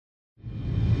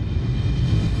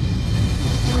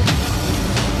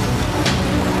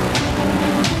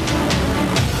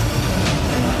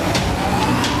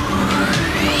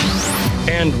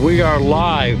And we are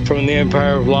live from the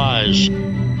Empire of Lies,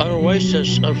 an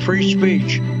oasis of free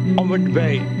speech, open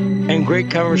debate, and great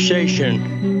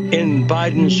conversation in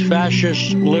Biden's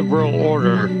fascist liberal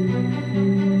order.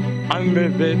 I'm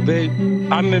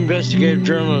investigative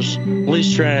journalist Lee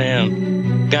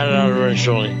Stranahan. Got it out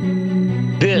eventually.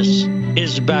 This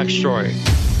is the backstory.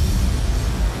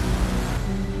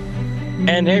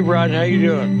 And hey, Rod, how you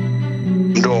doing?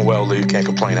 I'm doing well, Lee. Can't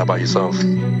complain. How about yourself?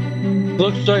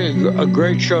 Looks like a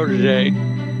great show today.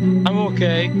 I'm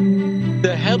okay.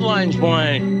 The headlines when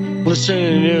I listen to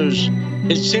the news,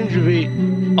 it seems to be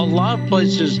a lot of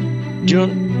places. Do you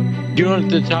know what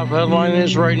the top headline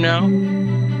is right now?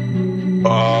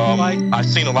 I've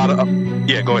seen a lot of...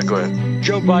 yeah, go ahead.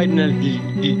 Joe Biden at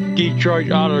the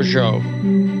Detroit Auto Show.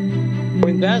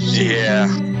 When that's the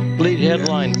lead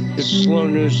headline, it's a slow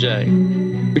news day.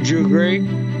 Would you agree?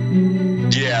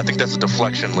 Yeah, I think that's a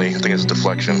deflection, Lee. I think it's a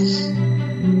deflection.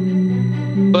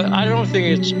 But I don't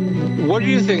think it's... What do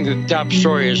you think the top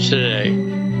story is today?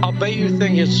 I'll bet you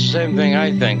think it's the same thing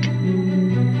I think.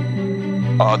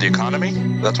 The economy?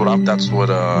 That's what I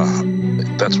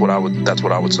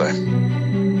would say.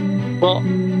 Well,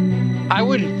 I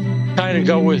would kind of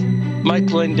go with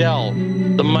Mike Lindell,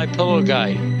 the My Pillow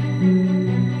guy.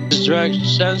 Does that make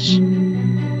sense?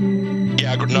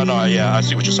 Yeah, I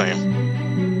see what you're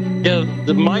saying. Yeah,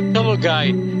 the My Pillow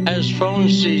guy has phone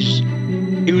seized.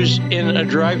 He was in a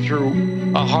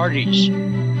drive-thru, a Hardee's,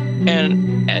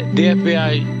 and the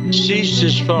FBI seized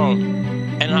his phone.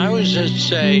 And I was to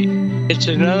say it's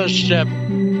another step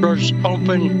towards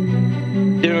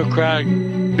open democratic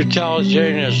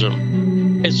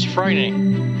totalitarianism. It's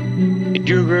frightening.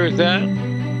 Do you agree with that?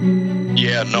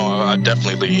 Yeah, no, I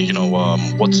definitely.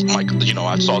 What's Mike?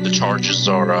 I saw the charges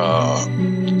are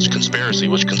conspiracy.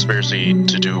 Which conspiracy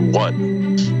to do what?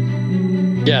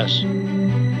 Yes.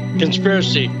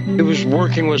 Conspiracy. He was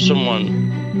working with someone.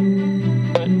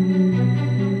 But,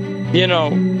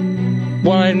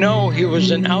 what I know, he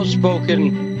was an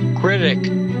outspoken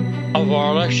critic of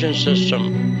our election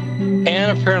system.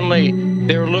 And apparently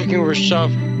they were looking for stuff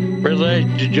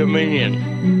related to Dominion.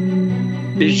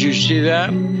 Did you see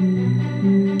that?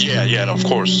 Yeah, and of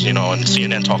course, and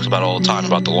CNN talks about it all the time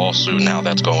about the lawsuit and how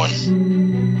that's going.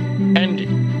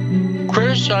 And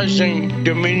criticizing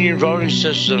Dominion voting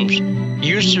systems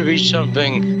used to be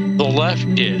something the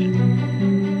left did.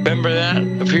 Remember that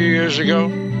a few years ago?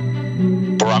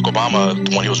 Barack Obama,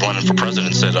 when he was running for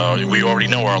president, said, we already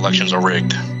know our elections are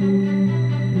rigged.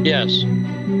 Yes.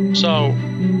 So,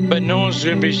 but no one's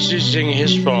going to be seizing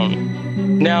his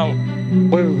phone. Now,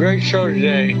 we have a great show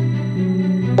today.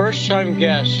 First-time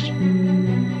guest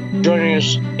joining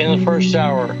us in the first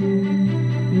hour.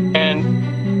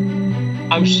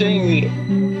 And I'm seeing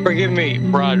forgive me,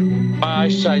 Rod, my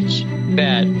eyesight's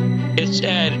bad. It's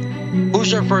Ed.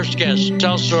 Who's our first guest?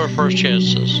 Tell us who our first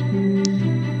guest is.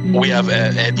 We have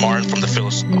Ed Martin from the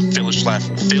Phyllis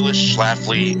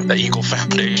Schlafly, the Eagle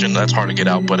Foundation. That's hard to get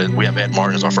out, but we have Ed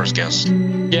Martin as our first guest.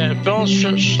 Yeah, Phyllis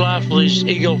Schlafly's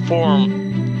Eagle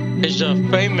Forum is a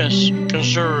famous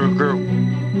conservative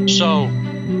group. So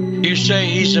you say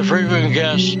he's a frequent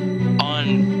guest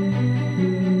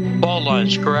on Fault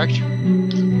Lines, correct?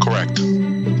 Correct.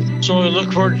 So we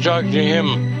look forward to talking to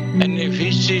him. And if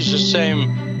he sees the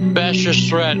same fascist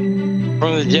threat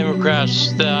from the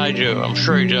Democrats that I do, I'm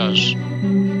sure he does.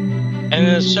 And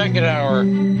in the second hour,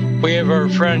 we have our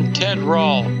friend Ted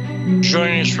Rall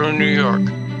joining us from New York.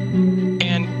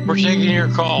 And we're taking your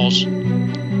calls.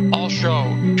 All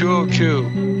show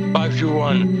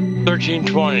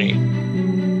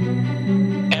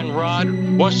 202-521-1320. And Rod,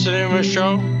 what's the name of the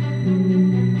show?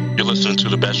 You're listening to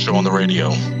the best show on the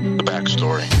radio, The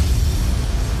Backstory.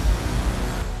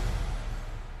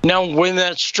 Now, when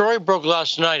that story broke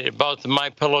last night about the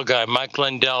My Pillow guy, Mike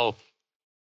Lindell,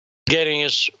 getting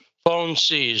his phone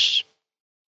seized,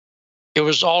 it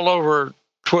was all over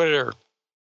Twitter.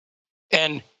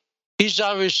 And he's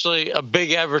obviously a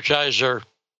big advertiser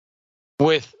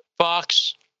with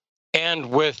Fox and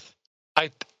with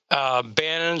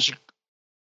Bannon's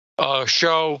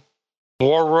show,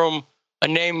 War Room, a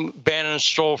name Bannon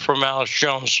stole from Alex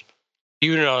Jones.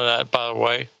 You know that, by the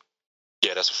way.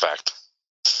 Yeah, that's a fact.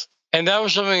 And that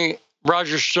was something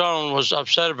Roger Stone was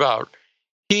upset about.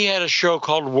 He had a show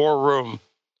called War Room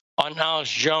on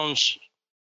Alex Jones'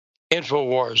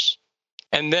 InfoWars.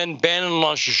 And then Bannon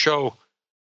launched a show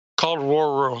called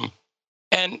War Room.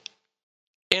 And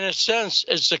in a sense,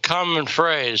 it's a common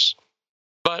phrase.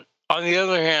 But on the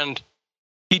other hand,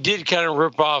 he did kind of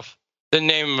rip off the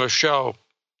name of a show.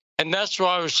 And that's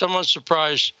why I was somewhat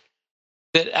surprised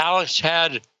that Alex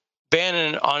had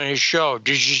Bannon on his show.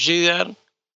 Did you see that?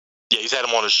 Yeah, he's had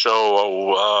him on his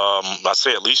show. I'd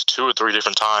say at least 2 or 3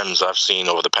 different times I've seen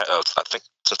over the past. I think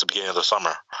since the beginning of the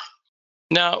summer.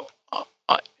 Now,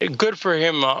 good for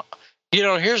him.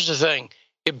 Here's the thing: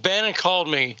 if Bannon called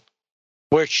me,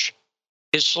 which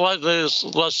is slightly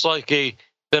less likely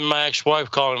than my ex-wife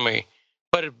calling me,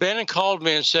 but if Bannon called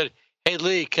me and said, "Hey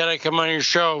Lee, can I come on your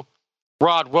show?"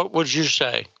 Rod, what would you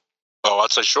say? Oh,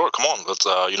 I'd say sure. Come on. Let's.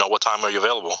 What time are you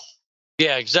available?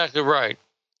 Yeah, exactly right.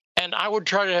 And I would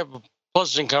try to have a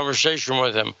pleasant conversation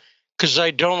with him because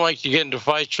I don't like to get into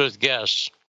fights with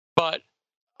guests. But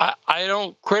I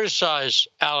don't criticize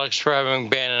Alex for having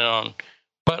Bannon on,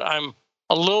 but I'm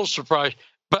a little surprised.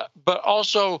 But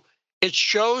also, it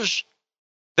shows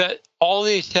that all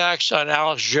the attacks on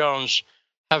Alex Jones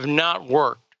have not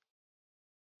worked.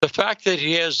 The fact that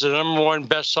he has the #1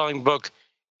 best-selling book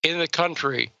in the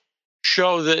country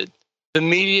show that the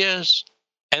media's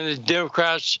and the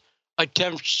Democrats'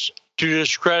 attempts to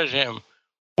discredit him.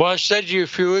 What I said to you a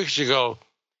few weeks ago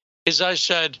is I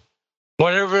said,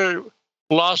 whatever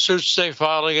lawsuits they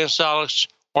file against Alex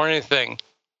or anything,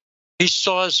 he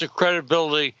still has the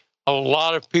credibility of a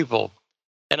lot of people.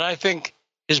 And I think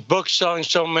his book selling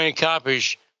so many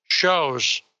copies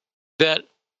shows that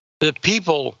the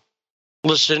people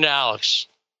listen to Alex,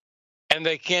 and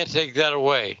they can't take that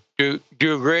away. Do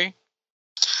you agree?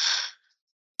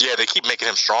 Yeah, they keep making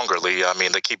him stronger, Lee. I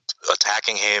mean, they keep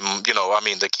attacking him.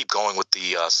 They keep going with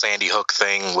the Sandy Hook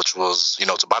thing, which was,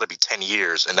 it's about to be 10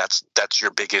 years, and that's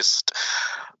your biggest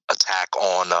attack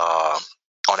on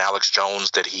Alex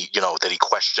Jones, that he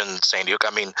questioned Sandy Hook.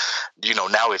 I mean,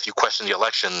 now if you question the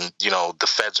election, the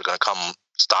feds are going to come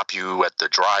stop you at the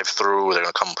drive-through. They're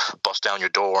going to come bust down your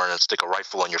door and stick a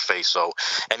rifle in your face. So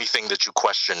anything that you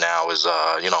question now is,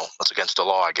 that's against the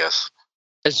law, I guess.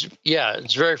 It's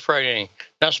very frightening.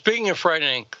 Now, speaking of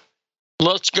frightening,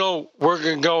 let's go. We're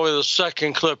going to go with the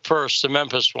second clip first, the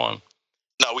Memphis one.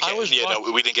 No, we can't.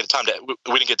 We didn't get time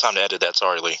to edit that.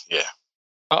 Sorry, Lee. Yeah.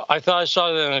 I thought I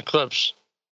saw that in the clips.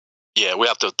 Yeah, we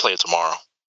have to play it tomorrow.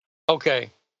 Okay.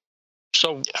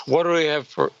 So What do we have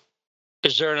for?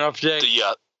 Is there an update?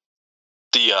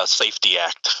 The Safety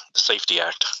Act. The Safety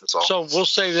Act. That's all. So we'll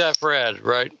save that for Ed,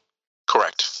 right?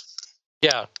 Correct.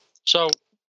 Yeah. So,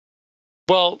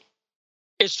 well,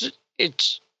 it's.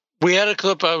 We had a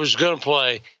clip I was going to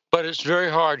play, but it's very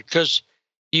hard because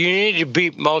you need to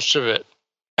beat most of it,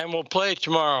 and we'll play it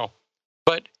tomorrow.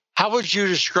 But how would you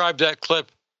describe that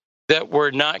clip that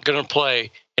we're not going to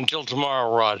play until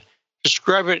tomorrow, Rod?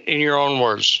 Describe it in your own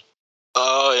words.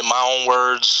 In my own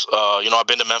words, I've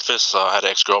been to Memphis. I had an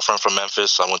ex-girlfriend from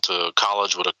Memphis. I went to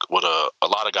college with a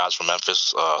lot of guys from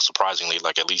Memphis. Surprisingly,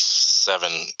 like at least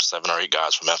seven or 8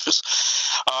 guys from Memphis.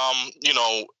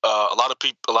 A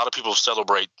lot of people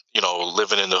celebrate,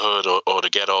 living in the hood or the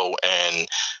ghetto, and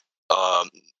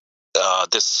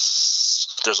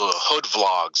there's a hood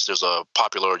vlogs. There's a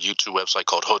popular YouTube website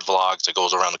called Hood Vlogs that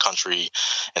goes around the country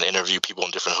and interview people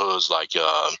in different hoods, like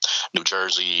New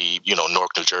Jersey,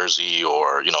 Newark, New Jersey,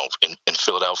 or in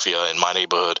Philadelphia, in my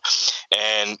neighborhood.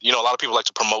 And a lot of people like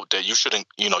to promote that you shouldn't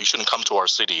come to our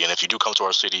city. And if you do come to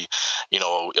our city, you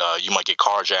might get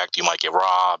carjacked, you might get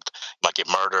robbed, you might get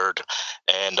murdered.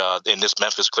 And in this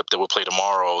Memphis clip that we'll play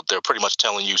tomorrow, they're pretty much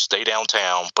telling you stay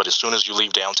downtown. But as soon as you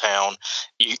leave downtown,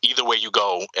 either way you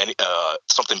go, and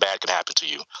something bad can happen to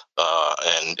you.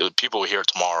 And people will hear it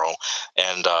tomorrow.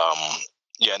 And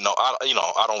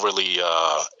I don't really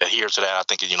adhere to that. I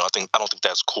don't think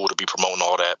that's cool to be promoting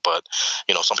all that, but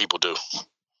some people do.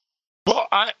 Well,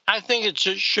 I think it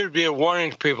should be a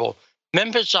warning to people.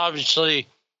 Memphis obviously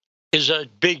is a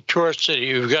big tourist city.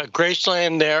 You've got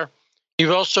Graceland there.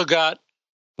 You've also got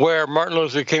where Martin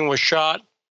Luther King was shot,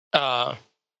 and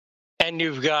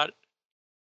you've got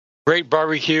great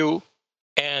barbecue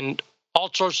and all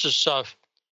sorts of stuff.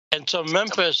 And so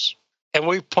Memphis, and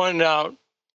we pointed out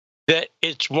that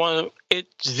it's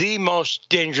the most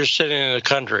dangerous city in the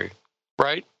country,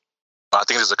 right? I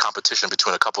think there's a competition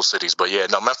between a couple cities, but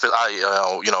Memphis.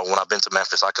 When I've been to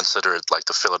Memphis, I consider it like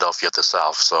the Philadelphia of the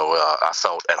South. So I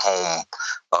felt at home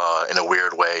in a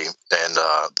weird way. And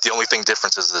the only thing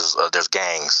difference is there's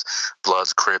gangs,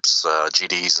 Bloods, Crips,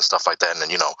 GDs, and stuff like that.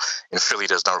 And in Philly,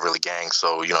 there's not really gangs,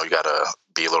 so you gotta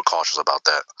be a little cautious about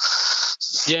that.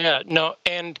 Yeah, no,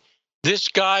 and this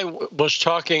guy was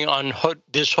talking on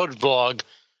this Hood vlog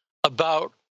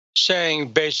about saying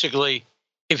basically,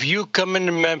 if you come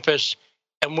into Memphis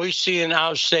and we see an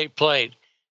out-of-state plate,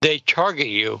 they target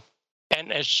you.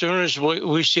 And as soon as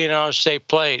we see an out-of-state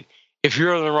plate, if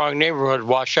you're in the wrong neighborhood,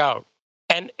 watch out.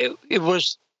 And it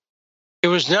was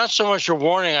not so much a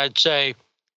warning, I'd say,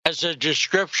 as a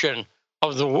description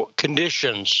of the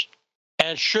conditions. and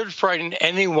it should frighten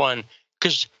anyone,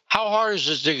 because how hard is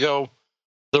it to go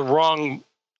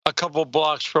a couple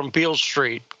blocks from Beale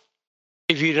Street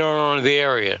if you don't know the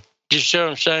area? Do you see what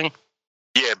I'm saying?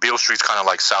 Yeah, Beale Street's kind of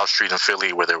like South Street in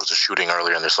Philly, where there was a shooting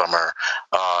earlier in the summer.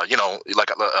 I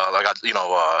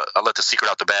let the secret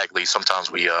out the bag, Lee.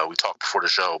 Sometimes we talk before the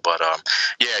show, but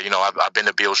I've been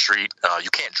to Beale Street. You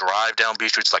can't drive down Beale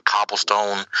Street; it's like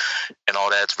cobblestone and all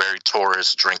that. It's very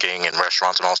tourist drinking and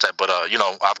restaurants and all that. But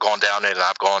I've gone down it, and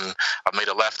I've made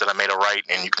a left and I made a right,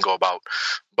 and you can go about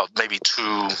maybe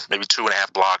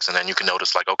 2.5 blocks, and then you can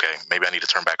notice like, okay, maybe I need to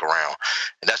turn back around.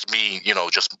 And that's me,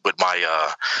 just with my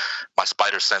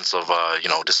spider sense of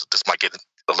this might get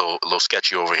a little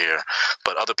sketchy over here.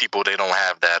 But other people, they don't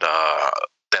have that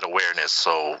awareness,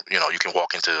 so you can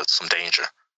walk into some danger.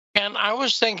 And I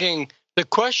was thinking, the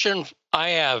question I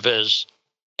have is,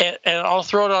 and I'll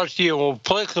throw it out to you, we'll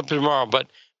play a clip tomorrow, but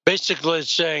basically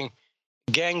it's saying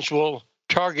gangs will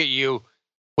target you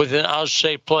with an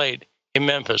out-of-state plate in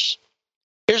Memphis.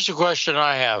 Here's the question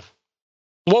I have.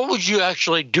 What would you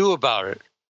actually do about it?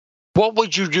 What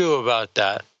would you do about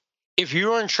that? If you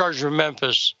were in charge of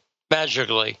Memphis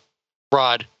magically,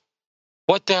 Rod,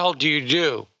 what the hell do you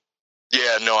do?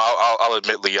 Yeah, no, I'll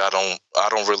admit, Lee, I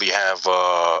don't really have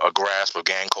a grasp of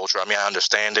gang culture. I mean, I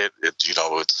understand it. It's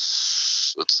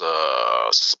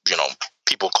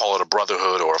people call it a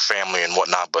brotherhood or a family and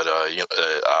whatnot, but I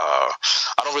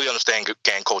don't really understand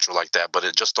gang culture like that. But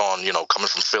it just on coming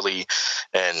from Philly,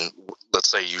 and let's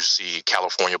say you see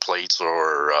California plates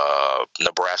or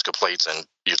Nebraska plates, and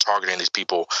you're targeting these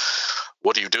people.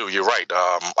 What do you do? You're right.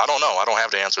 I don't know. I don't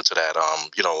have the answer to that.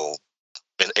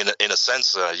 In a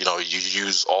sense, you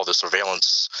use all the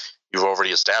surveillance you've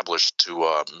already established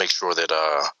to make sure that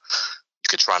you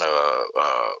could try to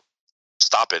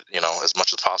stop it, as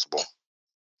much as possible.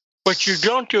 What you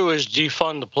don't do is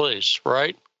defund the police,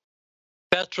 right?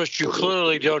 That's what you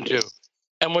clearly don't do.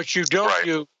 And what you don't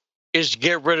do is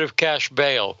get rid of cash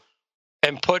bail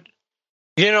and put,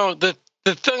 the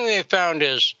thing they found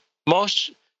is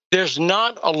there's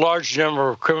not a large number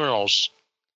of criminals.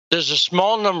 There's a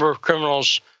small number of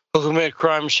criminals who commit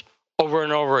crimes over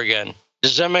and over again.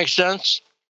 Does that make sense?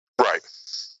 Right.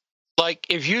 Like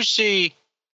if you see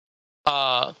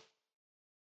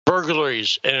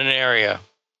burglaries in an area,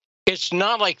 it's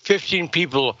not like 15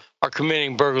 people are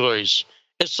committing burglaries.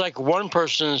 It's like one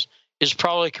person is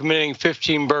probably committing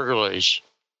 15 burglaries.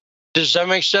 Does that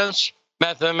make sense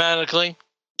mathematically?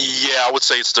 Yeah, I would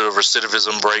say it's the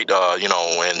recidivism rate.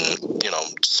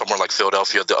 In somewhere like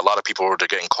Philadelphia, a lot of people are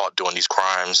getting caught doing these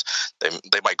crimes.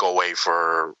 They might go away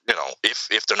for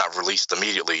if they're not released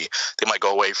immediately, they might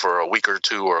go away for a week or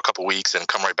two or a couple weeks and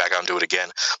come right back out and do it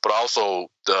again. But also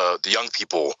the young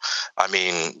people. I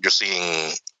mean, you're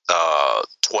seeing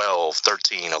 12,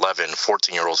 13, 11,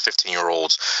 14-year-olds,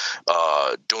 15-year-olds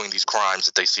doing these crimes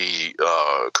that they see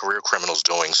career criminals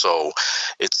doing. So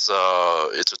it's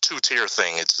a two-tier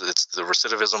thing. It's the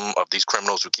recidivism of these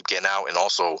criminals who keep getting out, and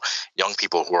also young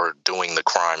people who are doing the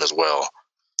crime as well.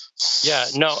 Yeah,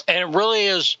 no, and it really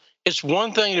is. It's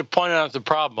one thing to point out the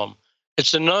problem.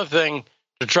 It's another thing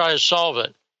to try to solve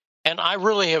it. And I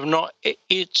really have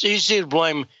it's easy to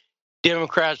blame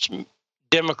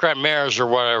Democrat mayors or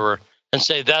whatever and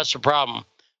say that's the problem.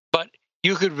 But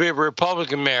you could be a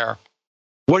Republican mayor.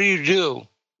 What do you do?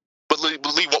 But Lee,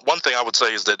 one thing I would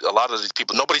say is that a lot of these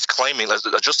people, nobody's claiming,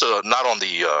 just not on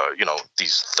the,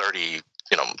 these 30,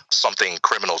 something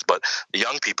criminals, but the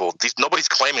young people, nobody's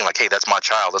claiming like, hey, that's my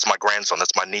child, that's my grandson,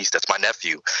 that's my niece, that's my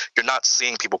nephew. You're not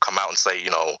seeing people come out and say,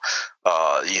 he's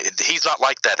not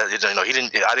like that.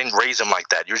 I didn't raise him like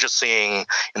that. You're just seeing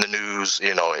in the news,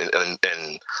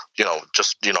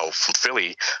 from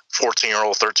Philly,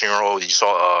 14-year-old, 13-year-old. You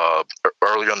saw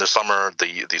earlier in the summer,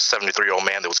 the 73-year-old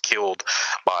man that was killed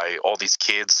by all these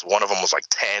kids. One of them was like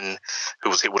 10, who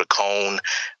was hit with a cone,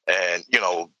 and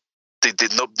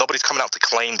nobody's coming out to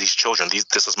claim these children.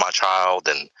 This is my child,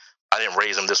 and I didn't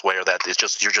raise him this way or that. It's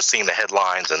just you're just seeing the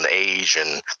headlines and the age,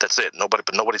 and that's it.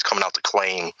 Nobody's coming out to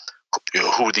claim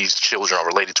who these children are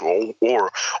related to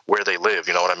or where they live.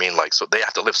 You know what I mean? Like, so they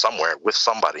have to live somewhere with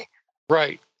somebody.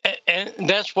 Right, and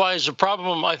that's why it's a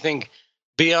problem. I think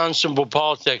beyond simple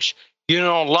politics. A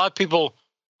lot of people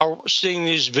are seeing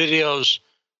these videos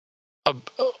of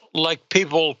like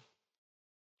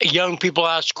young people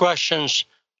ask questions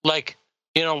like,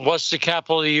 what's the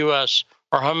capital of the U.S.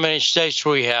 or how many states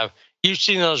we have? You've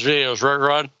seen those videos, right,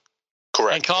 Rod?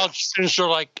 Correct. And college students are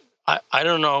like, I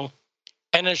don't know.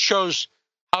 And it shows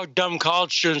how dumb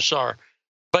college students are.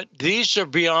 But these are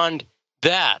beyond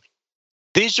that.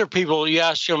 These are people, you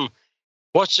ask them,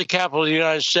 what's the capital of the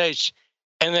United States?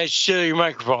 And they steal your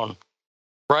microphone,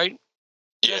 right?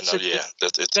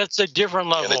 That's a different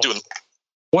level. Yeah,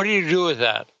 what do you do with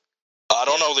that? I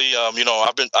don't know.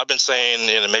 I've been saying,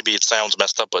 and maybe it sounds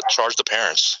messed up, but charge the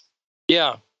parents.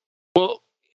 Yeah. Well,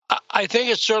 I think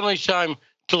it's certainly time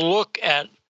to look at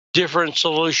different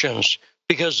solutions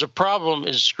because the problem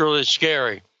is really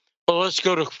scary. But let's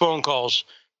go to phone calls.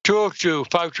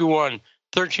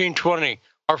 202-521-1320.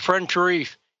 Our friend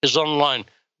Tarif is on the line.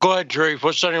 Go ahead, Tarif.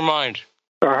 What's on your mind?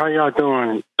 How y'all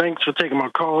doing? Thanks for taking my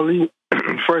call, Lee.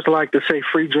 First, I'd like to say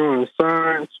free June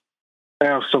Sons. I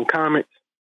have some comments.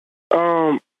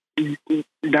 Diane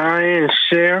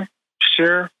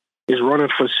Scher is running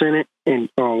for Senate in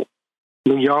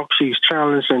New York. She's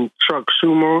challenging Chuck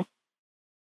Schumer.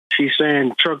 She's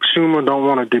saying Chuck Schumer don't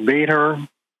want to debate her.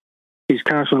 He's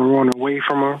constantly running away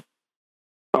from her.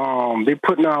 They're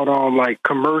putting out like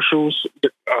commercials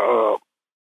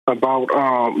about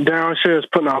Diane Scher is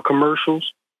putting out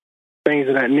commercials, things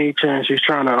of that nature, and she's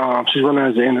trying to she's running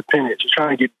as an independent. She's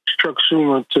trying to get Chuck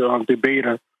Schumer to debate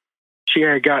her. She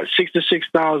had got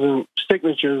 66,000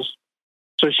 signatures,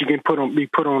 so she can be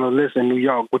put on a list in New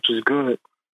York, which is good.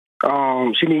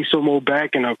 She needs some more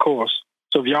backing, of course.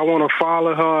 So if y'all want to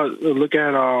follow her, look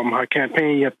at her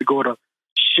campaign, you have to go to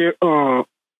Share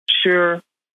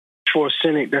for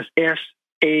Senate. That's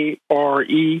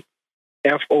SAREFOR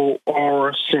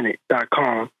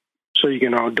Senate.com. So you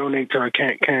can donate to her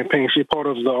campaign. She's part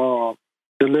of the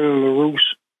Lyndon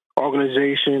LaRouche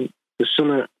organization, the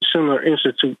Similar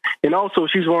Institute. And also,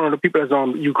 she's one of the people that's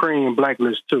on Ukrainian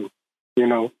blacklist, too.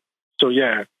 So,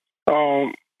 yeah.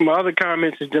 My other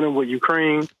comments is dealing with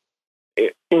Ukraine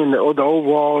in the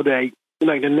overall, the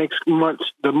next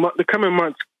months, the coming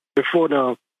months before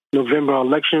the November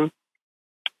election.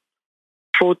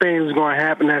 4 things are going to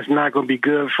happen that's not going to be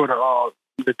good for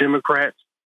the Democrats.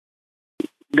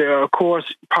 They're, of course,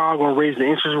 probably going to raise the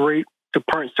interest rate to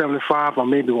 0.75 or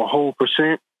maybe a whole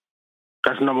 %.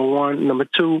 That's number one. Number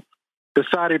two, the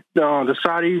Saudis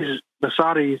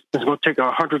is going to take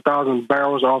 100,000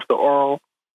 barrels off the oil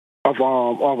off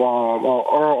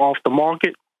the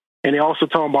market, and they're also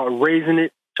talking about raising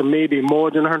it to maybe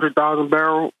more than 100,000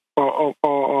 barrels of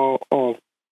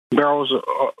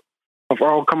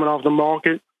oil coming off the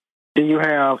market. Then you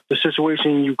have the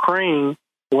situation in Ukraine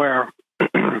where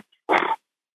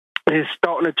it's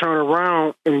starting to turn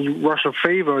around in Russia's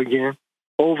favor again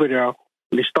over there.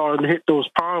 They started to hit those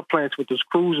power plants with those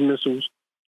cruise missiles.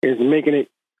 It's making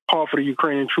it hard for the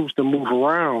Ukrainian troops to move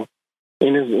around,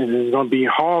 and it's going to be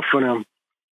hard for them.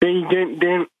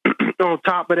 Then on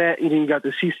top of that, you got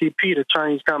the CCP, the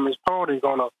Chinese Communist Party,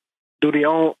 going to do their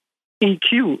own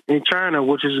EQ in China,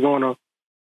 which is going to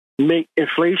make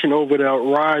inflation over there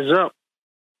rise up.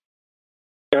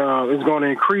 It's going to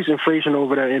increase inflation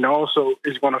over there, and also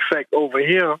it's going to affect over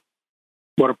here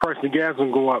where the price of gas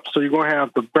will go up. So you're going to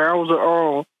have the barrels of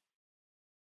oil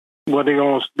where they're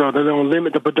going to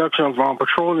limit the production of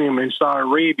petroleum in Saudi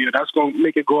Arabia. That's going to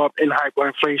make it go up in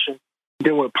hyperinflation.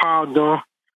 Then with Powell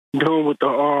doing with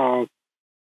the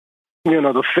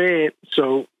the Fed.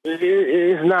 So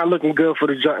it's not looking good for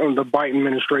the Biden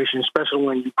administration, especially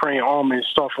when Ukraine army is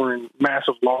suffering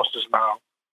massive losses now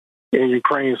in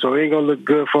Ukraine. So it ain't going to look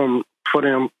good for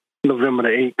them November the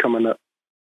 8th coming up.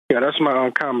 Yeah, that's my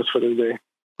comments for today.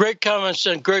 Great comments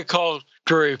and great call,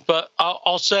 Drew. But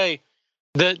I'll say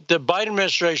that the Biden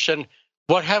administration,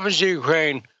 what happens to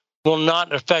Ukraine will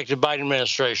not affect the Biden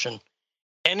administration.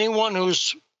 Anyone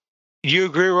you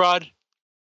agree, Rod?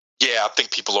 Yeah, I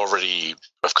think people already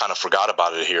have kind of forgot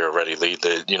about it here already. You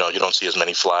don't see as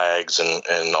many flags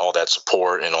and all that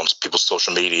support, and on people's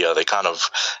social media, they kind of,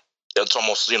 it's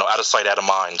almost, out of sight, out of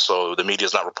mind. So the media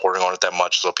is not reporting on it that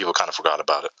much, so people kind of forgot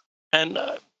about it. And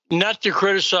not to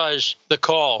criticize the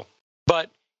call, but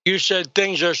you said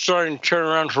things are starting to turn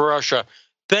around for Russia.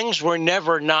 Things were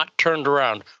never not turned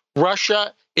around.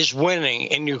 Russia is winning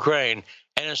in Ukraine,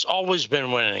 and it's always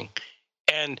been winning.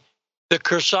 And the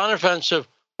Kherson offensive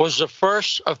was the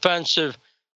first offensive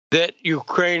that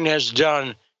Ukraine has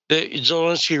done, the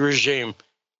Zelensky regime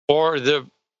or the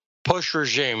Push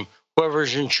regime,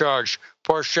 whoever's in charge,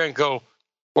 Poroshenko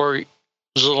or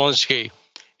Zelensky.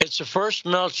 It's the first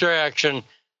military action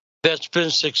that's been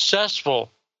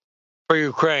successful for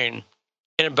Ukraine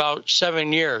in about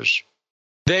 7 years.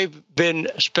 They've been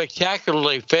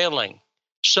spectacularly failing.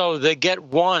 So they get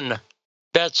one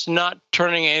that's not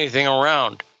turning anything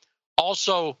around.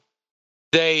 Also,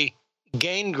 they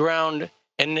gained ground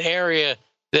in an area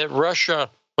that Russia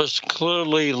was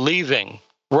clearly leaving.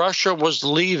 Russia was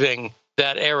leaving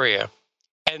that area.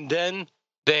 And then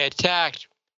they attacked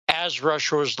as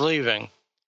Russia was leaving.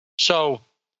 So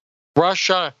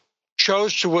Russia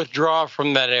chose to withdraw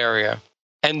from that area.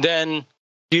 And then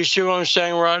Do you see what I'm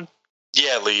saying, Rod?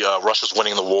 Yeah, Lee, Russia's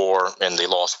winning the war, and they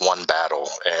lost one battle,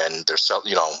 and they're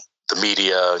the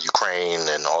media, Ukraine,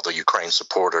 and all the Ukraine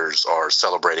supporters are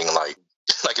celebrating like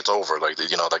it's over, like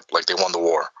they won the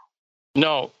war.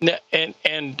 No,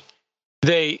 and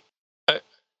they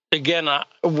again.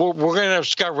 We're going to have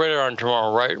Scott Ritter on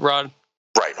tomorrow, right, Rod?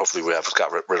 Right. Hopefully, we have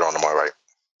Scott Ritter on tomorrow, right?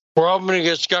 We're hoping to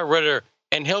get Scott Ritter,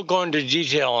 and he'll go into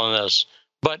detail on this.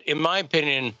 But in my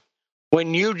opinion,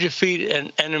 when you defeat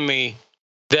an enemy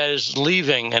that is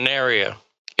leaving an area,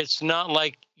 it's not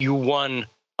like you won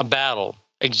a battle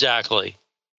exactly.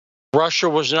 Russia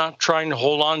was not trying to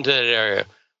hold on to that area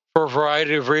for a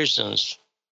variety of reasons.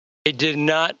 It did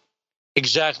not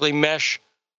exactly mesh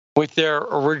with their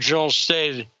original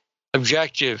stated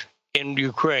objective in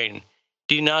Ukraine,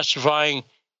 denazifying,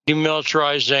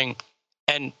 demilitarizing,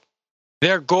 and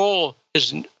their goal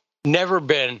has never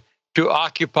been to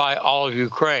occupy all of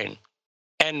Ukraine.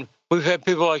 And we've had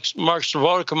people like Mark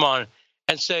Svoboda come on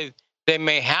and say they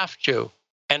may have to.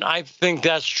 And I think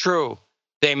that's true.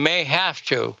 They may have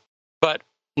to, but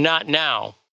not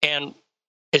now. And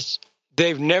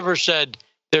they've never said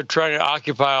they're trying to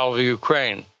occupy all of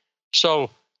Ukraine.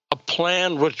 So a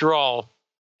planned withdrawal.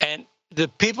 And the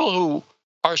people who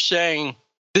are saying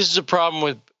this is a problem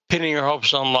with pinning your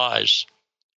hopes on lies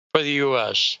for the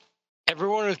U.S.,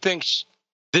 everyone who thinks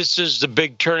this is the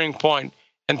big turning point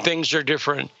and things are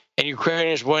different and Ukraine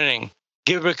is winning,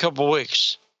 give it a couple of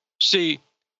weeks. See,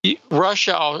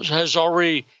 Russia has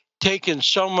already taken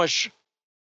so much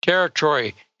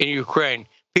territory in Ukraine.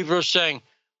 People are saying,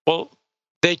 well,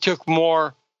 they took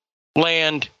more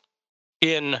land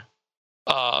in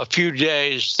a few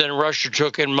days than Russia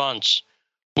took in months.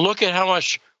 Look at how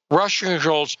much Russia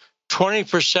controls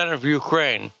 20% of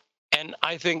Ukraine. And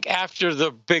I think after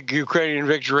the big Ukrainian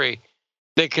victory,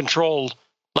 they controlled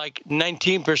like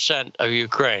 19% of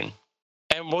Ukraine.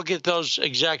 And we'll get those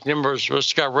exact numbers with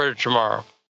Scott Ritter tomorrow.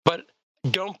 But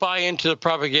don't buy into the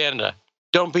propaganda.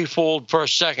 Don't be fooled for a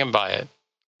second by it.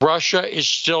 Russia is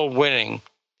still winning,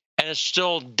 and it's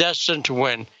still destined to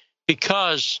win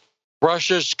because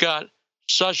Russia's got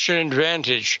such an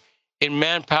advantage in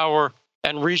manpower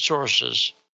and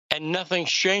resources, and nothing's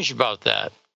changed about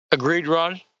that. Agreed,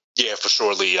 Rod? Yeah, for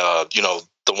sure, Lee.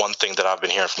 The one thing that I've been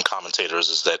hearing from commentators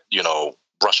is that,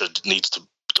 Russia needs to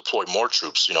deploy more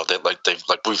troops.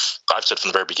 I've said from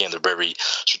the very beginning, they're very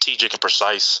strategic and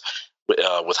precise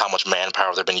with how much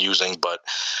manpower they've been using. But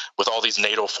with all these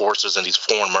NATO forces and these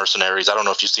foreign mercenaries, I don't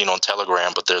know if you've seen on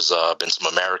Telegram, but there's been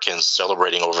some Americans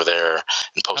celebrating over there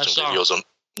and posting videos.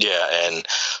 And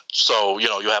so,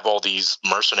 you have all these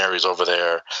mercenaries over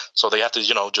there. So they have to,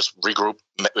 just regroup,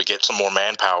 get some more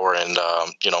manpower and,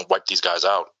 wipe these guys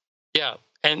out. Yeah.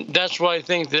 And that's what I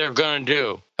think they're going to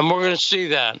do. And we're going to see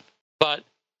that. But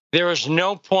there is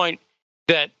no point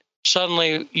that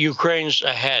suddenly Ukraine's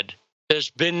ahead. There's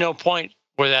been no point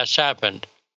where that's happened.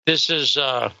 This is,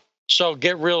 so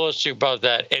get realistic about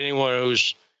that. Anyone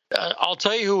who's, I'll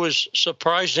tell you who was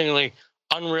surprisingly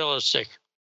unrealistic.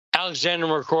 Alexander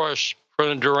Mercourius from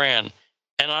the Duran.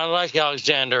 And I like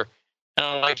Alexander, and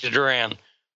I like the Duran.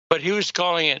 But he was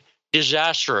calling it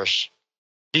disastrous.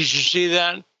 Did you see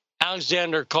that?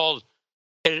 Alexander called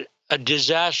it a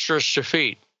disastrous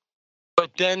defeat. But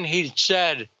then he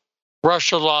said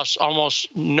Russia lost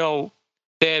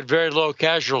they had very low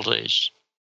casualties.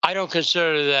 I don't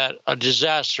consider that a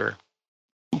disaster.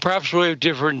 Perhaps we have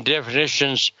different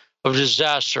definitions of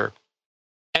disaster.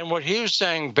 And what he was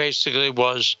saying basically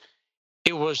was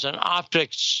it was an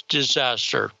optics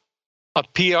disaster, a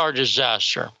PR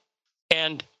disaster.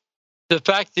 And the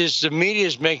fact is the media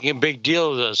is making a big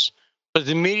deal of this, but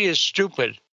the media is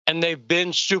stupid, and they've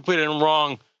been stupid and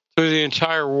wrong through the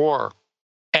entire war.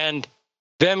 And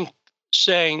them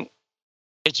saying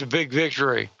it's a big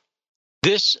victory.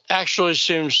 This actually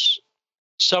seems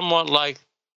somewhat like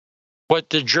what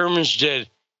the Germans did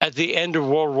at the end of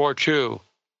World War II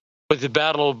with the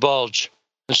Battle of Bulge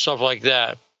and stuff like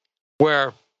that,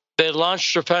 where they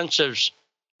launched offensives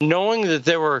knowing that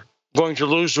they were going to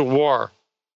lose the war,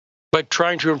 but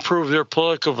trying to improve their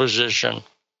political position.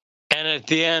 And at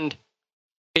the end,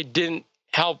 it didn't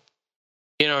help,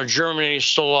 Germany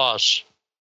still lost.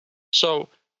 So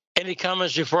any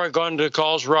comments before I go into the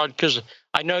calls, Rod? Because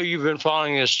I know you've been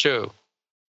following this too.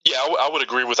 Yeah, I would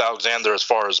agree with Alexander as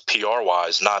far as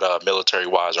PR-wise, not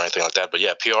military-wise or anything like that. But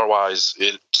yeah, PR-wise,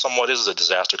 it somewhat is a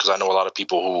disaster because I know a lot of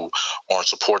people who are in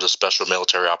support of the special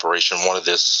military operation wanted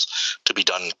this to be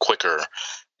done quicker.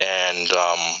 And,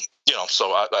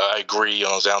 so I agree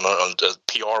on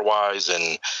PR-wise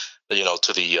and,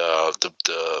 to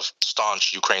the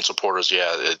staunch Ukraine supporters,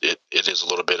 yeah, it is a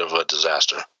little bit of a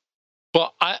disaster.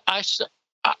 Well,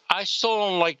 I still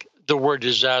don't like the word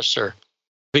disaster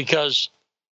because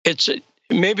it's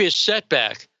maybe a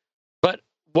setback, but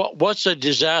what's a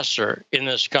disaster in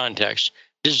this context?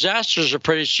 Disaster is a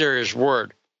pretty serious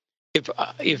word.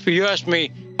 If you ask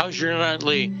me, how's your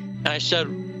nightly? And I said,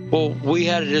 well, we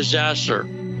had a disaster.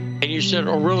 And you said,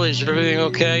 oh, really? Is everything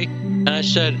okay? And I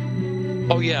said,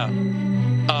 oh, yeah.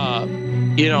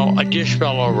 A dish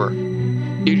fell over.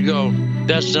 You'd go,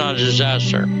 that's not a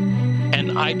disaster.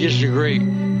 And I disagree.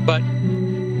 But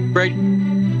great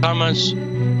comments.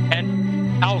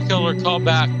 And Al Killer called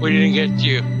back. We didn't get to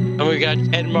you. And we got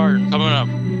Ed Martin coming up.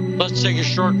 Let's take a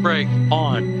short break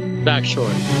on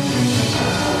Backstory.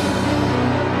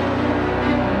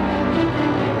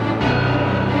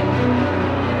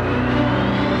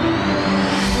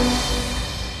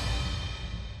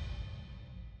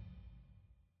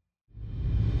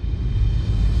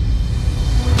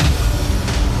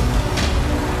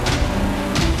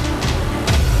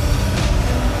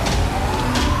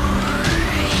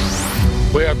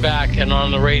 We are back and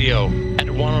on the radio at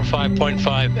 105.5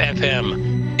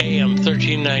 FM, AM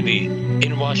 1390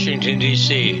 in Washington,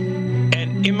 D.C.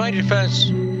 And in my defense,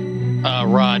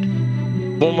 Rod,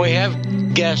 when we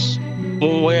have guests,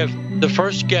 the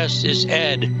first guest is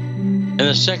Ed, and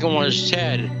the second one is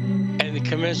Ted, and the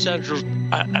Command Central,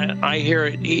 I hear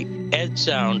it, Ed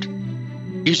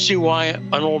sound. You see why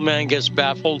an old man gets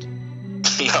baffled?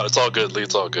 No, it's all good, Lee.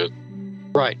 It's all good.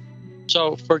 Right.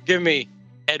 So forgive me,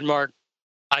 Ed Martin.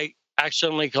 I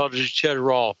accidentally called you Ted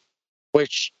Rall,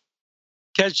 which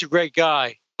Ted's a great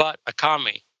guy, but a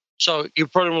commie. So you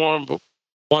probably want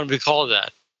to be called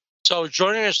that. So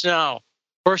joining us now,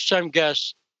 first-time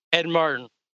guest, Ed Martin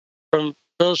from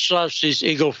Phyllis Schlafly's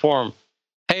Eagle Forum.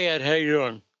 Hey, Ed, how you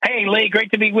doing? Hey, Lee,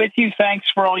 great to be with you. Thanks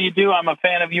for all you do. I'm a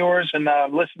fan of yours and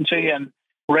listened to you and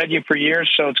read you for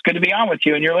years, so it's good to be on with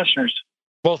you and your listeners.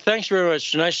 Well, thanks very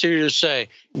much. Nice of you to say.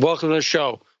 Welcome to the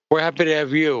show. We're happy to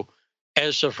have you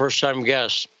as a first-time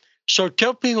guest. So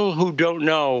tell people who don't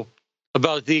know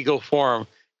about the Eagle Forum,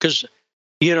 because,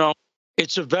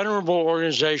 it's a venerable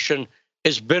organization.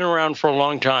 It's been around for a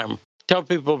long time. Tell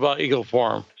people about Eagle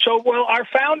Forum. So, well, our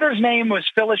founder's name was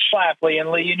Phyllis Schlafly,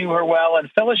 and Lee, you knew her well. And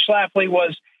Phyllis Schlafly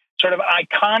was sort of an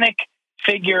iconic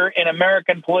figure in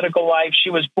American political life. She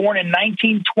was born in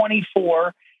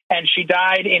 1924, and she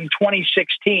died in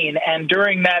 2016. And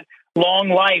during that long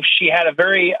life, she had a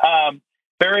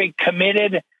very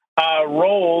committed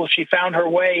role. She found her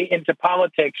way into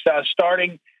politics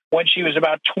starting when she was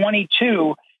about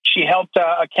 22. She helped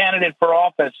a candidate for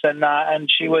office, and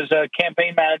she was a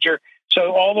campaign manager.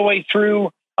 So all the way through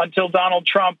until Donald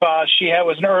Trump, she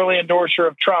was an early endorser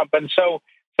of Trump. And so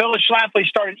Phyllis Schlafly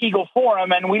started Eagle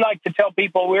Forum, and we like to tell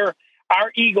people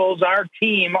our Eagles, our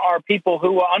team, are people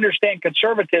who understand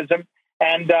conservatism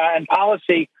and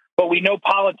policy, but we know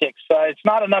politics. It's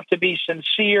not enough to be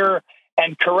sincere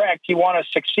and correct. You want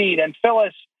to succeed. And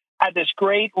Phyllis had this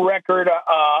great record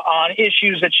on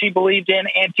issues that she believed in: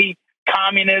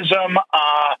 anti-communism,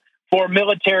 for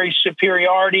military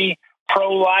superiority,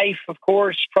 pro-life, of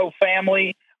course,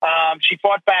 pro-family. She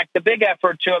fought back the big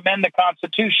effort to amend the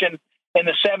Constitution in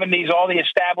the 70s. All the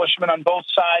establishment on both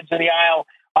sides of the aisle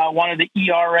wanted the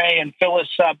ERA, and Phyllis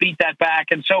beat that back.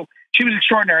 And so she was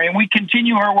extraordinary. And we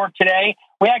continue her work today.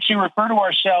 We actually refer to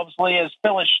ourselves, Lee, as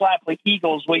Phyllis Schlafly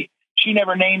Eagles. She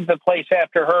never named the place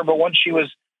after her, but once she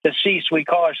was deceased, we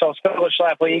call ourselves Phyllis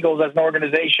Schlafly Eagles as an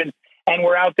organization, and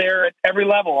we're out there at every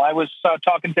level. I was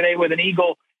talking today with an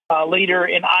Eagle leader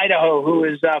in Idaho who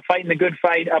is fighting the good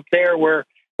fight up there where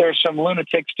there's some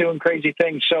lunatics doing crazy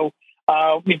things. So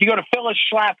if you go to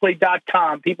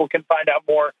phyllisschlafly.com, people can find out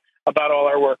more about all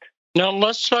our work. Now,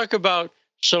 let's talk about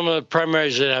some of the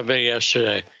primaries that happened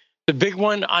yesterday. The big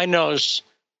one I noticed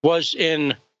was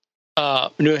in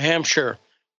New Hampshire,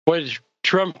 where the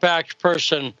Trump-backed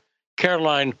person,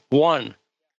 Caroline, won.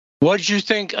 What did you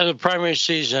think of the primary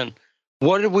season?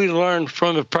 What did we learn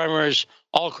from the primaries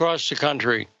all across the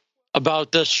country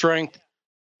about the strength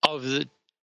of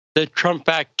the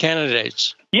Trump-backed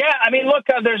candidates? Yeah, I mean, look,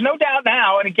 there's no doubt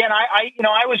now. And again,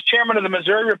 I was chairman of the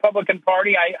Missouri Republican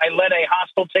Party. I led a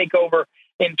hostile takeover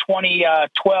in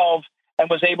 2012 and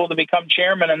was able to become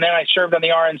chairman. And then I served on the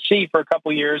RNC for a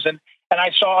couple of years, and I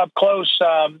saw up close,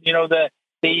 the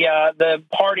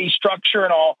party structure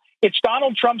and all. It's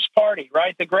Donald Trump's party,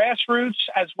 right? The grassroots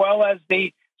as well as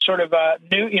the sort of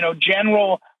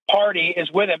general party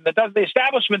is with him. The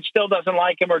establishment still doesn't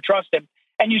like him or trust him.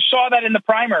 And you saw that in the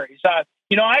primaries. I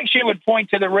actually would point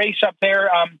to the race up there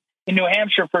in New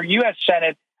Hampshire for U.S.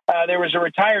 Senate. There was a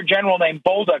retired general named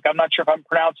Bolduc. I'm not sure if I'm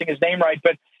pronouncing his name right,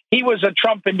 but he was a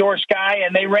Trump-endorsed guy,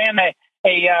 and they ran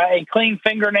a clean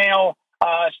fingernail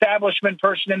establishment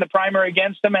person in the primary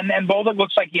against him, and Bolduc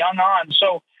looks like he hung on.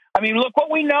 So, I mean, look,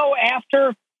 what we know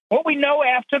after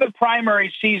the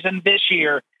primary season this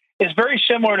year is very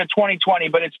similar to 2020,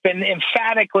 but it's been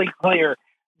emphatically clear.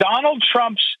 Donald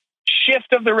Trump's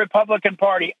shift of the Republican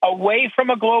Party away from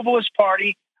a globalist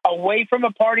party, away from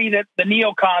a party that the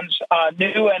neocons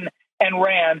knew and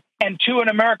ran, and to an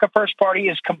America First party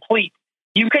is complete.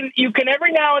 You can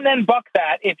every now and then buck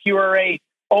that if you are a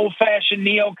old-fashioned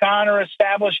neocon or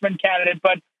establishment candidate,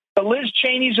 but the Liz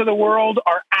Cheneys of the world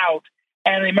are out,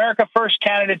 and the America First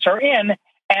candidates are in.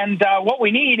 And what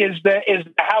we need is the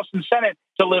House and Senate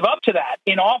to live up to that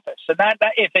in office, and that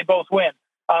if they both win,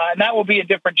 and that will be a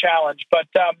different challenge. But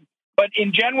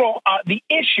in general, the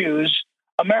issues,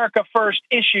 America First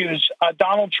issues,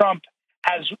 Donald Trump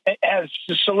has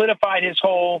solidified his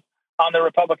hold on the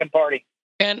Republican Party.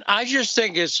 And I just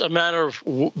think it's a matter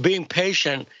of being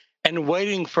patient and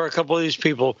waiting for a couple of these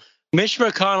people. Mitch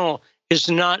McConnell is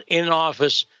not in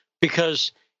office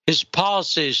because his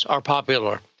policies are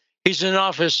popular. He's in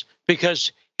office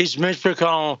because he's Mitch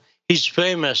McConnell. He's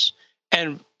famous.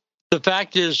 And the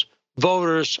fact is,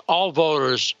 all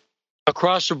voters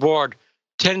across the board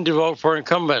tend to vote for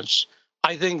incumbents.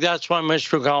 I think that's why Mitch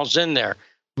McConnell's in there.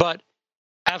 But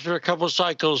after a couple of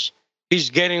cycles,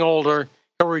 he's getting older.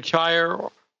 He'll retire,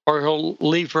 or he'll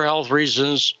leave for health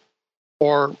reasons,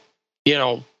 or,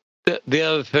 the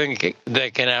other thing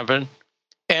that can happen.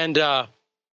 And I'm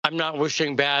not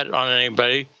wishing bad on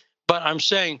anybody, but I'm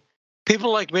saying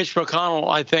people like Mitch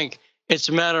McConnell, I think it's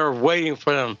a matter of waiting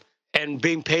for them and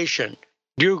being patient.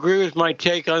 Do you agree with my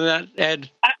take on that, Ed?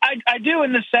 I do,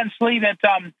 in the sense, Lee, that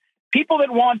people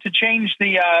that want to change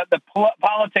the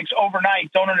politics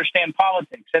overnight don't understand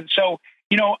politics. And so,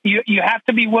 you have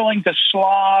to be willing to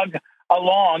slog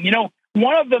along.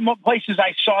 One of the places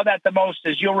I saw that the most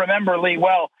is, you'll remember, Lee,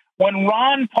 well, when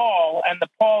Ron Paul and the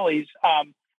Paulies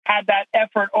had that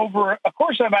effort over a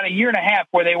course of about a year and a half,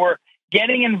 where they were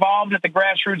getting involved at the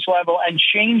grassroots level and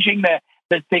changing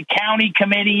the county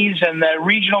committees and the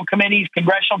regional committees,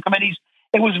 congressional committees.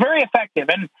 It was very effective.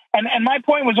 And my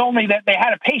point was only that they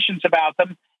had a patience about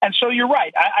them. And so you're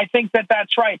right. I think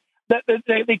that's right.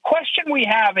 The question we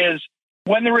have is,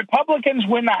 when the Republicans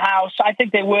win the House, I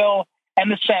think they will,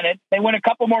 and the Senate, they win a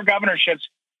couple more governorships,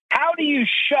 how do you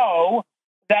show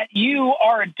that you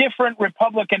are a different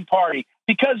Republican Party?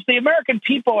 Because the American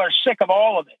people are sick of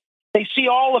all of it. They see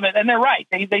all of it, and they're right.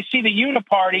 They see the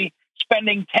uniparty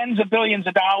spending tens of billions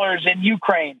of dollars in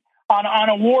Ukraine on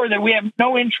a war that we have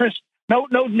no interest, no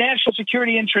national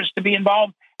security interest to be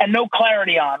involved, and no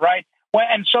clarity on, right?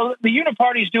 And so the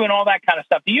uniparty is doing all that kind of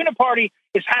stuff. The uniparty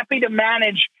is happy to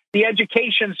manage the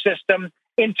education system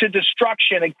into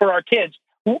destruction for our kids.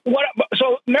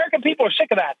 So American people are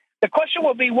sick of that. The question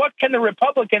will be, what can the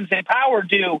Republicans in power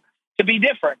do to be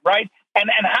different, right? And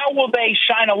how will they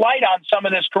shine a light on some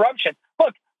of this corruption?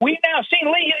 Look, we've now seen,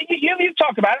 Lee, you've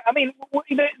talked about it. I mean,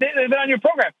 they've been on your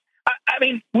program. I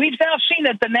mean, we've now seen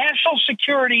that the national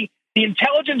security, the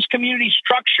intelligence community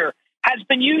structure has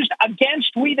been used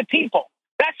against we the people.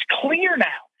 That's clear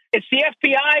now. It's the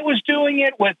FBI was doing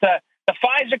it with the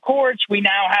FISA courts. We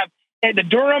now have the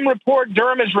Durham report.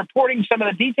 Durham is reporting some of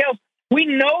the details. We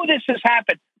know this has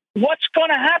happened. What's going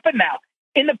to happen now?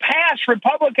 In the past,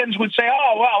 Republicans would say,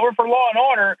 "Oh, well, we're for law and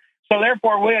order, so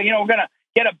therefore we're going to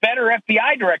get a better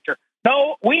FBI director."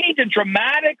 No, we need to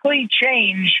dramatically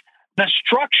change the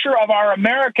structure of our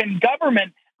American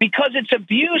government because it's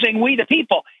abusing we the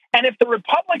people. And if the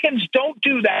Republicans don't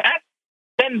do that,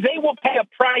 then they will pay a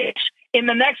price in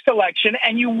the next election,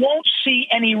 and you won't see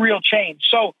any real change.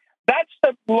 So that's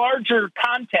the larger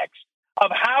context of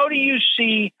how do you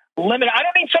see limit. I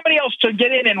don't need somebody else to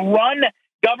get in and run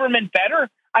government better.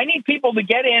 I need people to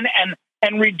get in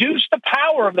and reduce the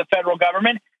power of the federal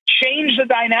government, change the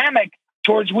dynamic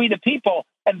towards we the people.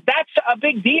 And that's a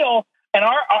big deal. And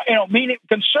meaning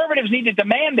conservatives need to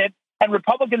demand it, and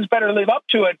Republicans better live up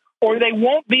to it, or they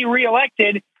won't be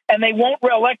reelected, and they won't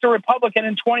reelect a Republican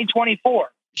in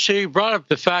 2024. So you brought up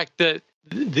the fact that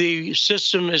the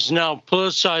system is now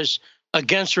politicized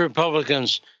against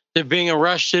Republicans. They're being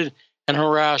arrested and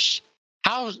harassed.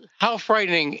 How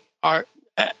frightening are?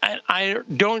 I'm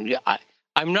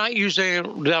not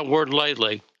using that word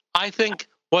lightly. I think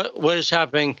what is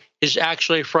happening is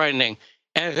actually frightening,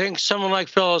 and I think someone like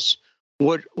Phyllis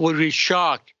would be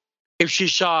shocked if she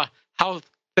saw how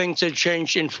things had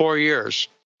changed in 4 years.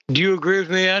 Do you agree with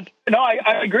me, Ed? No,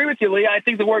 I agree with you, Lee. I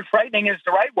think the word frightening is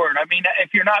the right word. I mean,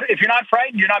 if you're not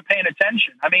frightened, you're not paying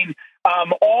attention. I mean,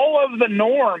 all of the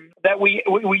norms that we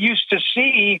used to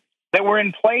see that were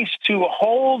in place to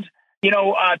hold,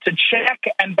 to check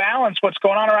and balance what's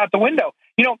going on are out the window.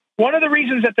 one of the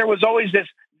reasons that there was always this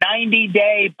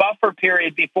 90-day buffer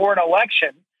period before an election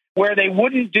where they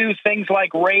wouldn't do things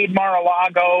like raid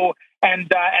Mar-a-Lago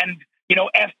and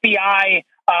FBI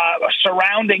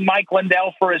surrounding Mike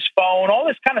Lindell for his phone, all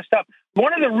this kind of stuff.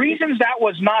 One of the reasons that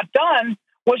was not done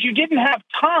was you didn't have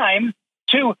time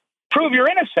to prove your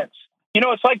innocence.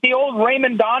 It's like the old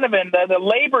Raymond Donovan, the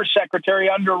labor secretary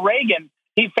under Reagan.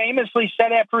 He famously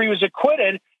said after he was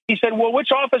acquitted, he said, well,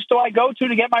 which office do I go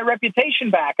to get my reputation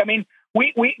back? I mean,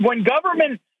 when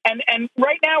government, and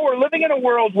right now we're living in a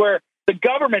world where the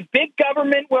government, big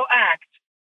government will act,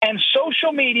 and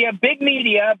social media, big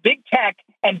tech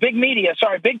and big media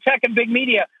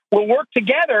will work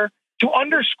together to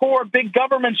underscore big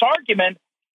government's argument,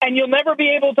 and you'll never be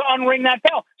able to unring that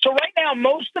bell. So right now,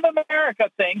 most of America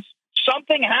thinks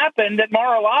something happened at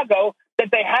Mar-a-Lago that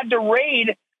they had to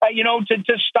raid,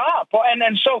 to stop.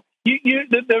 And so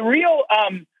the real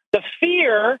the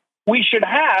fear we should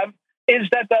have is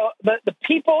that the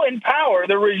people in power,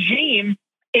 the regime,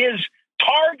 is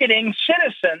targeting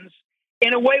citizens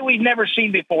in a way we've never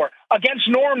seen before, against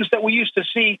norms that we used to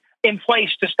see in place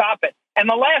to stop it. And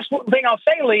the last thing I'll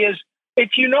say, Lee, is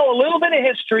if you know a little bit of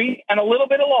history and a little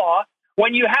bit of law,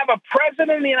 when you have a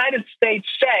president of the United States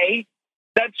say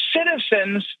that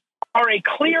citizens are a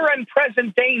clear and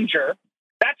present danger,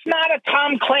 that's not a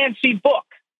Tom Clancy book.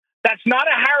 That's not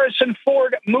a Harrison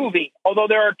Ford movie, although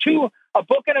there are two, a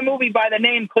book and a movie by the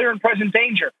name Clear and Present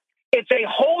Danger. It's a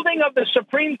holding of the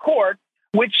Supreme Court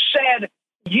which said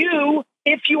you,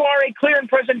 if you are a clear and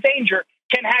present danger,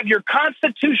 can have your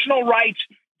constitutional rights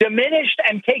diminished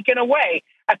and taken away.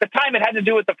 At the time, it had to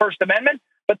do with the First Amendment,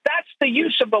 but that's the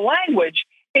use of the language.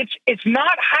 It's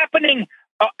not happening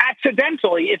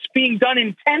accidentally. It's being done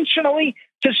intentionally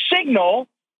to signal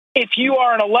if you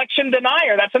are an election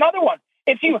denier. That's another one.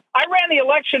 I ran the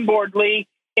election board, Lee,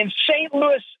 in St.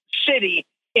 Louis City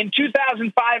in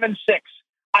 2005 and 6.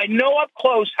 I know up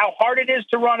close how hard it is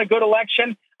to run a good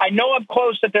election. I know up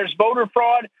close that there's voter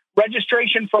fraud,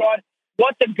 registration fraud.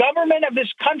 What the government of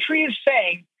this country is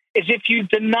saying is if you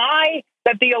deny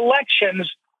that the elections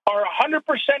are 100%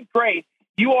 great,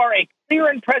 you are a clear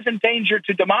and present danger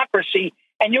to democracy,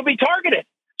 and you'll be targeted.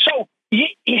 So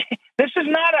this is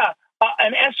not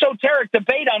an esoteric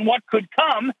debate on what could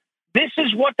come. This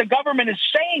is what the government is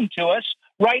saying to us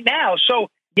right now. So,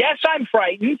 yes, I'm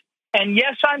frightened, and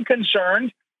yes, I'm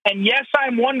concerned, and yes,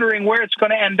 I'm wondering where it's going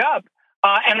to end up.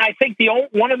 And I think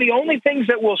one of the only things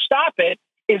that will stop it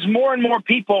is more and more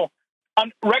people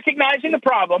recognizing the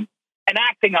problem and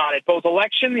acting on it, both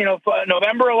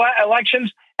November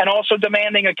elections, and also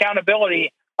demanding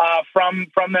accountability from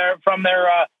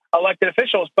their elected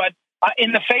officials. But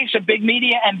in the face of big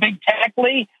media and big tech,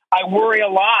 Lee, I worry a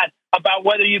lot about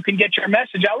whether you can get your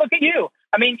message out. Look at you.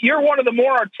 I mean, you're one of the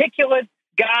more articulate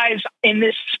guys in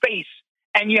this space,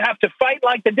 and you have to fight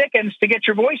like the Dickens to get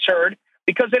your voice heard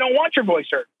because they don't want your voice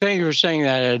heard. Thank you for saying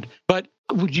that, Ed. But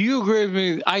would you agree with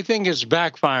me? I think it's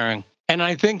backfiring. And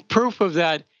I think proof of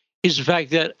that is the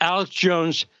fact that Alex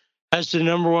Jones has the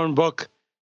number one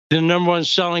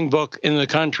selling book in the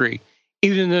country,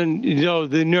 even though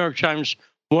the New York Times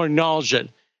won't acknowledge it.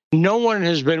 No one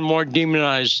has been more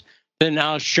demonized than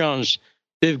Alex Jones.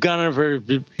 They've gone over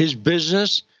his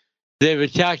business. They've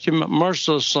attacked him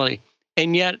mercilessly.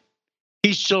 And yet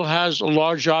he still has a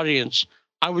large audience.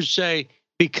 I would say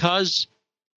because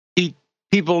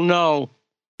people know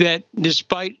that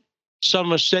despite some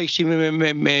mistakes he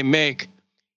may make,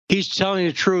 he's telling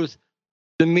the truth.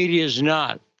 The media is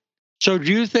not. So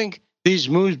do you think these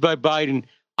moves by Biden,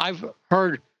 I've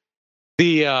heard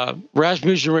the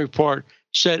Rasmussen report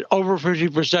said over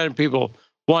 50% of people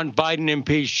want Biden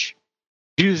impeached.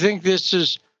 Do you think this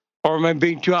is, or am I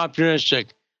being too optimistic,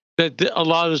 that a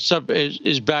lot of the stuff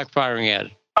is backfiring,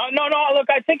 Ed? No, look,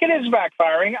 I think it is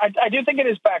backfiring. I do think it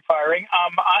is backfiring.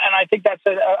 And I think that's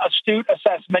an astute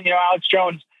assessment, Alex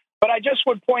Jones. But I just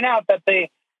would point out that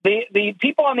the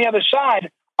people on the other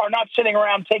side are not sitting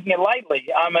around taking it lightly.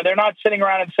 And they're not sitting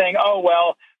around and saying, oh,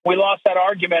 well, we lost that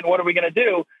argument. What are we going to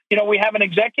do? We have an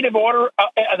executive order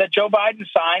that Joe Biden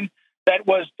signed that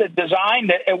was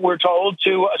designed, we're told,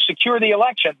 to secure the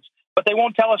elections. But they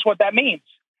won't tell us what that means.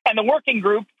 And the working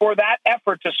group for that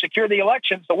effort to secure the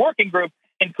elections, the working group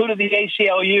included the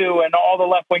ACLU and all the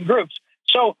left-wing groups.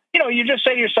 So, you just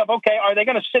say to yourself, okay, are they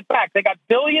going to sit back? They got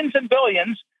billions and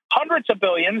billions, hundreds of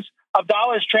billions of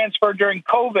dollars transferred during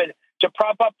COVID to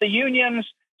prop up the unions,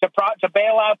 to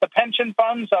bail out the pension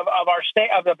funds of our state,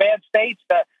 of the bad states,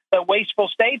 the wasteful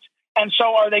states. And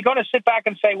so are they going to sit back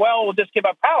and say, well, we'll just give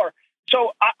up power?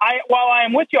 So while I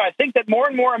am with you, I think that more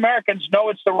and more Americans know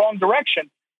it's the wrong direction.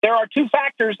 There are two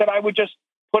factors that I would just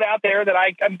put out there that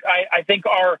I think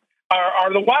are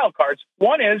the wild cards.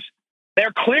 One is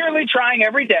they're clearly trying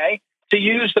every day to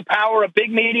use the power of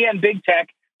big media and big tech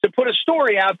to put a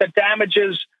story out that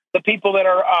damages the people that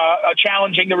are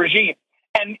challenging the regime.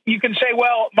 And you can say,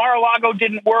 well, Mar-a-Lago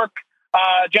didn't work,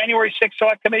 January 6th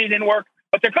Select Committee didn't work,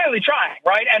 but they're clearly trying,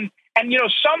 right? And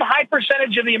some high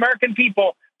percentage of the American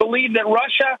people believe that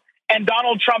Russia and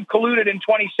Donald Trump colluded in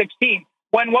 2016,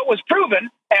 when what was proven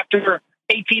after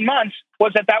 18 months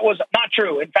was that was not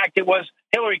true. In fact, it was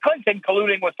Hillary Clinton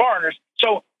colluding with foreigners.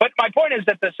 So, but my point is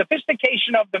that the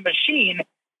sophistication of the machine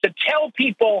to tell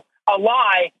people a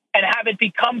lie and have it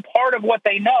become part of what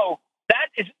they know,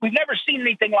 we've never seen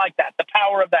anything like that, the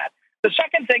power of that. The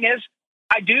second thing is,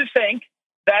 I do think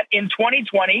that in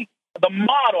 2020, the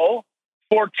model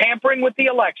for tampering with the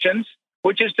elections,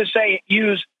 which is to say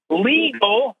use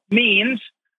legal means,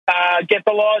 get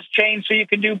the laws changed so you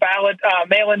can do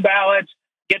mail-in ballots,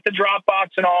 get the drop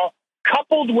box and all,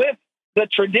 coupled with the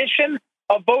tradition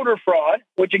of voter fraud,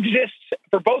 which exists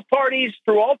for both parties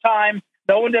through all time,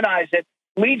 no one denies it,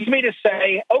 leads me to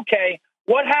say, okay,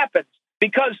 what happens?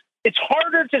 Because it's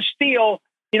harder to steal,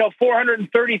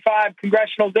 435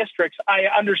 congressional districts, I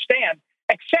understand,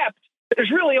 except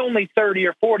there's really only 30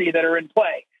 or 40 that are in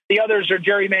play. The others are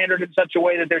gerrymandered in such a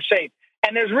way that they're safe.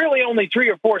 And there's really only 3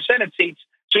 or 4 Senate seats.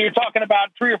 So you're talking about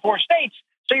 3 or 4 states.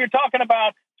 So you're talking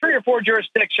about 3 or 4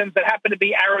 jurisdictions that happen to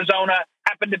be Arizona,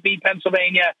 happen to be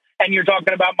Pennsylvania, and you're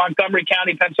talking about Montgomery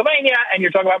County, Pennsylvania, and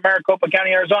you're talking about Maricopa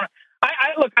County, Arizona.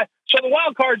 So the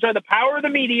wild cards are the power of the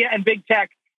media and big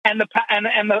tech, and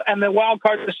the wild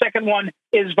card, the second one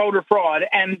is voter fraud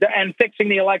and fixing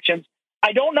the elections.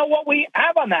 I don't know what we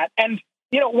have on that. And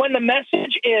when the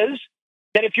message is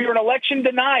that if you're an election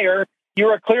denier,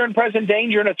 you're a clear and present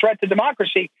danger and a threat to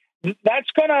democracy, that's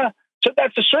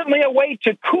certainly a way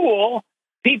to cool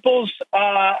people's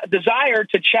desire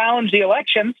to challenge the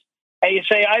elections. And you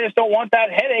say, I just don't want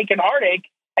that headache and heartache,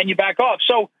 and you back off.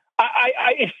 So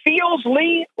it feels,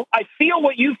 Lee, I feel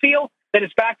what you feel, that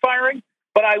it's backfiring,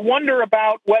 but I wonder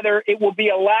about whether it will be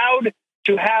allowed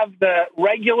to have the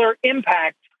regular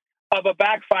impact of a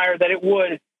backfire that it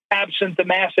would absent the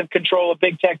massive control of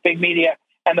big tech, big media,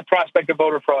 and the prospect of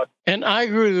voter fraud. And I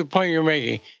agree with the point you're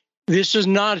making. This is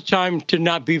not a time to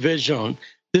not be vigilant.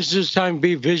 This is time to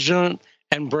be vigilant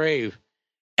and brave.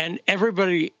 And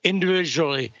everybody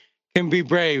individually can be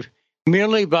brave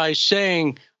merely by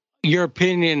saying your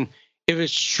opinion if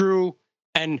it's true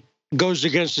and goes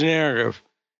against the narrative.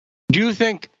 Do you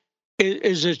think it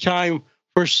is a time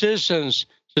for citizens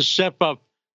to step up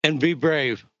and be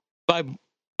brave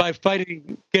by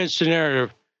fighting against the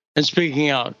narrative and speaking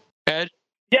out? Ed?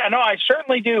 Yeah, no, I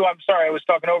certainly do. I'm sorry, I was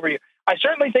talking over you. I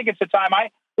certainly think it's a time. I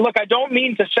don't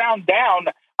mean to sound down.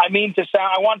 I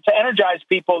want to energize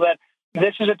people that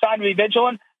this is a time to be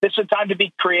vigilant. This is a time to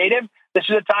be creative. This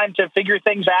is a time to figure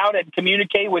things out and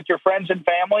communicate with your friends and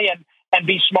family and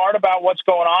be smart about what's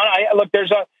going on.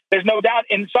 There's no doubt.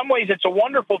 In some ways, it's a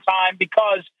wonderful time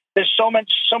because there's so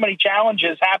many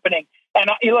challenges happening. And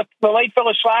the late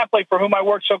Phyllis Schlafly, for whom I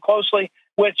worked so closely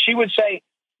with, she would say,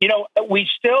 we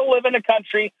still live in a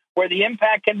country where the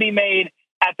impact can be made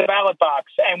at the ballot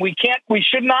box, and we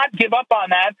should not give up on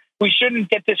that. We shouldn't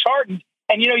get disheartened.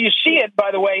 And you see it,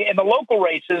 by the way, in the local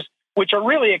races, which are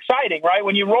really exciting, right?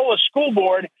 When you roll a school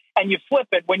board and you flip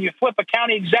it, when you flip a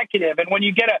county executive, and when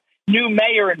you get a new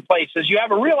mayor in places, you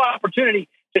have a real opportunity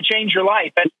to change your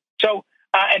life and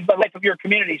the life of your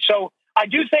community. So I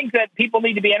do think that people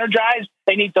need to be energized.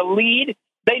 They need to lead.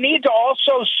 They need to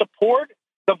also support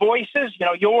the voices,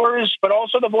 yours, but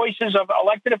also the voices of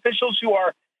elected officials who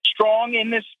are strong in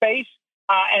this space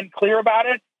and clear about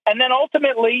it. And then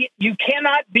ultimately, you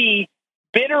cannot be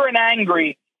bitter and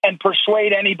angry and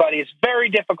persuade anybody. It's very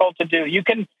difficult to do.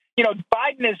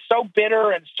 Biden is so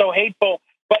bitter and so hateful,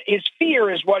 but his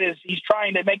fear is he's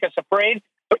trying to make us afraid.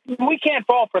 But we can't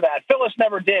fall for that. Phyllis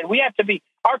never did. We have to be,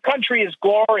 our country is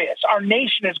glorious. Our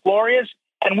nation is glorious.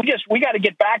 And we got to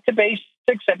get back to basics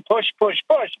and push.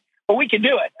 But we can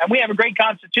do it. And we have a great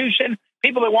Constitution.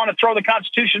 People that want to throw the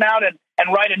Constitution out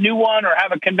and write a new one or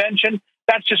have a convention,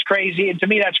 that's just crazy. And to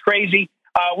me, that's crazy.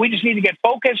 We just need to get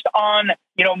focused on,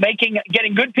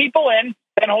 getting good people in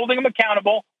and holding them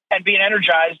accountable and being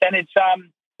energized. And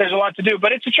there's a lot to do,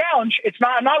 but it's a challenge.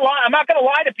 I'm not going to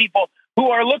lie to people who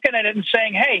are looking at it and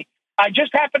saying, hey, I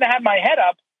just happen to have my head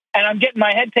up and I'm getting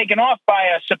my head taken off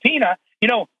by a subpoena.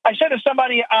 I said to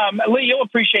somebody, Lee, you'll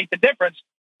appreciate the difference.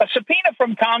 A subpoena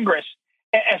from Congress,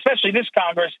 especially this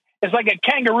Congress, is like a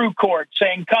kangaroo court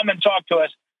saying, come and talk to us.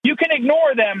 You can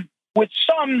ignore them with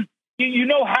some, you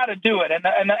know how to do it.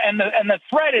 And the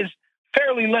threat is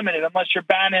fairly limited unless you're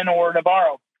Bannon or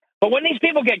Navarro. But when these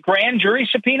people get grand jury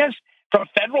subpoenas from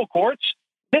federal courts,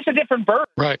 this is a different bird,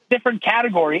 different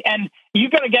category. And you're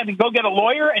going to go get a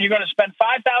lawyer, and you're going to spend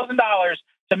 $5,000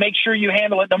 to make sure you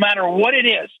handle it no matter what it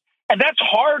is. And that's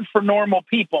hard for normal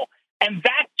people. And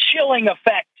that chilling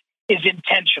effect is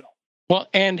intentional. Well,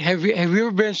 and have you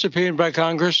ever been subpoenaed by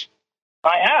Congress?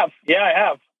 I have. Yeah, I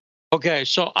have. Okay,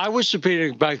 so I was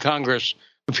subpoenaed by Congress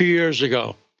a few years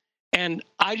ago, and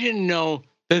I didn't know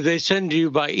that they send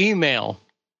you by email.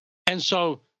 And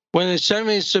so when they sent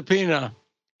me a subpoena,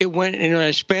 it went in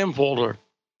my spam folder,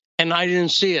 and I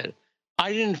didn't see it.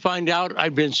 I didn't find out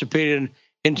I'd been subpoenaed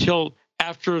until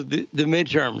after the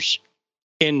midterms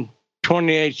in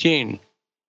 2018.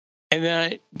 And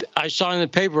then I saw in the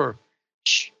paper,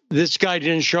 this guy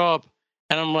didn't show up.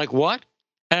 And I'm like, what?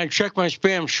 And I checked my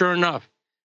spam, sure enough.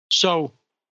 So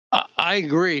I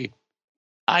agree.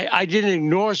 I didn't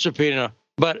ignore subpoena,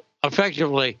 but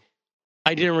effectively,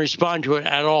 I didn't respond to it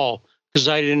at all because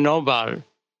I didn't know about it.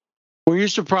 Were you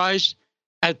surprised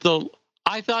at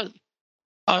I thought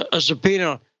a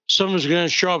subpoena, someone's going to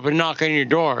show up and knock on your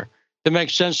door. That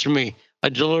makes sense to me, a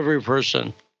delivery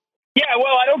person. Yeah,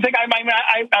 well, I don't think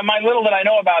my little that I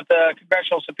know about the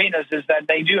congressional subpoenas is that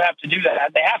they do have to do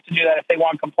that. They have to do that if they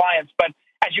want compliance. But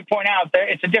as you point out,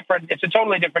 it's a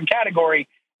totally different category.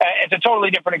 It's a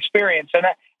totally different experience. And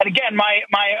again, my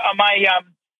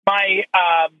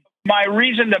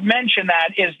reason to mention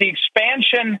that is the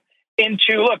expansion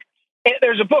into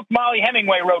there's a book Molly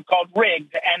Hemingway wrote called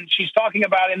Rigged, and she's talking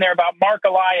about Mark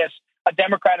Elias, a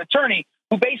Democrat attorney,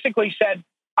 who basically said,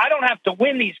 I don't have to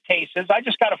win these cases. I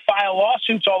just got to file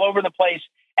lawsuits all over the place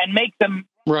and make them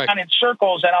run in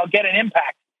circles, and I'll get an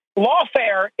impact.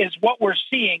 Lawfare is what we're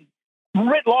seeing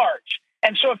writ large.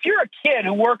 And so if you're a kid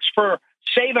who works for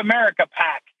Save America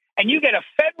PAC and you get a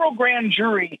federal grand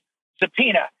jury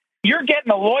subpoena, you're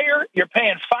getting a lawyer, you're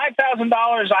paying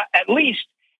 $5,000 at least,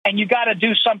 and you got to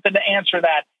do something to answer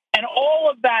that. And all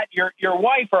of that, your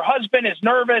wife or husband is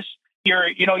nervous.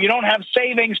 You don't have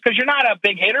savings because you're not a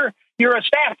big hitter. You're a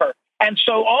staffer. And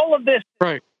so all of this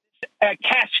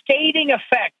cascading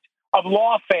effect of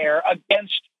lawfare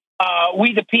against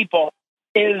we the people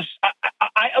is,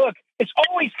 look, it's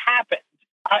always happened.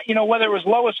 Whether it was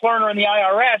Lois Lerner in the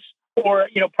IRS or,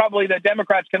 probably the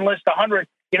Democrats can list 100,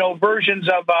 versions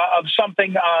of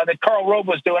something that Karl Rove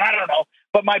was doing. I don't know.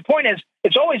 But my point is,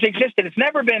 it's always existed. It's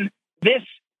never been this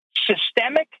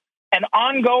systemic and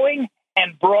ongoing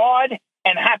and broad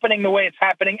and happening the way it's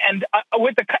happening. And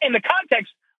in the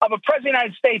context of a president of the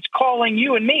United States calling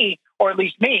you and me, or at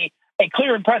least me, a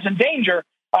clear and present danger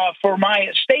for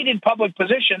my stated public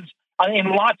positions in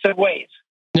lots of ways.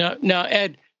 Now,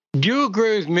 Ed, do you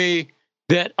agree with me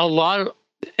that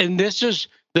and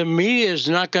the media is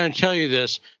not going to tell you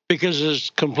this because it's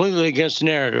completely against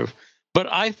narrative,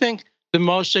 but I think the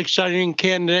most exciting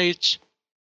candidates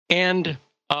and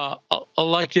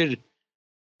elected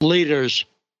leaders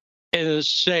in the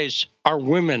states are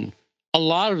women. A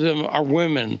lot of them are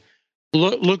women.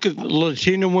 Look at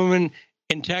Latina women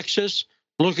in Texas.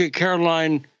 Look at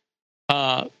Caroline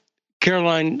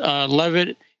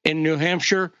Leavitt in New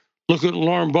Hampshire. Look at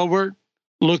Lauren Boebert.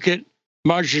 Look at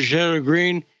Marjorie Taylor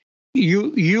Greene.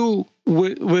 You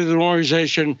with an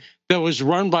organization that was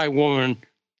run by women,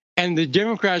 and the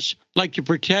Democrats like to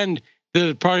pretend they're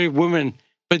the party of women,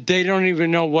 but they don't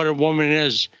even know what a woman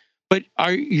is. But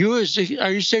are you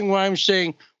saying what I'm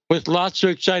saying with lots of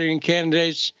exciting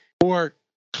candidates who are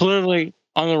clearly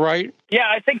on the right? Yeah,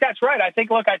 I think that's right. I think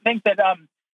that I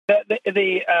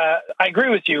agree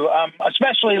with you,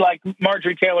 especially like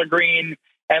Marjorie Taylor Greene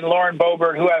and Lauren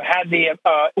Boebert, who have had the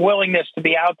willingness to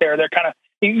be out there. They're kind of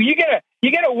you get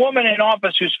a woman in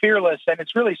office who's fearless, and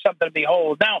it's really something to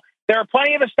behold. Now, there are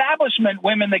plenty of establishment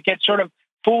women that get sort of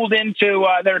fooled into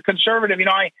their conservative.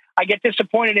 I get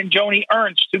disappointed in Joni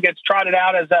Ernst, who gets trotted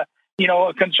out as a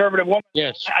conservative woman.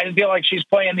 Yes, I feel like she's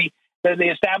playing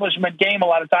the establishment game a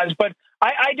lot of times. But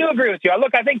I do agree with you.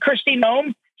 I think Kristi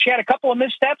Noem, she had a couple of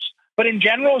missteps, but in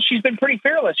general, she's been pretty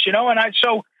fearless. And I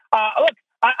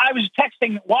was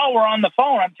texting while we're on the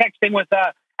phone. I'm texting with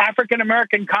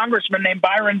African-American congressman named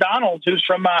Byron Donalds, who's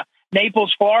from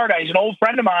Naples, Florida. He's an old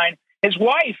friend of mine. His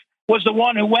wife was the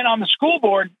one who went on the school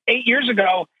board 8 years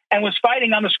ago and was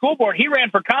fighting on the school board. He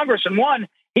ran for Congress and won.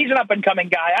 He's an up-and-coming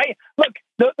guy.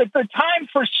 The time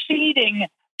for ceding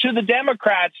to the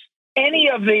Democrats any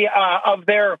of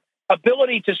their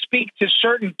ability to speak to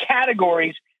certain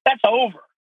categories, that's over.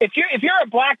 If you're a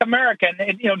Black American,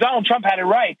 and, Donald Trump had it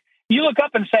right. You look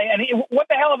up and say, and what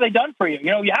the hell have they done for you?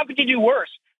 How could you do worse?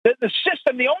 The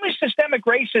system, the only systemic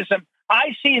racism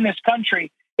I see in this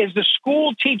country is the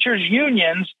school teachers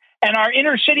unions and our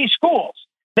inner city schools.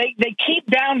 They keep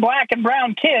down black and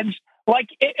brown kids like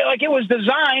it was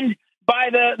designed by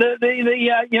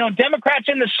the Democrats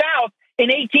in the South in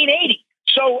 1880.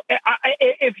 So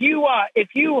if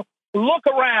you look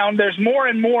around, there's more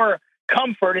and more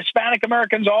comfort. Hispanic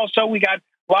Americans also, we got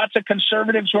lots of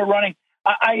conservatives who are running.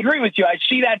 I agree with you. I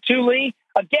see that too, Lee.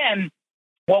 Again,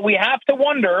 what we have to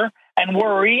wonder and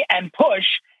worry and push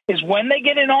is when they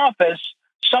get in office,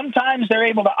 sometimes they're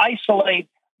able to isolate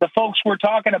the folks we're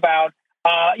talking about.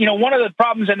 One of the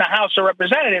problems in the House of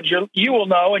Representatives, you will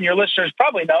know, and your listeners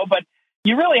probably know, but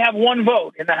you really have one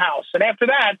vote in the House. And after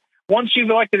that, once you've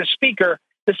elected a speaker,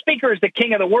 the speaker is the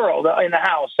king of the world in the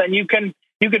House, and you can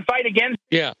fight against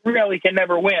it, really can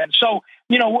never win. So,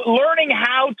 learning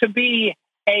how to be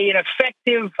an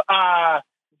effective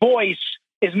voice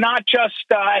is not just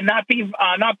and not be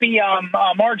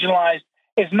marginalized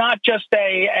is not just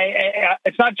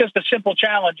it's not just a simple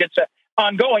challenge. It's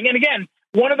ongoing. And again,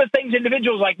 one of the things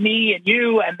individuals like me and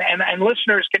you and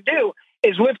listeners can do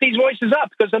is lift these voices up,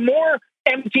 because the more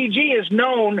MTG is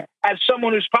known as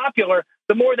someone who's popular,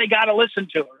 the more they got to listen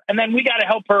to her. And then we got to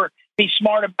help her be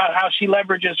smart about how she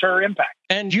leverages her impact.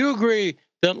 And you agree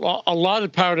that a lot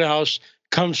of power to the House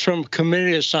comes from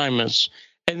committee assignments.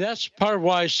 And that's part of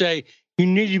why I say you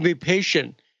need to be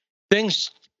patient.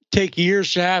 Things take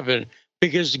years to happen,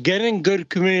 because getting good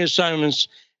committee assignments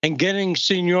and getting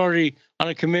seniority on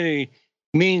a committee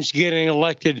means getting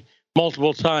elected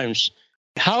multiple times.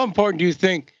 How important do you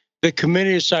think the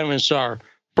committee assignments are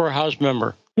for a House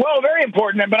member? Well, very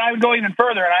important, but I would go even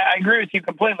further, and I agree with you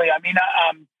completely. I mean,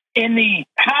 in the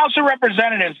House of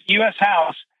Representatives, U.S.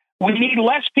 House, we need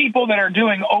less people that are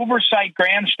doing oversight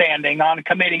grandstanding on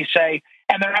committees, say,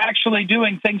 and they're actually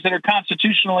doing things that are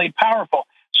constitutionally powerful.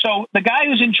 So the guy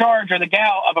who's in charge, or the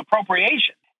gal, of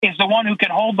appropriation is the one who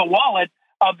can hold the wallet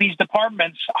of these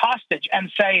departments hostage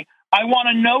and say, I want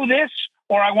to know this,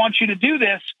 or I want you to do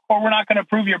this, or we're not going to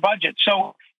approve your budget.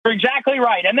 So you're exactly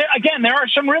right. And again, there are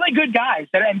some really good guys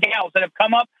and gals that have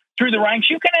come up through the ranks.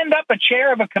 You can end up a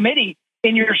chair of a committee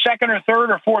in your second or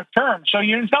third or fourth term. So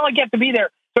it's not like you have to be there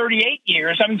 38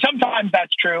 years. I mean, sometimes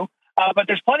that's true, but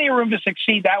there's plenty of room to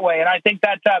succeed that way. And I think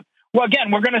that,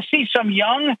 again, we're going to see some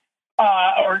young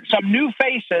or some new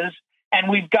faces, and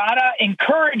we've got to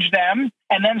encourage them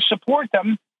and then support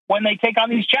them when they take on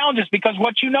these challenges, because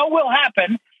what will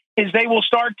happen is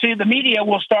the media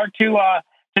will start to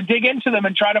dig into them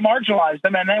and try to marginalize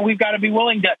them. And then we've got to be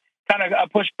willing to kind of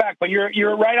push back. But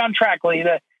you're right on track, Lee.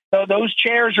 Those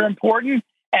chairs are important,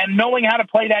 and knowing how to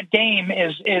play that game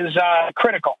is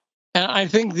critical. And I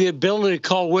think the ability to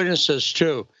call witnesses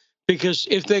too, because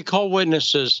if they call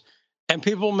witnesses, and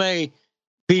people may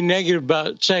be negative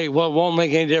about, say, well, it won't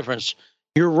make any difference.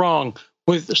 You're wrong.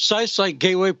 With sites like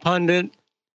Gateway Pundit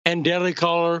and Daily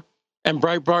Caller and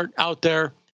Breitbart out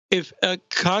there, if a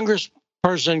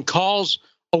congressperson calls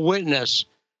a witness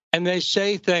and they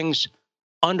say things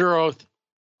under oath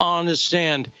on the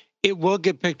stand, it will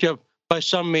get picked up by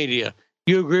some media.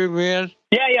 You agree with me, Ed?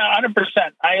 Yeah,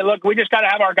 100%. Look, we just got to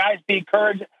have our guys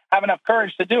have enough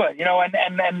courage to do it,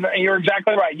 and you're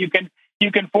exactly right. You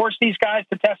can force these guys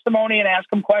to testimony and ask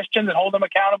them questions and hold them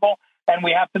accountable, and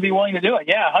we have to be willing to do it.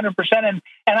 Yeah, 100%. And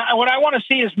what I want to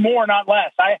see is more, not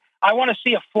less. I want to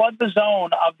see a flood the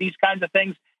zone of these kinds of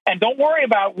things, and don't worry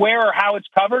about where or how it's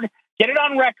covered. Get it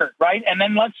on record, right? And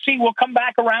then let's see. We'll come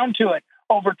back around to it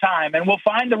over time, and we'll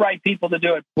find the right people to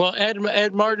do it. Well,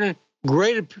 Ed Martin,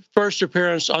 great first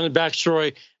appearance on the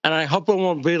Backstory, and I hope it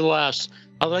won't be the last.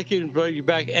 I'd like to invite you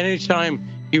back anytime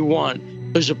you want.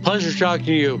 It was a pleasure talking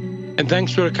to you, and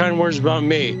thanks for the kind words about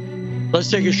me.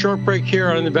 Let's take a short break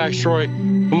here on the Backstory.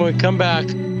 When we come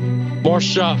back, more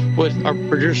stuff with our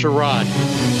producer, Rod.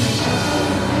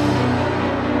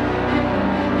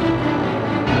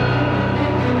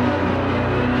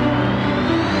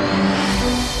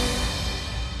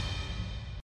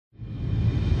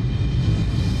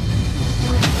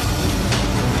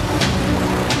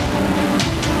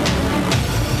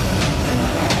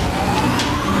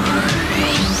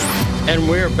 And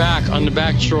we're back on the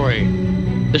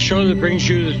Backstory, the show that brings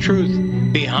you the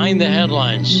truth behind the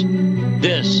headlines.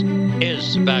 This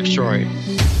is the Backstory.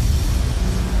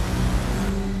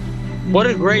 What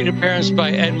a great appearance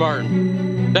by Ed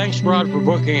Martin. Thanks, Rod, for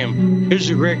booking him. He's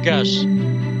a great guest.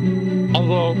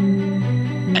 Although,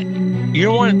 you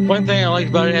know one thing I like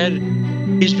about Ed?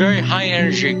 He's very high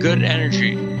energy, good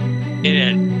energy in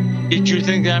Ed. Did you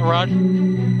think that, Rod?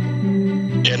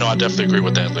 Yeah, no, I definitely agree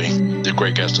with that, Lee. Did a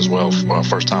great guest as well for our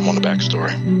first time on the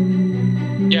Backstory.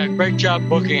 Yeah, great job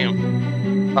booking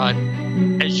him, Rod.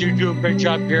 As you do a great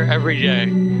job here every day.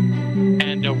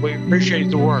 And we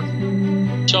appreciate the work.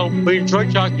 So we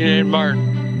enjoyed talking to Ed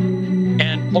Martin.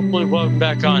 And hopefully we'll have him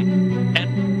back on.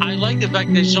 And I like the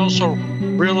fact that he's also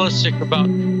realistic about,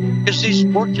 because he's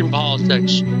worked in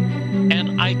politics.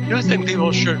 And I do think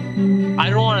people should, I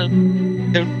don't want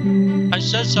to, I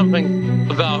said something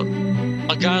about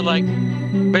a guy like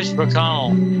Mitch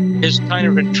McConnell is kind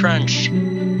of entrenched.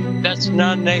 That's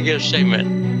not a negative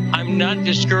statement. I'm not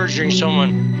discouraging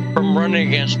someone from running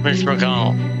against Mitch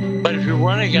McConnell. But if you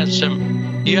run against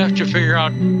him, you have to figure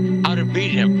out how to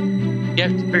beat him. You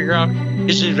have to figure out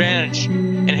his advantage.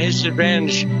 And his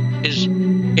advantage is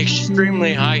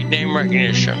extremely high name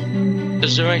recognition.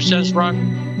 Does that make sense,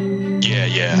 Ron?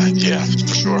 Yeah, for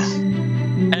sure.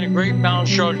 And a great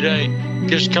balanced show today.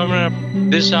 Just coming up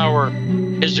this hour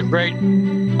is the great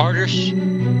artist,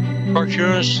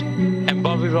 cartoonist, and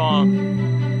Bobby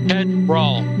Vaughn, Ted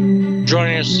Rall,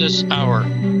 joining us this hour.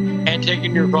 And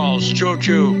taking your calls,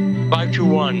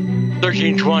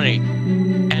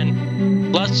 202-521-1320.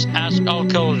 And let's ask Al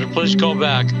Keller to please call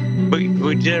back.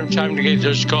 We didn't have time to get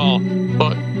this call,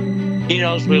 but he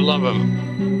knows we love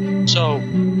him. So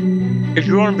if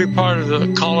you want to be part of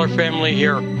the caller family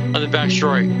here on The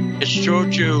Backstory, it's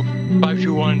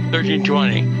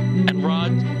 202-521-1320. And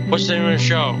Rod, what's the name of the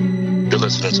show? You're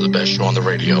listening to the best show on the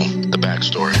radio, The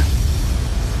Backstory.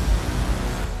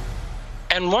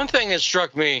 And one thing that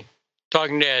struck me,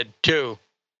 talking to Ed, too,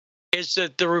 is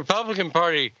that the Republican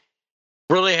Party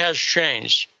really has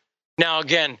changed. Now,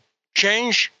 again,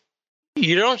 change,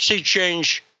 you don't see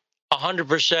change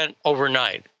 100%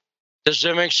 overnight. Does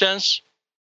that make sense?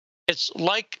 It's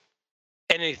like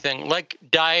anything, like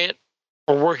diet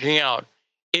or working out.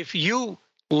 If you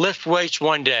lift weights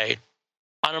one day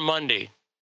on a Monday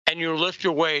and you lift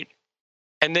your weight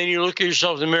and then you look at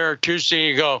yourself in the mirror Tuesday and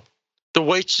you go, the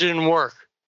weights didn't work.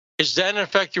 Is that an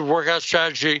effective workout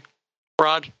strategy,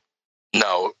 Rod?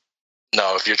 No.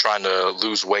 If you're trying to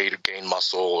lose weight or gain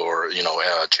muscle or,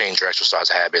 change your exercise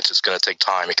habits, it's going to take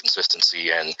time and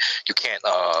consistency. And you can't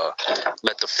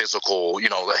let the physical,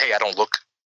 hey, I don't look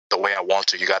the way I want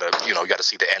to. You got to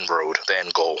see the end road, the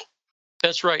end goal.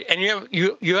 That's right. And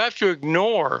you have to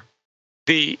ignore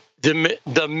the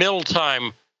middle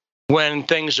time when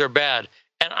things are bad.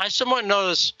 And I somewhat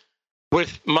noticed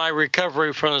with my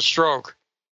recovery from the stroke,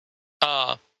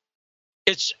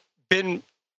 it's been,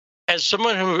 as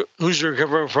someone who's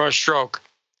recovering from a stroke,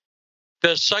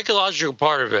 the psychological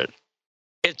part of it,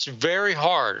 it's very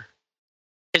hard.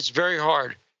 It's very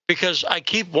hard because I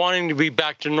keep wanting to be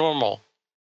back to normal,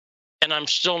 and I'm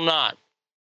still not.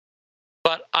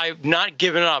 But I've not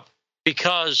given up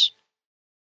because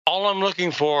all I'm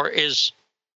looking for is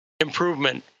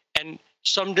improvement. And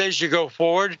some days you go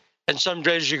forward and some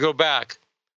days you go back.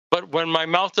 But when my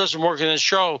mouth doesn't work in the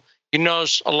show, you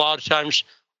notice a lot of times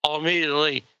I'll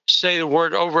immediately say the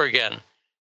word over again.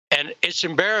 And it's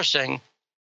embarrassing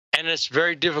and it's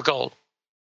very difficult.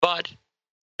 But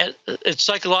it's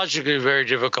psychologically very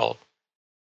difficult.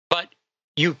 But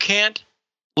you can't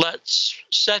let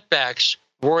setbacks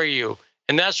worry you.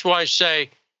 And that's why I say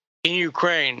in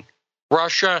Ukraine,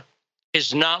 Russia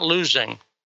is not losing.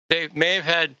 They may have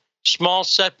had small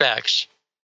setbacks,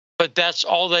 but that's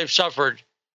all they've suffered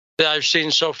that I've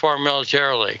seen so far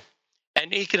militarily.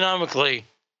 And economically,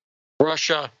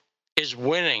 Russia is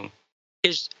winning.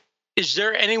 Is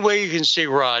there any way you can see,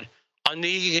 Rod, on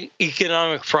the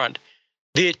economic front,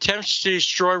 the attempts to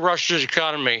destroy Russia's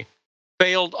economy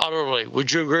failed utterly?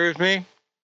 Would you agree with me?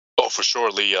 Oh, for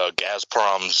sure, Lee.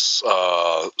 Gazprom's,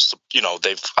 I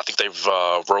think they've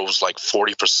rose like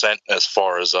 40% as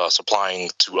far as supplying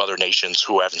to other nations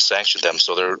who haven't sanctioned them.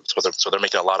 So they're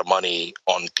making a lot of money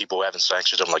on people who haven't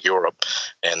sanctioned them, like Europe,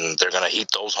 and they're going to heat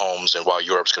those homes, and while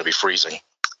Europe's going to be freezing.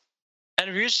 And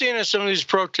have you seen some of these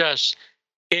protests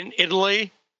in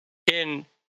Italy, in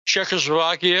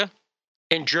Czechoslovakia,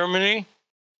 in Germany?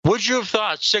 Would you have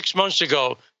thought 6 months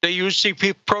ago that you would see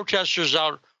protesters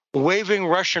out waving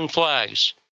Russian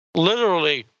flags?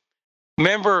 Literally,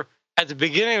 remember at the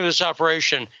beginning of this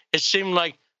operation, it seemed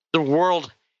like the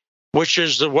world, which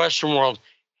is the Western world,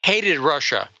 hated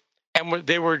Russia. And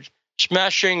they were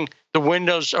smashing the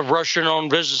windows of Russian-owned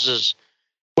businesses.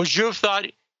 Would you have thought,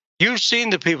 you've seen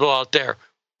the people out there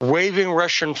waving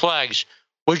Russian flags.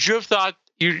 Would you have thought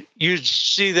you'd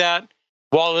see that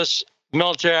while this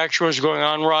military action was going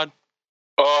on, Rod?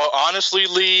 Honestly,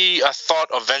 Lee, I thought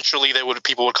eventually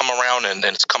people would come around, and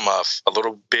it's come a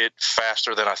little bit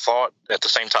faster than I thought. At the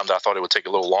same time, I thought it would take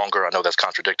a little longer. I know that's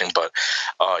contradicting, but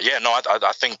I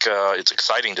think it's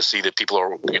exciting to see that people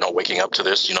are waking up to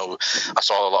this. I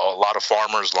saw a lot of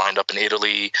farmers lined up in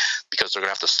Italy because they're going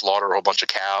to have to slaughter a whole bunch of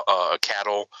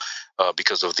cattle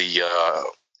because of the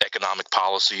economic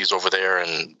policies over there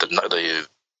and the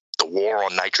war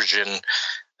on nitrogen.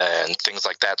 and things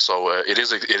like that. So it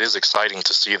is exciting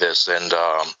to see this, and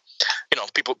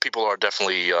people are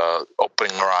definitely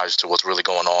opening their eyes to what's really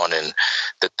going on, and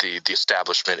that the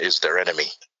establishment is their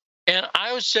enemy. And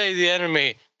I would say the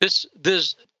enemy. This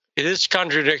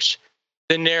contradicts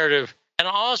the narrative, and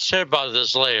I'll say about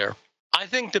this later. I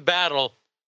think the battle,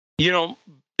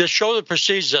 the show that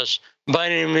precedes us, by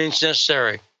any means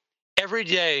necessary. Every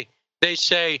day they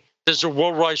say there's a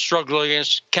worldwide struggle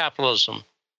against capitalism,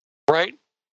 right?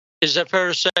 Is that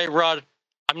fair to say, Rod?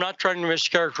 I'm not trying to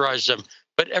mischaracterize them,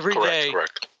 but every day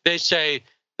they say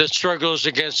the struggle is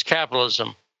against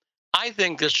capitalism. I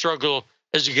think the struggle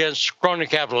is against crony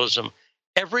capitalism.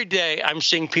 Every day I'm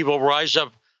seeing people rise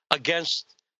up against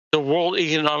the World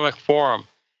Economic Forum.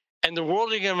 And the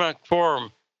World Economic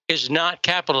Forum is not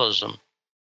capitalism.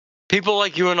 People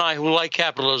like you and I who like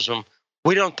capitalism,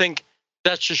 we don't think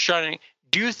that's a shining.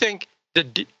 Do you think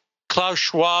that Klaus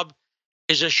Schwab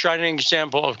is a shining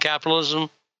example of capitalism?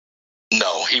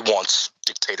 No, he wants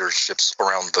dictatorships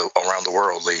around the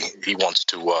world. He wants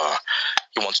to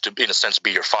in a sense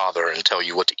be your father and tell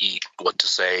you what to eat, what to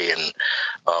say, and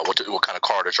what kind of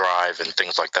car to drive and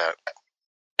things like that.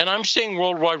 And I'm seeing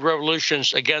worldwide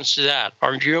revolutions against that,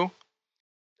 aren't you?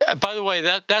 By the way,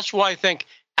 that's why I think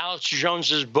Alex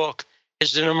Jones's book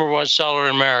is the #1 seller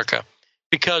in America,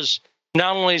 because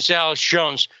not only is Alex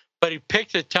Jones, but he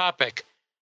picked a topic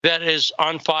that is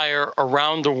on fire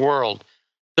around the world.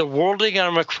 The World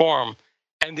Economic Forum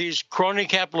and these crony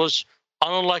capitalist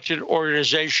unelected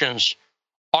organizations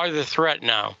are the threat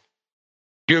now.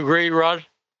 Do you agree, Rod?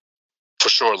 For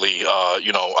sure, Lee. I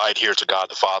adhere to God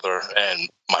the Father and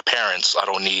my parents. I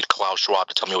don't need Klaus Schwab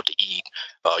to tell me what to eat.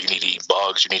 You need to eat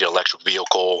bugs. You need an electric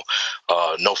vehicle.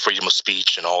 No freedom of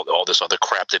speech and all this other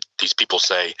crap that these people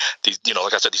say.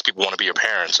 Like I said, these people want to be your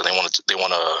parents and they want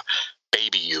to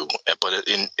baby you. But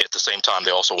at the same time,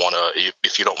 they also want to.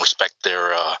 If you don't respect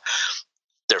their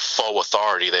faux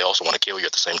authority, they also want to kill you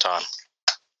at the same time.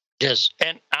 Yes,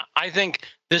 and I think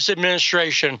this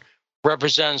administration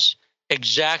represents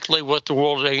exactly what the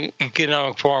World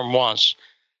Economic Forum wants,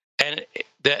 and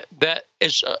that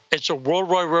it's a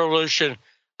worldwide revolution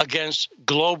against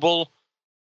global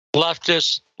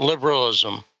leftist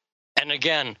liberalism, and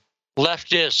again,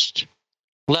 leftish.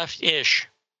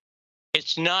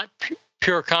 It's not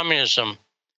pure communism;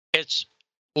 it's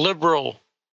liberalism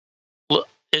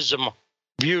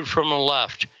viewed from the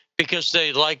left, because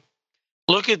they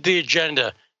look at the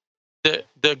agenda, the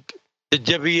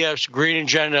WEF's green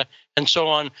agenda, and so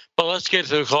on. But let's get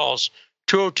to the calls.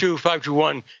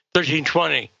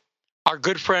 202-521-1320. Our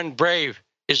good friend Brave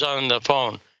is on the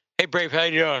phone. Hey, Brave, how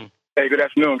you doing? Hey, good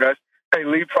afternoon, guys. Hey,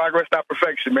 Lee, progress, not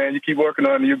perfection, man. You keep working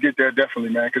on it, you'll get there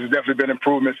definitely, man, because there's definitely been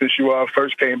improvement since you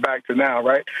first came back to now,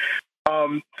 right?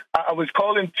 I was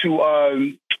calling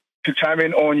to chime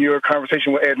in on your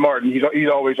conversation with Ed Martin. He's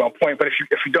always on point. But if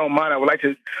you don't mind, I would like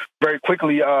to very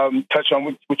quickly touch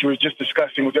on what you were just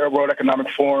discussing with the World Economic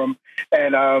Forum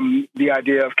and the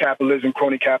idea of capitalism,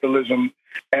 crony capitalism,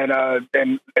 and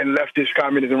leftist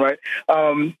communism. Right?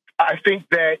 I think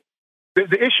that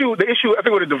the issue. I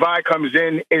think where the divide comes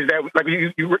in is that, like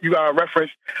you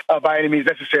referenced, by any means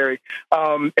necessary,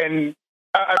 and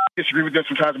I disagree with them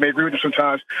sometimes. I may agree with them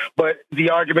sometimes, but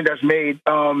the argument that's made.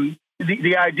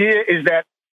 The idea is that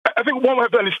I think one will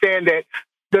have to understand that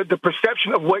the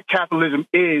perception of what capitalism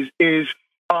is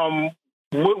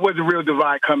where the real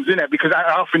divide comes in at. Because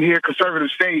I often hear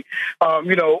conservatives say,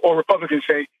 or Republicans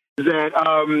say that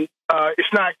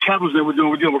it's not capitalism that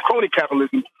we're dealing with crony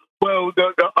capitalism. Well,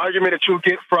 the argument that you'll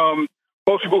get from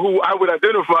most people who I would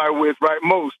identify with, right,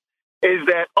 most, is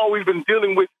that all we've been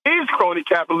dealing with is crony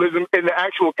capitalism, and the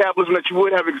actual capitalism that you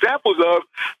would have examples of,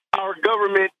 our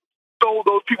government sold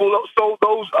those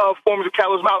forms of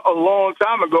capitalism out a long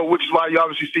time ago, which is why you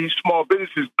obviously see small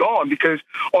businesses gone, because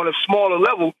on a smaller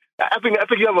level, I think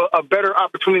you have a better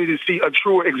opportunity to see a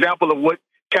truer example of what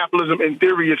capitalism in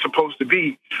theory is supposed to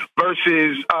be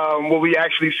versus what we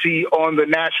actually see on the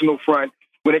national front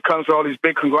when it comes to all these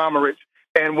big conglomerates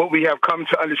and what we have come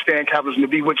to understand capitalism to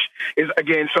be, which is,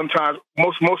 again, sometimes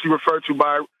mostly referred to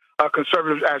by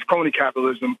conservatives as crony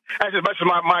capitalism. That's just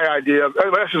my idea.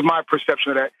 That's just my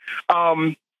perception of that.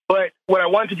 But what I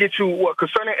wanted to get to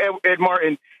concerning Ed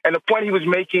Martin and the point he was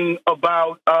making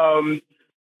about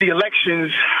the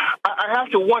elections, I have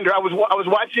to wonder. I was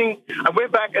watching. I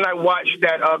went back and I watched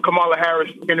that Kamala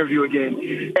Harris interview again,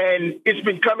 and it's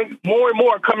been coming more and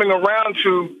more coming around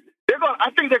to.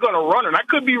 I think they're going to run her. And I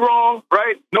could be wrong,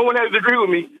 right? No one has to agree with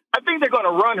me. I think they're going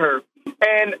to run her,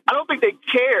 and I don't think they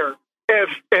care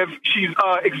if she's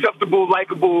acceptable,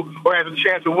 likable, or has a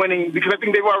chance of winning, because I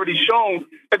think they've already shown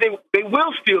that they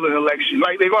will steal an election.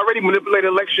 Like, they've already manipulated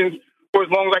elections for as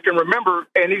long as I can remember.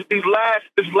 And this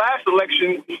last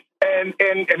election and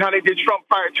how they did Trump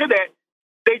prior to that,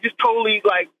 they just totally,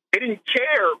 like, they didn't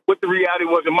care what the reality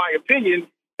was, in my opinion.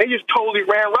 They just totally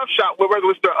ran roughshod, whether it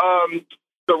was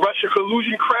the Russia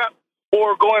collusion crap,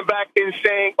 or going back and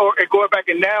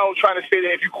now trying to say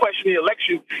that if you question the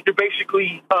election, you're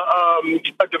basically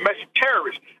a domestic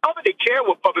terrorist. I don't think they care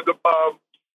what public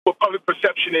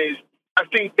perception is. I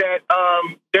think that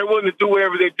they're willing to do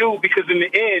whatever they do, because in the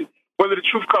end, whether the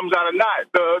truth comes out or not,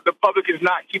 the public is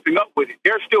not keeping up with it.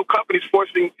 There are still companies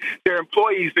forcing their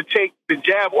employees to take the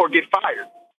jab or get fired.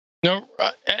 No,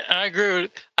 I agree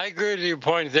with your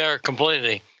point there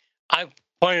completely. I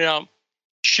pointed out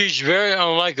she's very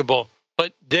unlikable,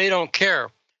 but they don't care,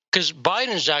 because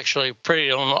Biden's actually pretty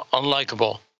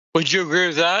unlikable. Would you agree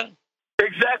with that?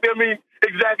 Exactly. I mean,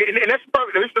 exactly. And that's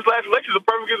perfect. This last election is a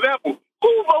perfect example.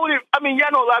 Who voted? I mean,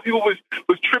 y'all know a lot of people was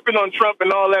tripping on Trump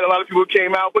and all that. A lot of people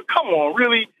came out, but come on,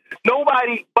 really?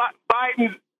 Nobody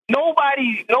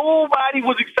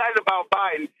was excited about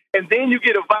Biden. And then you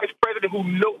get a vice president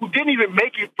who didn't even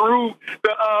make it through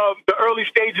the early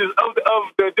stages of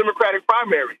the Democratic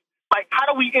primary. Like, how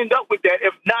do we end up with that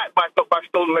if not by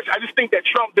stolen election? I just think that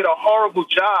Trump did a horrible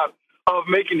job of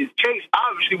making his case.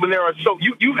 Obviously, when there are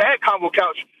you've had Convo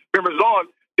Couch members on,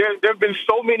 there have been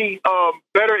so many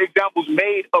better examples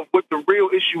made of what the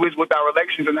real issue is with our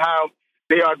elections and how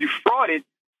they are defrauded.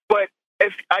 But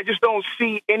I just don't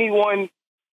see anyone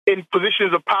in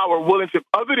positions of power willing to,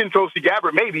 other than Tulsi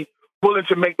Gabbard, maybe, willing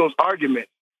to make those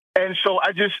arguments. And so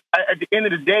at the end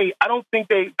of the day, I don't think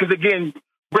because again,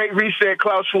 Great Reset,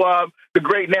 Klaus Schwab, the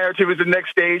great narrative is the next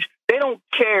stage. They don't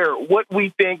care what we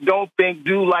think, don't think,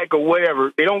 do like, or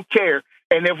whatever. They don't care.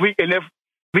 And if we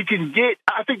can get,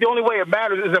 I think the only way it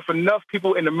matters is if enough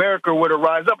people in America were to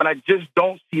rise up, and I just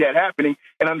don't see that happening.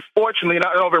 And unfortunately, and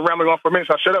I don't know if I'm rambling on for a minute,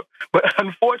 so I'll shut up, but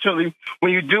unfortunately,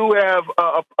 when you do have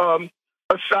a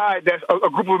side that's a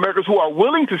group of Americans who are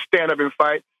willing to stand up and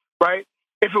fight, right?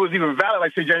 If it was even valid,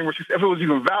 like say January 6th, if it was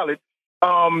even valid,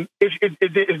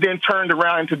 it's then turned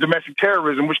around into domestic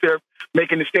terrorism, which they're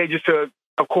making the stages to,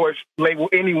 of course, label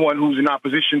anyone who's in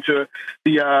opposition to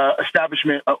the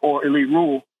establishment or elite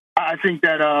rule. I think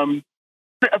that I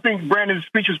think Brandon's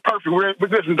speech is perfect. We've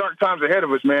got some dark times ahead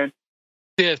of us, man.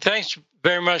 Yeah, thanks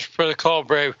very much for the call,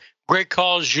 Brave. Great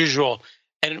call as usual.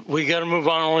 And we got to move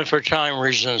on only for time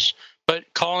reasons. But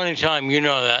call anytime, you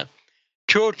know that.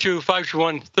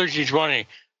 202-521-1320.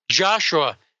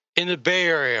 Joshua in the Bay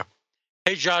Area.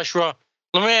 Hey, Joshua,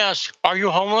 let me ask, are you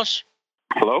homeless?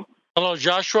 Hello? Hello,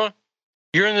 Joshua.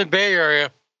 You're in the Bay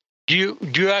Area. Do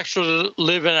you actually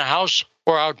live in a house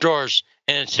or outdoors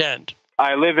in a tent?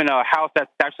 I live in a house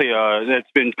that's actually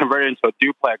that's been converted into a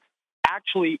duplex.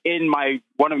 Actually, in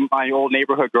one of my old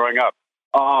neighborhood growing up.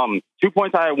 2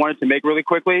 points I wanted to make really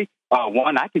quickly.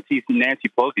 One, I can see Nancy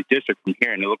Pelosi's district from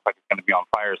here, and it looks like it's going to be on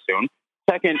fire soon.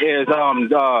 Second is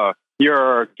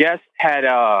your guest had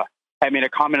made a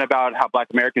comment about how Black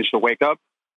Americans should wake up.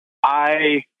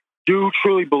 I do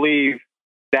truly believe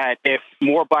that if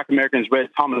more Black Americans read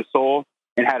Thomas Sowell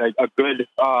and had a good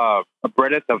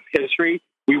breadth of history,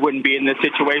 we wouldn't be in this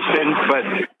situation.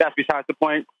 But that's besides the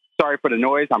point. Sorry for the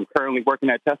noise. I'm currently working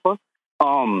at Tesla.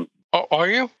 Are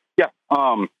you? Yeah.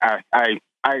 I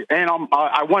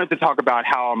wanted to talk about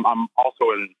how I'm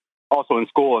also in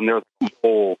school, and there's a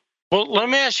whole. Well, let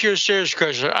me ask you a serious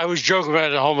question. I was joking about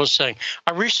the homeless thing.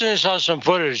 I recently saw some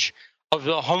footage of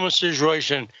the homeless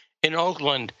situation in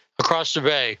Oakland across the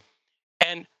bay,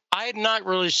 and I had not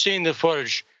really seen the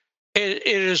footage. It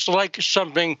is like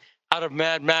something out of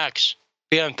Mad Max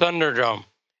Beyond Thunderdome.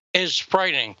 It's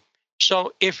frightening.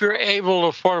 So if you're able to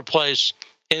afford a place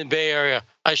in the Bay Area,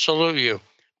 I salute you.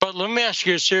 But let me ask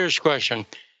you a serious question.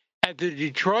 At the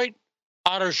Detroit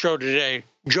Auto Show today,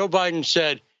 Joe Biden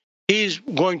said he's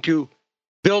going to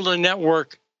build a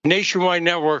nationwide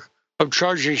network of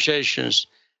charging stations.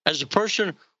 As a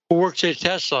person who works at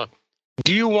Tesla,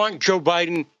 do you want Joe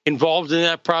Biden involved in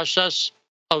that process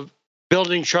of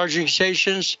building charging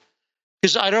stations?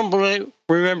 Because I don't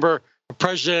remember a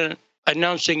president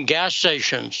announcing gas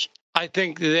stations. I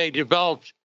think they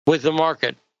developed with the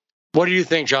market. What do you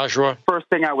think, Joshua? First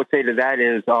thing I would say to that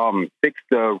is fix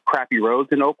the crappy roads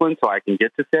in Oakland so I can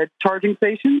get to said charging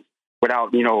stations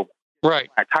without, right,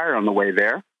 a tire on the way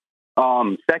there.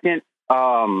 Second,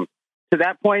 to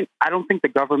that point, I don't think the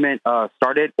government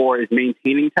started or is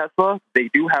maintaining Tesla. They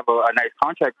do have a nice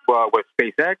contract with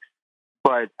SpaceX,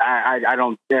 but I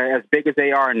don't, as big as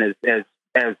they are and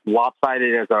as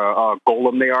lopsided as a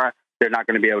golem they are, they're not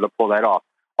going to be able to pull that off.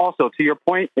 Also, to your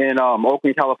point, in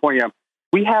Oakland, California,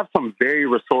 we have some very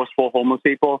resourceful homeless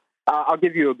people. I'll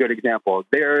give you a good example.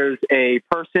 There's a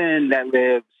person that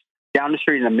lives down the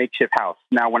street in a makeshift house.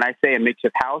 Now, when I say a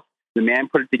makeshift house, the man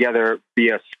put it together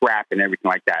via scrap and everything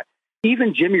like that.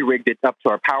 Even Jimmy rigged it up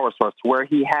to our power source where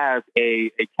he has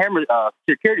a camera,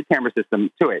 security camera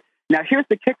system to it. Now, here's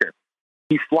the kicker.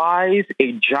 He flies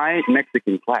a giant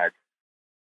Mexican flag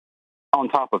on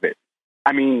top of it.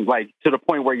 I mean, like, to the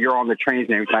point where you're on the trains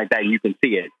and everything like that, and you can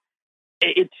see it.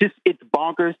 It's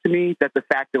bonkers to me that the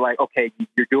fact that, like, okay,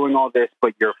 you're doing all this,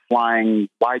 but you're flying.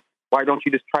 Why don't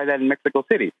you just try that in Mexico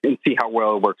City and see how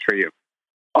well it works for you?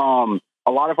 A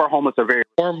lot of our homeless are very...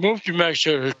 Or move to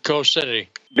Mexico City.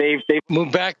 They've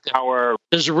moved back there.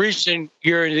 There's a recent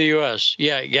year in the U.S.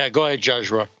 Yeah, go ahead,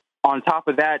 Joshua. On top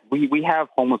of that, we have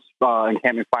homeless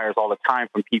encampment fires all the time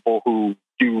from people who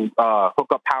do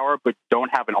hook up power but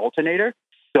don't have an alternator,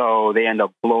 so they end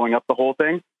up blowing up the whole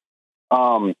thing.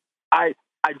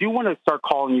 I do want to start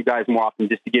calling you guys more often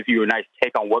just to give you a nice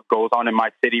take on what goes on in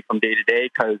my city from day to day,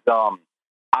 because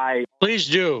please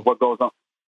do. What goes on?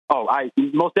 Oh, I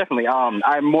most definitely.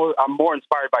 I'm more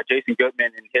inspired by Jason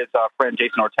Goodman and his friend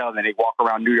Jason Ortell, and they walk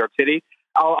around New York City.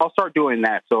 I'll start doing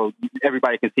that so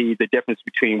everybody can see the difference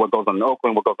between what goes on in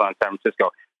Oakland, what goes on in San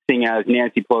Francisco. Seeing as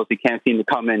Nancy Pelosi can't seem to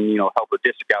come and help her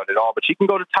district out at all, but she can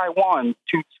go to Taiwan,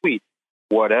 too sweet,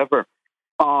 whatever.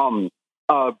 To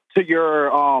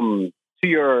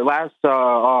your last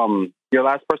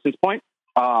person's point,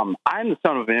 I'm the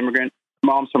son of an immigrant.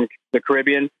 Mom's from the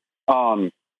Caribbean.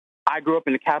 I grew up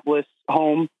in a capitalist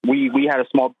home. We had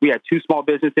two small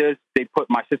businesses. They put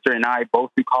my sister and I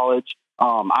both through college.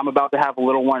 I'm about to have a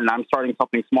little one, and I'm starting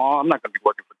something small. I'm not going to be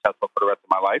working for Tesla for the rest of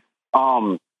my life.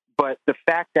 But the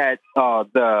fact that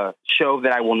the show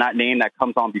that I will not name that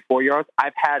comes on before yours,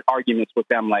 I've had arguments with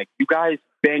them like, you guys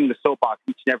bang the soapbox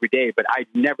each and every day, but I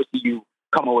never see you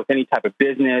come up with any type of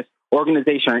business,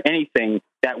 organization, or anything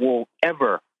that will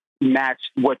ever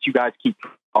match what you guys keep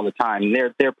all the time.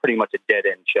 They're pretty much a dead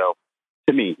end show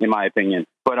to me, in my opinion.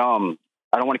 But I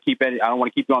don't want to keep you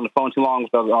on the phone too long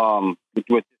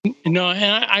with No,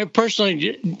 and I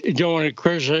personally don't want to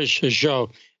criticize the show,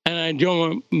 and I don't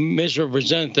want to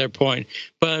misrepresent their point.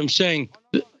 But I'm saying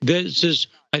this is,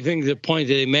 I think, the point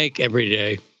that they make every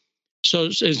day. So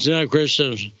it's not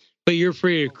criticism, but you're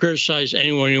free to criticize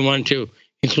anyone you want to,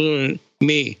 including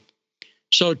me.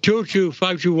 So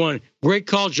 202-521, great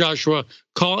call, Joshua.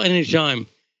 Call anytime.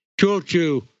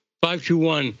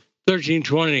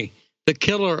 202-521-1320. The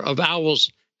killer of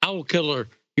owls, Owl Killer,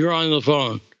 you're on the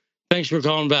phone. Thanks for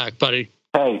calling back, buddy.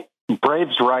 Hey,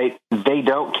 Brave's right. They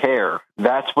don't care.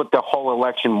 That's what the whole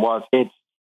election was. It's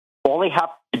all they have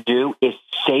to do is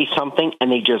say something,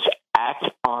 and they just act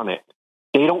on it.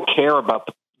 They don't care about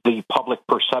the public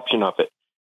perception of it.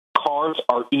 Cars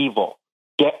are evil.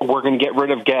 We're going to get rid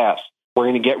of gas. We're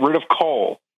going to get rid of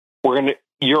coal. We're going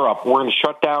to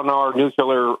shut down our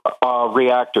nuclear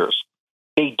reactors.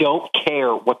 They don't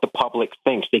care what the public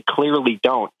thinks. They clearly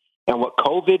don't. And what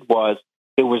COVID was,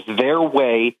 it was their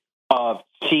way of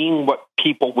seeing what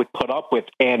people would put up with.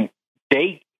 And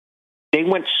they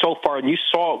went so far, and you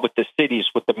saw it with the cities,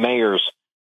 with the mayors,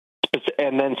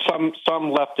 and then some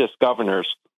leftist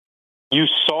governors. You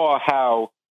saw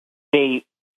how they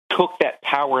took that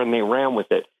power and they ran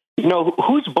with it.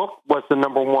 Whose book was the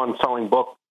number one selling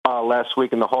book last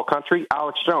week in the whole country?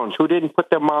 Alex Jones. Who didn't put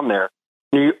them on there?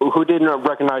 Who didn't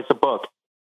recognize the book?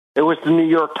 It was the New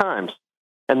York Times.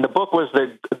 And the book was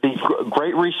the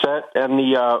Great Reset and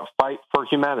the Fight for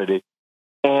Humanity.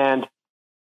 And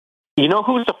you know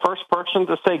who was the first person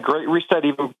to say Great Reset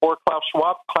even before Klaus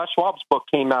Schwab? Klaus Schwab's book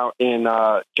came out in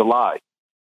July.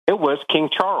 It was King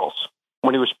Charles,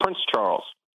 when he was Prince Charles,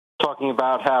 talking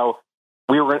about how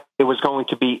they were going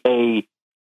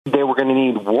to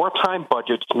need wartime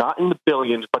budgets, not in the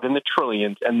billions, but in the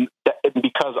trillions. And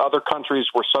because other countries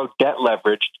were so debt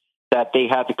leveraged that they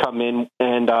had to come in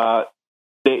and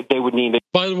they would need it.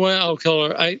 By the way, Al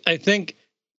Keller, I think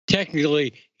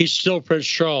technically he's still Prince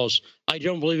Charles. I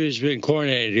don't believe he's been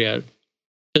coronated yet.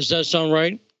 Does that sound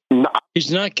right? No.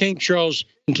 He's not King Charles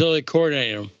until they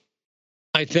coronate him,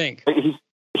 I think.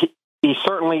 He's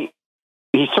certainly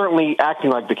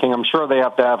acting like the king. I'm sure they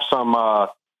have to have some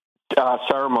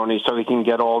ceremony so he can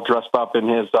get all dressed up in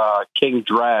his king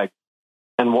drag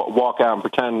and walk out and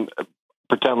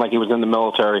pretend like he was in the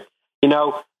military.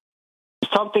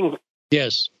 Something.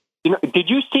 Yes. Did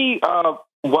you see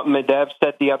what Medvedev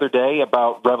said the other day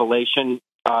about Revelation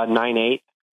 9:8?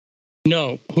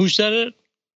 No. Who said it?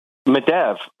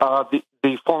 Medvedev,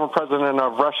 the former president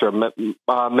of Russia,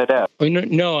 Medvedev.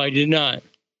 No, I did not.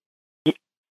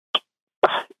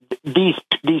 these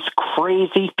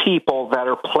crazy people that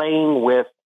are playing with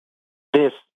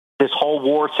this whole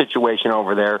war situation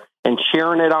over there and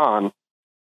cheering it on.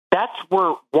 That's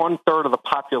where 1/3 of the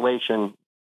population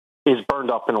is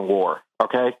burned up in a war.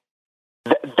 Okay,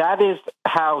 that is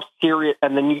how serious.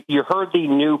 And then you heard the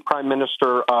new Prime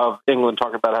Minister of England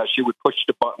talk about how she would push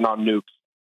the button on nukes.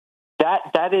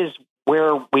 That is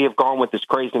where we have gone with this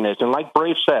craziness. And like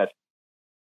Brave said,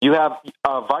 you have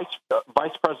a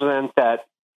vice president that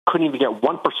couldn't even get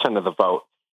 1% of the vote.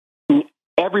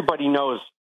 Everybody knows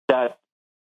that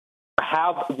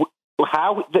how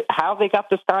they got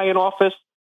this guy in office.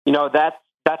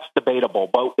 That's debatable.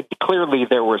 But clearly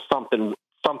there was something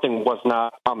was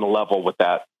not on the level with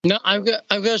that. No, I've got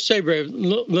to say, Brave.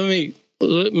 Let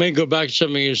me go back to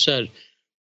something you said.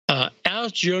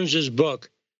 Alex Jones's book.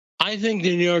 I think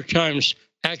the New York Times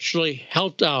actually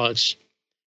helped Alex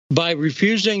by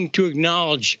refusing to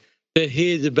acknowledge that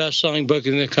he is the best-selling book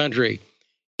in the country.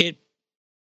 It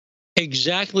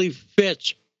exactly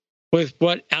fits with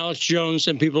what Alex Jones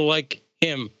and people like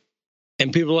him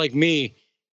and people like me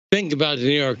think about the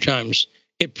New York Times.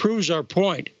 It proves our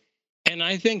point. And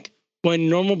I think when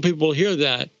normal people hear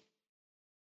that,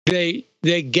 they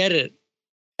get it.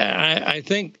 I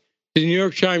think the New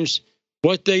York Times,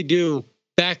 what they do,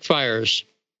 backfires.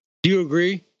 Do you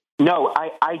agree? No,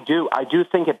 I do. I do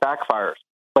think it backfires.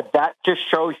 But that just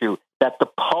shows you that the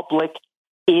public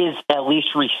is at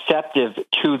least receptive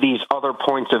to these other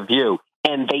points of view,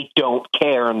 and they don't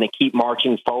care, and they keep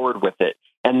marching forward with it.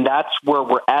 And that's where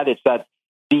we're at. It's that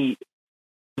the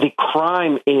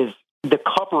crime is, the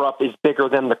cover-up is bigger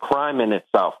than the crime in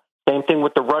itself. Same thing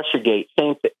with the Russiagate.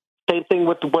 Same thing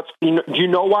with do you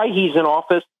know why he's in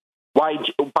office? Why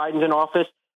Biden's in office?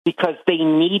 Because they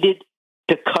needed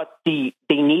to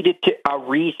a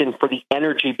reason for the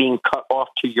energy being cut off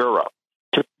to Europe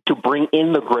to bring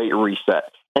in the Great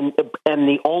Reset. And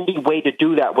the only way to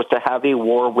do that was to have a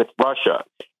war with Russia.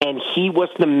 And he was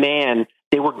the man.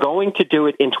 They were going to do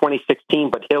it in 2016,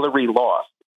 but Hillary lost.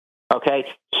 Okay,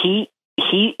 he's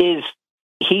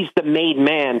the made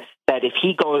man that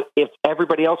if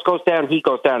everybody else goes down, he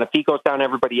goes down. If he goes down,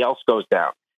 everybody else goes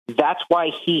down. That's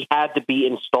why he had to be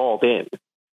installed in.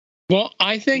 Well,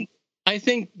 I think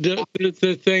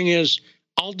the thing is,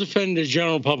 I'll defend the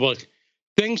general public.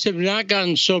 Things have not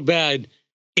gotten so bad.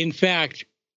 In fact,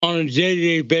 on a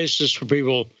day-to-day basis for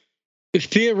people,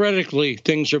 theoretically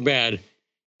things are bad,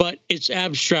 but it's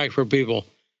abstract for people.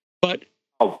 But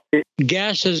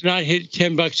gas has not hit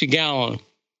 $10 a gallon,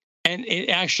 and it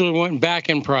actually went back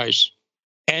in price.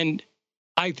 And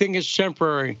I think it's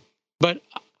temporary. But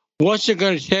what's it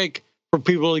going to take for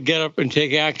people to get up and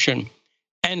take action?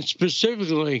 And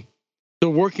specifically, the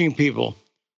working people.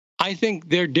 I think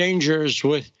their danger is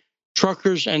with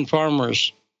truckers and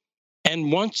farmers.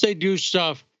 And once they do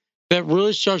stuff that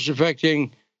really starts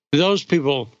affecting those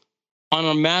people on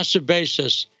a massive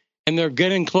basis, and they're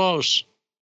getting close.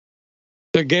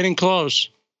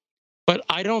 But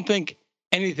I don't think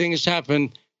anything has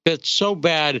happened that's so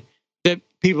bad that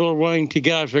people are willing to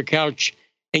get off their couch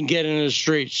and get in the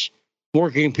streets.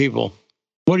 Working people.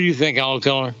 What do you think, Al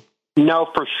Keller? No,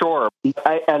 for sure.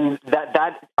 And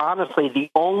that honestly, the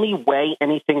only way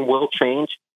anything will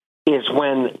change is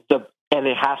when and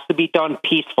it has to be done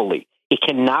peacefully. It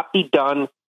cannot be done.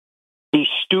 These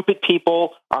stupid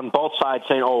people on both sides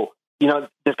saying, "Oh,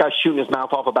 this guy's shooting his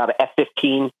mouth off about an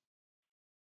F-15,"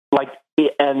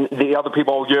 and the other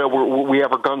people, "Oh, yeah, we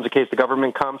have our guns in case the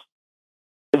government comes."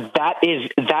 That is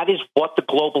what the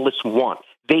globalists want.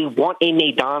 They want a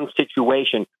Naidan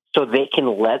situation so they can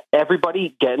let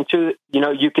everybody get into.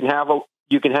 You can have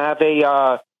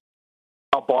a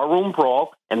barroom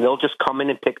brawl, and they'll just come in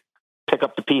and pick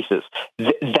up the pieces.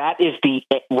 That is the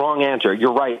wrong answer.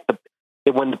 You're right.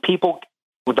 When the people,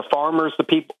 with the farmers, the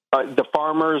people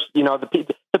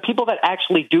that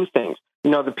actually do things,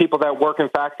 the people that work in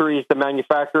factories, the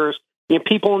manufacturers,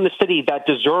 people in the city that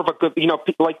deserve a good,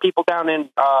 like people down in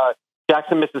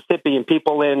Jackson, Mississippi, and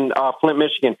people in Flint,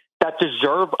 Michigan, that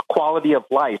deserve a quality of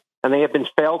life, and they have been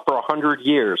failed for 100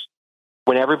 years.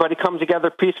 When everybody comes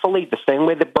together peacefully, the same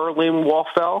way the Berlin Wall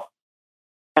fell,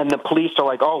 and the police are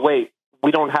like, "Oh, wait,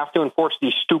 we don't have to enforce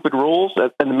these stupid rules,"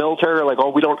 and the military are like, "Oh,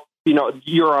 we don't,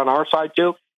 you're on our side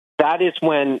too." That is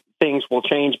when things will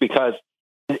change because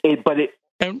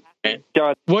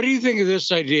what do you think of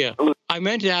this idea? I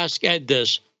meant to ask Ed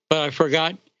this, but I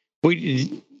forgot.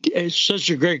 It's such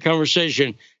a great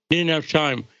conversation. Didn't have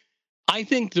time. I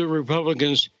think the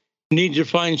Republicans need to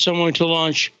find someone to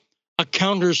launch a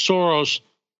counter Soros,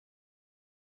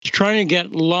 trying to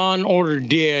get law and order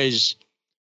DAs.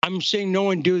 I'm saying no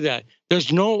one do that.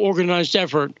 There's no organized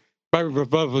effort by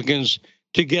Republicans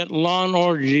to get law and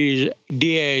order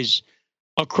DAs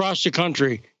across the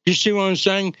country. You see what I'm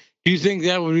saying? Do you think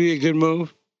that would be a good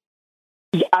move?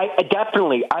 I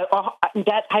definitely. I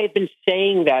have been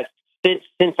saying that since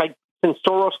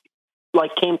Soros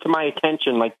came to my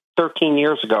attention 13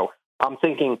 years ago. I'm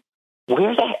thinking,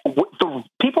 the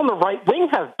people in the right wing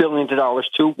have billions of dollars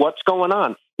too. What's going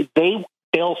on?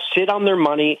 They'll sit on their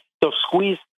money. They'll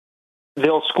squeeze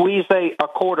a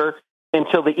quarter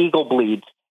until the eagle bleeds.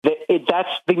 That's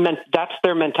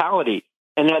their mentality,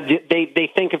 and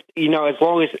they think as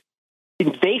long as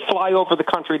they fly over the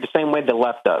country the same way the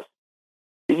left does.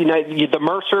 The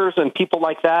Mercers and people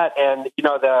like that, and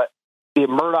the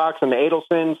Murdochs and the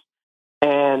Adelsons,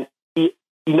 and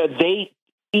they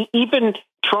even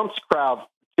Trump's crowd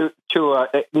to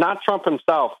not Trump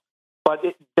himself, but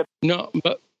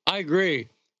but I agree.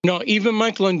 No, even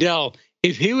Mike Lindell,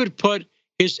 if he would put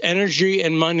his energy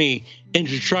and money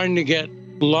into trying to get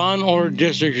law and order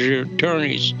district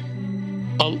attorneys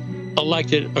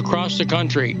elected across the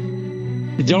country,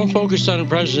 don't focus on the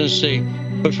presidency,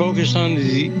 but focus on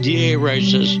the DA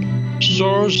races.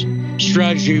 Soros'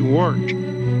 strategy worked,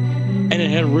 and it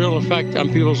had a real effect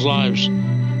on people's lives.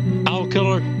 Owl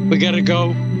Killer, we got to go.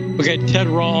 We got Ted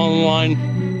Rall on the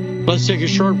line. Let's take a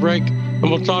short break, and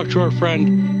we'll talk to our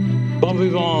friend, bon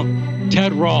vivant,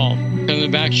 Ted Rall, in the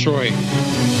backstory.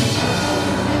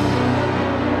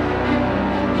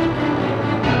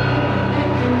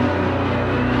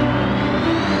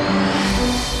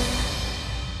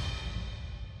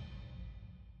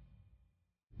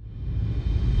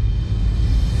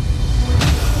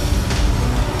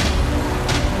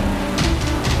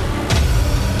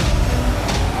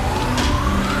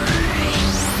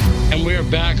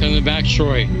 Back on the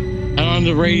backstory and on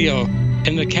the radio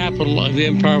in the capital of the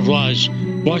Empire of Lies,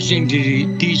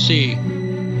 Washington, D.C.,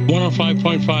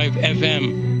 105.5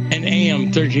 FM and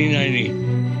AM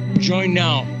 1390. Joined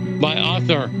now by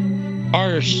author,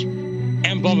 artist,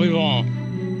 and bon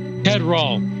vivant, Ted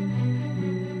Rall.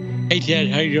 Hey,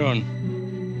 Ted, how you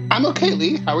doing? I'm okay,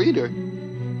 Lee. How are you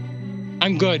doing?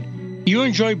 I'm good. You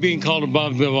enjoy being called a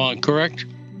bon vivant, correct?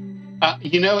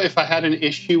 If I had an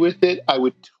issue with it, I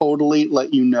would totally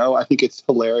let you know. I think it's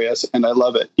hilarious, and I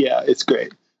love it. Yeah, it's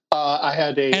great. I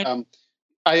had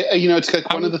it's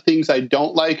like one of the things I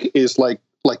don't like is like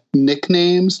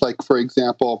nicknames. Like, for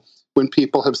example, when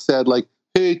people have said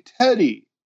 "Hey, Teddy,"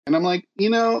 and I'm like,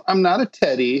 I'm not a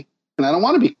Teddy, and I don't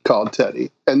want to be called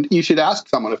Teddy. And you should ask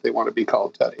someone if they want to be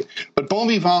called Teddy. But bon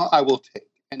vivant, I will take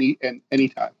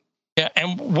anytime. Yeah,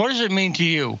 and what does it mean to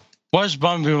you? What does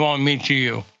bon vivant mean to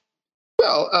you?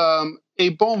 Well, a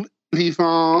bon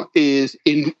vivant is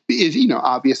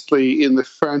obviously in the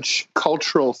French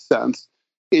cultural sense,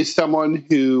 is someone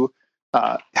who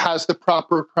has the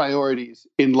proper priorities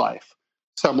in life,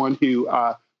 someone who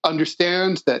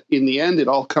understands that in the end it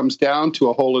all comes down to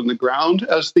a hole in the ground,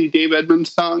 as the Dave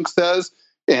Edmunds song says,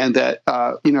 and that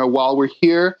while we're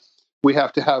here, we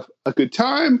have to have a good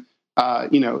time,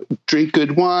 drink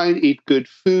good wine, eat good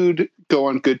food, go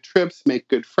on good trips, make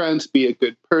good friends, be a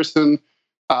good person.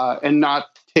 And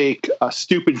not take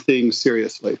stupid things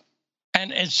seriously.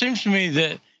 And it seems to me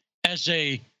that as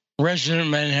a resident of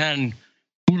Manhattan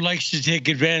who likes to take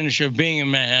advantage of being in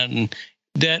Manhattan,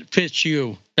 that fits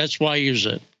you. That's why I use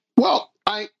it. Well,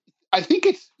 I think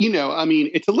it's,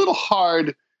 it's a little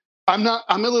hard. I'm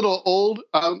a little old.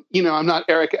 I'm not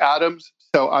Eric Adams,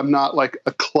 so I'm not like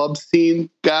a club scene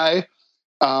guy.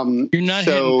 You're not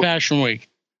hitting Fashion Week.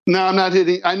 No, I'm not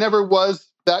hitting. I never was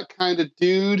that kind of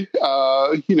dude.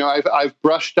 I've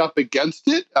brushed up against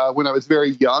it. When I was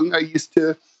very young, I used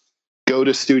to go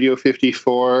to Studio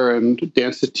 54 and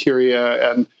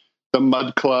Danceteria and the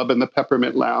Mud Club and the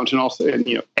Peppermint Lounge and also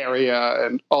Area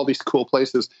and all these cool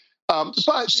places. But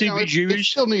it's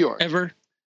still New York. Ever?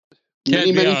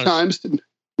 Many times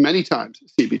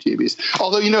CBGBs.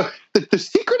 Although, the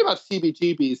secret about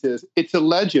CBGBs is it's a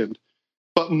legend,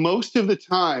 but most of the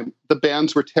time the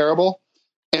bands were terrible.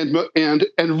 And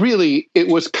really, it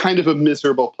was kind of a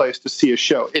miserable place to see a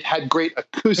show. It had great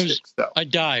acoustics, though. A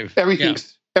dive. Everything.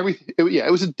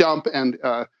 It was a dump, and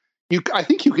I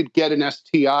think you could get an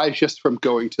STI just from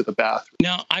going to the bathroom.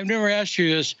 Now, I've never asked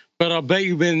you this, but I'll bet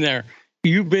you've been there.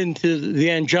 You've been to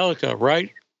the Angelica, right?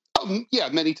 Yeah,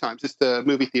 many times. It's the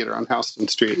movie theater on Houston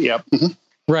Street. Yep.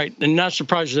 Mm-hmm. Right, and not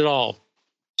surprised at all.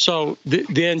 So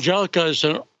the Angelica is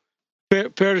fair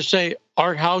to say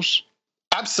art house.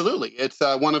 Absolutely. It's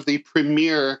one of the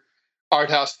premier art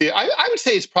house theaters. I would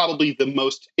say it's probably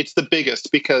it's the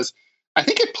biggest because I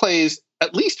think it plays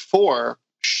at least 4.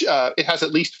 It has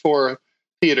at least 4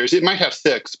 theaters. It might have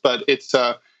 6, but it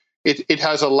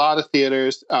has a lot of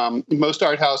theaters. Most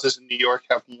art houses in New York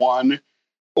have 1.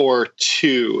 or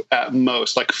two at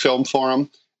most, like Film Forum.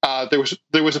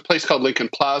 There was a place called Lincoln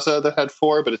Plaza that had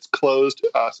 4, but it's closed.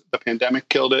 The pandemic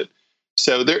killed it.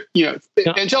 So there,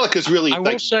 Angelica's really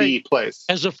the place.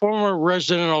 As a former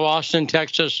resident of Austin,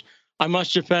 Texas, I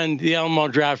must defend the Alamo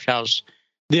Drafthouse.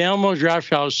 The Alamo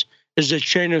Drafthouse is a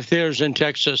chain of theaters in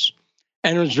Texas,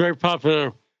 and it was very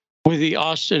popular with the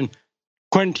Austin.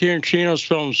 Quentin Tarantino's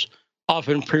films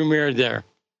often premiered there.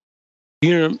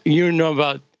 You know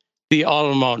about the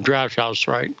Alamo Drafthouse,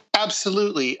 right?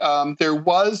 Absolutely.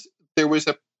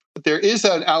 There is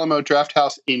an Alamo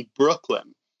Drafthouse in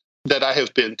Brooklyn that I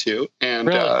have been to, and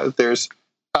really? There's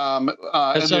and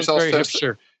there's also very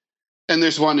hipster. And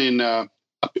there's one in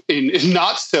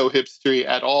not so hipstery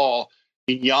at all,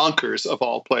 in Yonkers of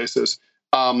all places.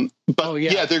 But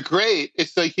they're great.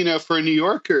 It's like, for a New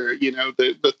Yorker,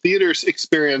 the theater's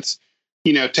experience,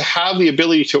 to have the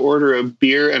ability to order a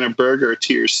beer and a burger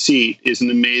to your seat is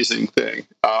an amazing thing.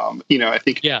 I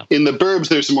think in the burbs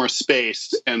there's more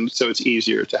space, and so it's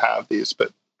easier to have these.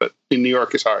 But in New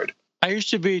York, it's hard. I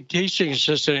used to be a teaching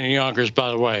assistant in Yonkers,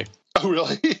 by the way. Oh,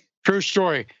 really? True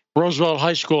story. Roosevelt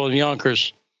High School in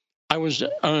Yonkers. I was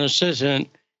an assistant,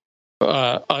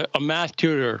 a math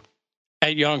tutor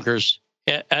at Yonkers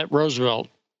at Roosevelt.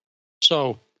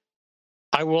 So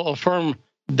I will affirm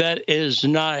that is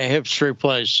not a hipster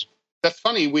place. That's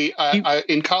funny.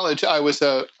 In college, I was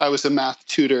a math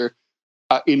tutor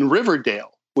in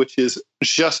Riverdale, which is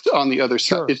just on the other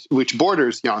side, which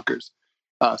borders Yonkers.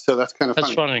 So that's kind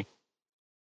of funny.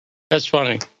 That's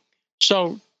funny.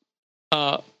 So,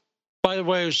 by the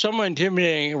way, it was somewhat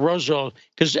intimidating at Roosevelt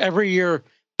because every year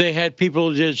they had people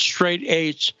who did straight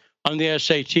 8s on the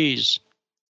SATs.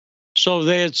 So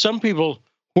they had some people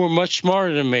who were much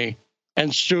smarter than me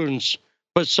and students,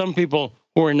 but some people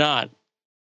who were not.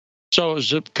 So it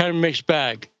was a kind of mixed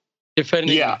bag.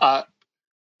 Defending. Yeah.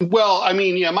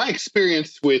 My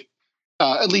experience with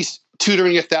at least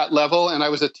tutoring at that level, and I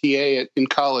was a TA in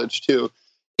college too,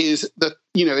 is that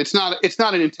it's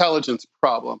not an intelligence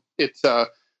problem. It's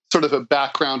sort of a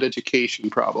background education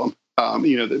problem.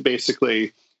 That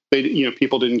basically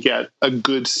people didn't get a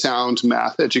good sound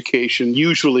math education,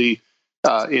 usually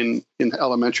in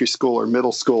elementary school or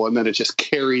middle school, and then it just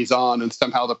carries on, and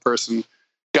somehow the person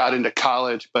got into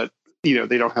college, but they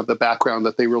don't have the background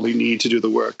that they really need to do the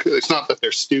work. It's not that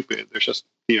they're stupid; they're just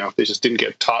they just didn't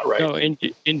get taught right. No,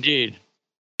 indeed.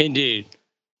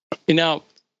 Now,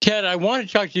 Ted, I want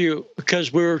to talk to you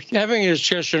because we were having a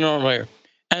discussion earlier,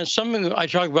 and something I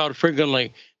talk about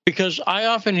frequently because I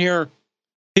often hear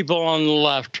people on the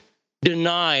left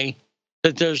deny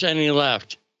that there's any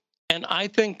left, and I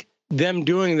think them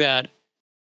doing that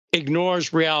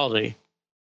ignores reality.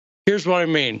 Here's what I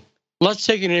mean. Let's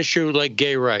take an issue like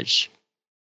gay rights.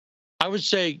 I would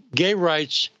say gay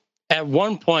rights at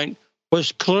one point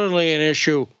was clearly an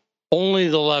issue only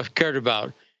the left cared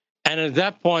about. And at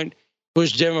that point, it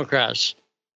was Democrats.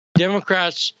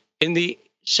 Democrats in the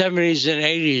 70s and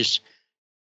 80s,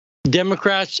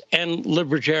 Democrats and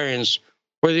libertarians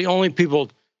were the only people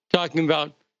talking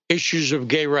about issues of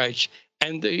gay rights.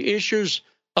 And the issues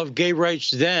of gay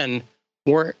rights then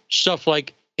were stuff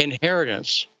like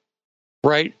inheritance,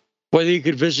 right? Whether you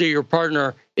could visit your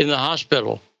partner in the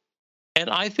hospital. And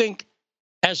I think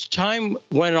as time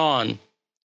went on,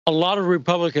 a lot of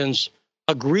Republicans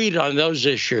agreed on those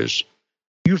issues.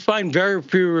 You find very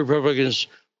few Republicans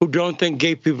who don't think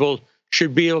gay people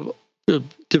should be able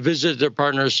to visit their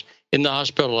partners in the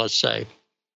hospital, let's say.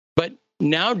 But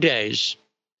nowadays,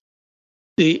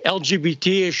 the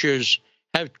LGBT issues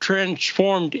have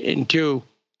transformed into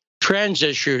trans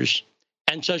issues,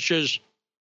 and such as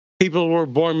people who were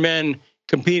born men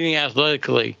competing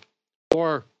athletically,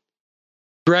 or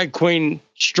drag queen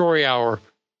story hour,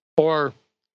 or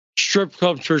strip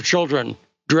clubs for children,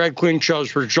 drag queen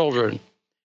shows for children.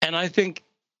 And I think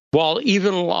while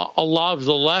even a lot of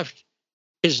the left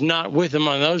is not with them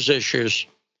on those issues,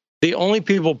 the only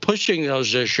people pushing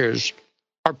those issues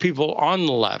are people on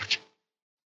the left,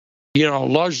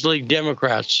 largely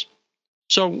Democrats.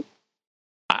 So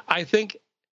I think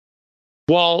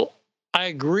while I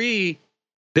agree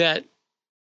that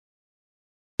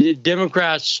the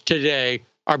Democrats today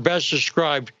are best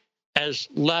described as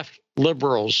left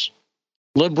liberals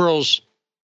and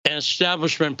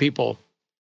establishment people,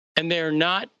 and they're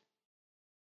not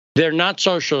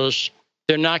socialists,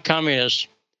 they're not communists.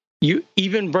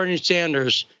 Even Bernie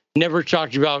Sanders never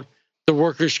talked about the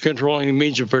workers controlling the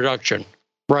means of production,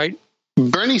 right?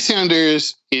 Bernie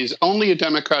Sanders is only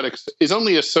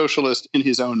a socialist in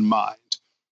his own mind,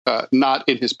 not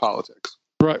in his politics.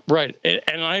 Right.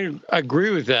 And I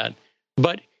agree with that.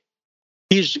 But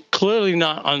he's clearly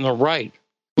not on the right,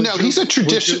 No, he's a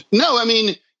tradition. No, I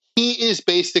mean, he is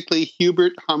basically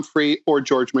Hubert Humphrey or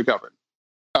George McGovern.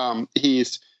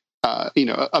 He's,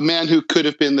 a man who could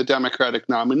have been the Democratic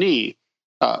nominee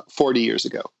 40 years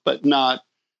ago, but not,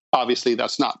 obviously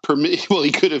that's not permitted. Well,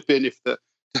 he could have been if the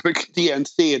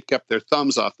DNC had kept their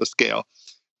thumbs off the scale.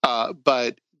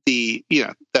 But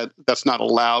that's not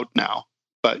allowed now.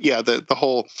 But yeah, the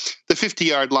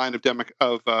 50-yard line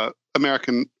of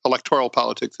American electoral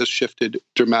politics has shifted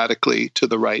dramatically to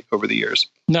the right over the years.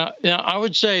 Now I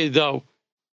would say, though,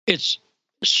 it's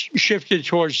shifted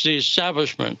towards the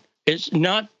establishment. It's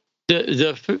not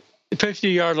the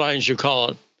 50-yard line, as you call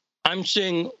it. I'm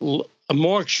seeing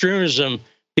more extremism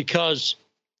because,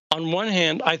 on one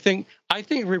hand, I think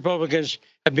Republicans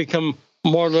have become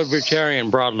more libertarian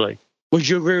broadly. Would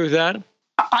you agree with that?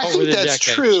 I think that's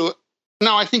true.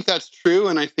 No, I think that's true,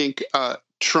 and I think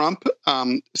Trump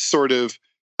sort of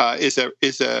is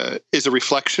a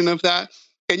reflection of that.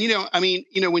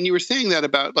 And when you were saying that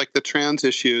about like the trans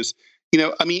issues,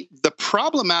 the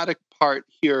problematic part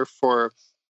here for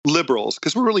liberals,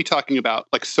 because we're really talking about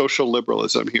like social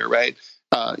liberalism here, right?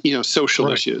 Social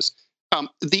right. issues.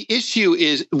 The issue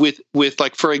is with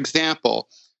like, for example,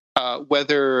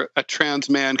 whether a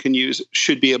trans man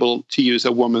should be able to use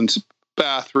a woman's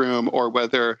bathroom, or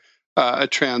whether a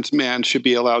trans man should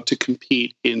be allowed to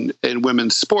compete in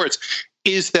women's sports,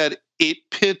 is that it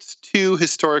pits two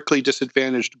historically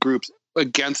disadvantaged groups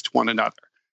against one another,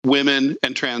 women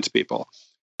and trans people.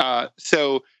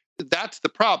 So that's the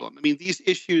problem. I mean, these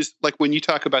issues, like when you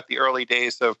talk about the early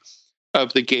days of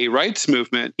the gay rights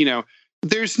movement,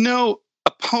 there's no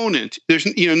opponent. There's,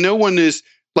 no one is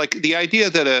like the idea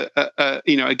that a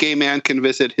gay man can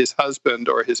visit his husband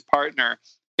or his partner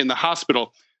in the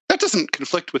hospital. That doesn't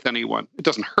conflict with anyone. It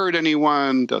doesn't hurt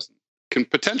anyone. Can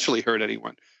potentially hurt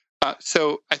anyone.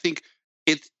 So I think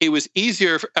it was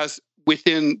easier as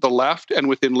within the left and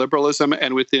within liberalism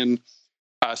and within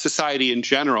society in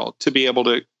general to be able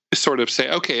to sort of say,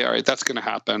 okay, all right, that's going to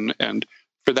happen, and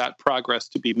for that progress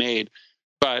to be made.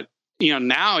 But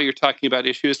now you're talking about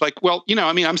issues like, well,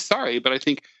 I'm sorry, but I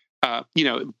think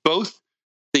both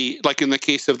like in the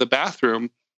case of the bathroom.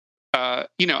 I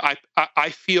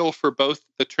feel for both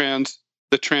the trans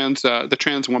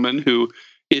woman who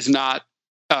is not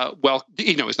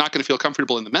is not going to feel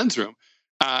comfortable in the men's room,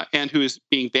 and who is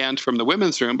being banned from the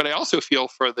women's room. But I also feel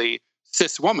for the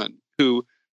cis woman who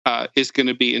is going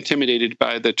to be intimidated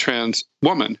by the trans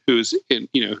woman who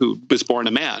was born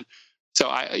a man.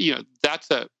 So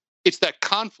it's that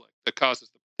conflict that causes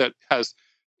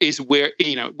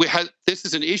this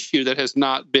is an issue that has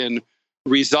not been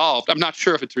resolved. I'm not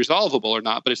sure if it's resolvable or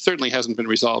not, but it certainly hasn't been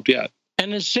resolved yet.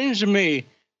 And it seems to me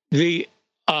the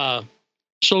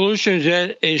solution to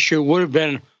that issue would have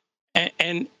been,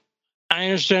 and I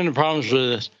understand the problems with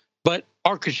this, but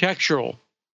architectural.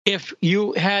 If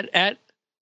you had at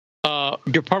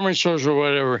department stores or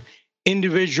whatever,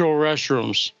 individual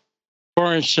restrooms,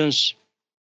 for instance,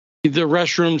 the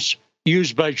restrooms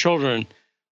used by children,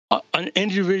 an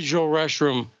individual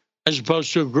restroom as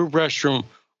opposed to a group restroom,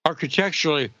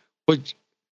 architecturally would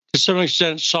to some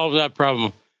extent solve that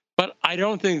problem. But I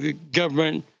don't think the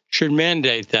government should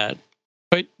mandate that.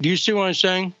 But do you see what I'm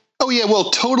saying? Oh, yeah, well,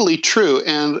 totally true.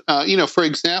 And, for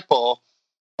example,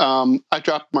 I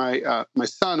dropped my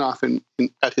son off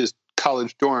at his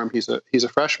college dorm. He's a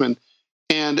freshman.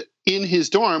 And in his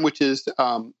dorm, which is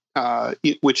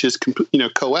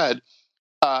co-ed,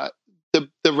 the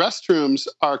restrooms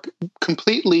are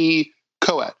completely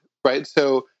co-ed, right?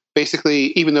 So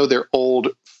basically, even though they're old,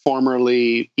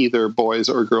 formerly either boys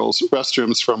or girls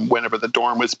restrooms from whenever the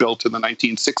dorm was built in the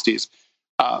 1960s,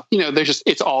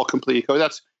 it's all completely co-ed.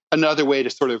 That's another way to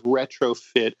sort of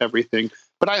retrofit everything.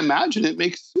 But I imagine it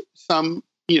makes some,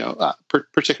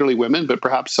 particularly women, but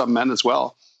perhaps some men as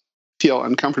well, feel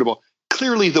uncomfortable.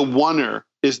 Clearly, the oneer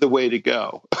is the way to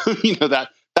go.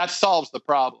 That solves the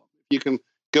problem. You can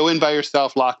go in by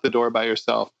yourself, lock the door by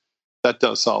yourself. That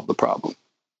does solve the problem.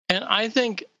 And I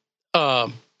think,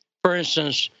 for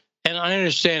instance, and I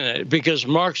understand it because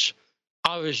Marx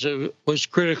obviously was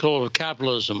critical of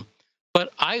capitalism,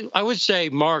 but I would say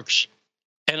Marx,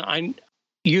 and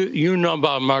you know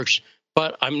about Marx,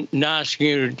 but I'm not asking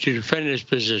you to defend his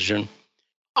position.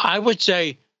 I would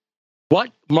say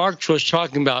what Marx was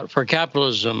talking about for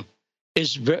capitalism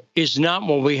is not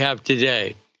what we have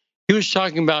today. He was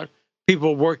talking about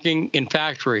people working in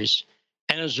factories,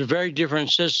 and it was a very different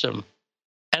system.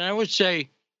 And I would say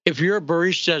if you're a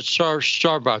barista at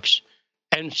Starbucks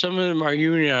and some of them are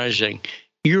unionizing,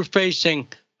 you're facing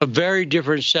a very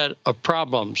different set of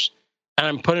problems. And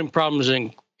I'm putting problems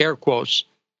in air quotes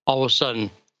all of a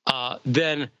sudden,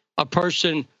 than a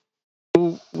person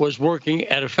who was working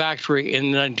at a factory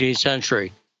in the 19th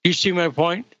century. Do you see my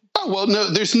point? Oh, well, no,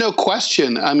 there's no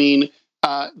question. I mean,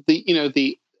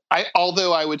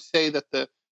 although I would say that the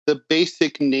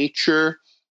basic nature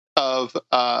of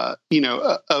the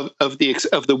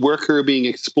worker being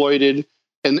exploited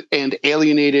and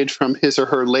alienated from his or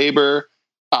her labor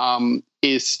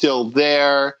is still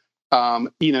there.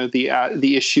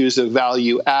 The issues of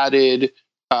value added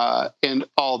and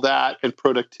all that and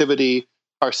productivity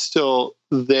are still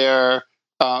there.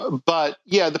 But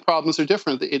yeah, the problems are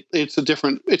different. It's a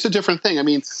different thing. I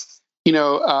mean,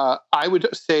 I would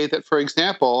say that, for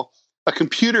example, a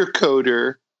computer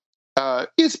coder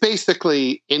is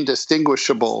basically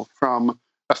indistinguishable from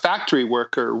a factory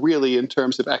worker, really, in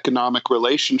terms of economic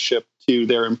relationship to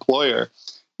their employer.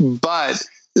 But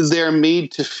they're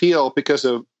made to feel, because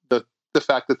of the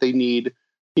fact that they need,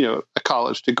 a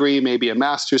college degree, maybe a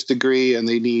master's degree, and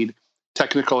they need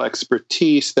technical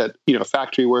expertise that, a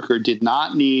factory worker did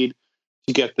not need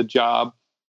to get the job.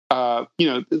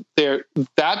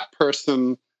 That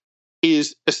person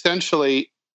is essentially,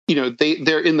 they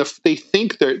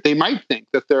might think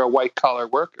that they're a white collar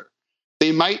worker.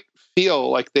 They might feel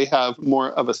like they have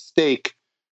more of a stake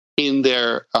in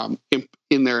their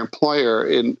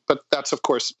employer, but that's of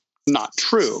course not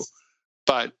true.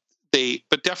 But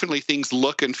definitely things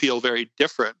look and feel very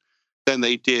different than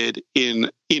they did in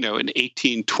an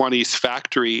 1820s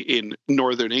factory in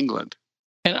northern England.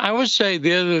 And I would say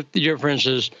the other difference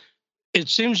is, it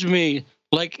seems to me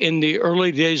like in the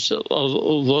early days of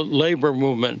the labor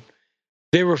movement,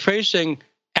 they were facing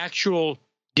actual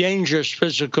dangerous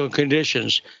physical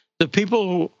conditions. The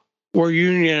people who were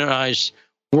unionized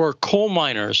were coal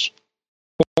miners,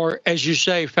 or, as you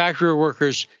say, factory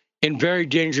workers in very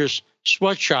dangerous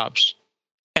sweatshops.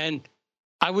 And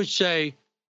I would say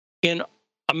in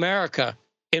America,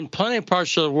 in plenty of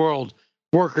parts of the world,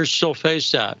 workers still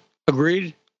face that.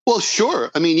 Agreed? Well,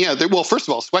 sure. I mean, yeah. First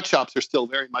of all, sweatshops are still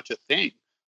very much a thing,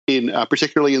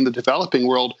 particularly in the developing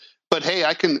world. But hey,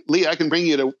 I can bring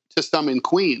you to some in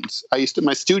Queens.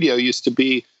 My studio used to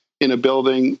be in a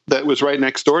building that was right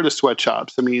next door to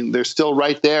sweatshops. I mean, they're still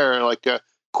right there, like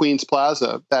Queens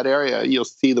Plaza, that area. You'll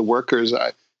see the workers.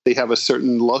 They have a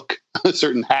certain look, a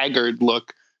certain haggard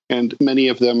look, and many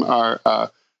of them are,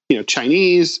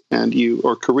 Chinese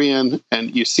or Korean,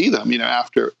 and you see them,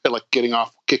 after like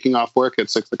kicking off work at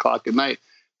 6 o'clock at night.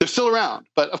 They're still around,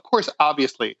 but of course,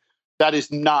 obviously, that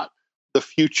is not the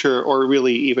future, or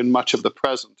really even much of the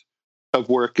present, of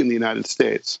work in the United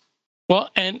States. Well,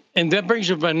 and that brings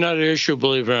up another issue,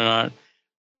 believe it or not,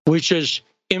 which is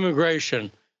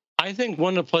immigration. I think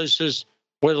one of the places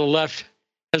where the left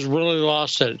has really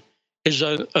lost it is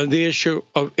on the issue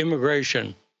of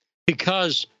immigration,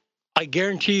 because I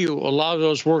guarantee you a lot of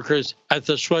those workers at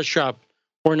the sweatshop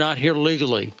were not here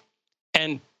legally.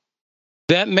 And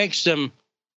that makes them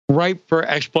ripe for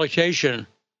exploitation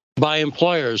by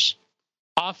employers.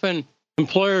 Often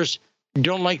employers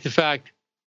don't like the fact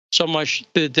so much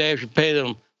that they have to pay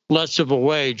them less of a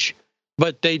wage,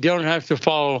 but they don't have to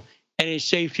follow any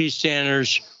safety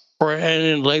standards or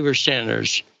any labor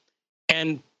standards.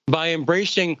 And by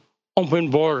embracing open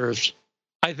borders,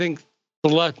 I think the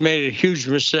left made a huge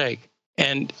mistake.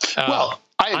 And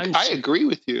I agree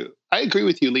with you. I agree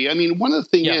with you, Lee. I mean, one of the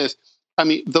things is,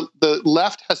 the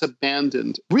left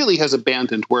really has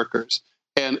abandoned workers.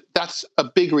 And that's a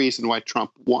big reason why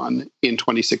Trump won in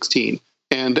 2016.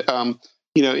 And,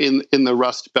 in the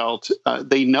Rust Belt,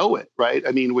 they know it, right?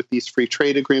 I mean, with these free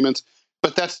trade agreements.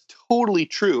 But that's totally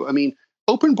true. I mean,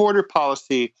 open border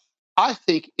policy, I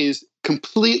think, is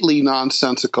completely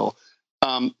nonsensical.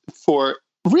 For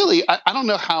really, I don't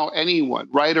know how anyone,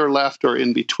 right or left or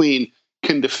in between,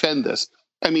 can defend this.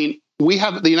 I mean,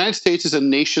 the United States is a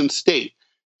nation state.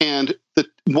 And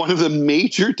one of the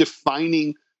major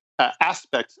defining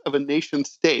aspects of a nation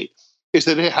state is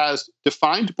that it has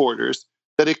defined borders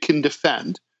that it can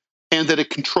defend and that it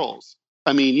controls.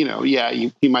 I mean,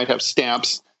 you might have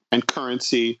stamps and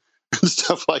currency and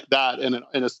stuff like that and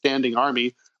a standing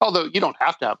army, although you don't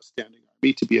have to have a standing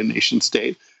army to be a nation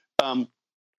state.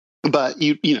 But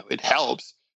it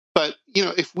helps. But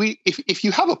if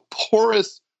you have a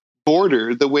porous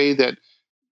border the way that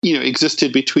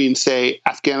existed between, say,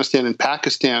 Afghanistan and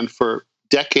Pakistan for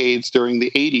decades during the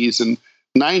 80s and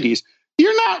 90s,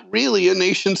 you're not really a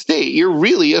nation state. You're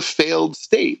really a failed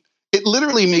state. It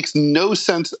literally makes no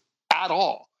sense at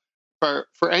all for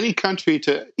any country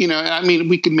to,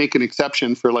 we can make an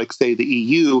exception for, like, say, the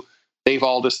EU. They've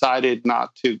all decided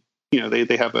not to, if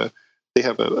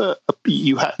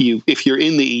you're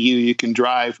in the EU, you can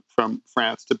drive from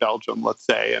France to Belgium, let's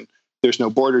say, and there's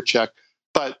no border check.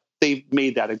 But they've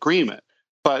made that agreement.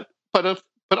 But but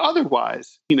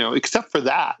otherwise, except for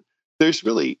that, there's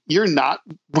really we're not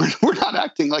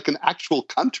acting like an actual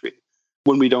country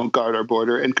when we don't guard our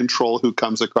border and control who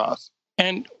comes across.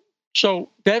 And so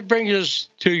that brings us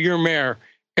to your mayor,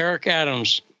 Eric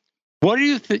Adams. What do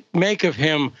you make of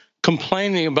him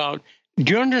complaining about?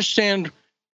 Do you understand?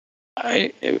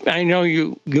 I know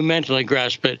you mentally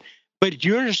grasp it, but do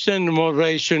you understand the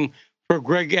motivation for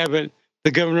Greg Abbott,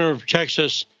 the governor of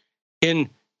Texas, in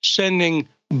sending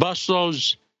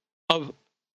busloads of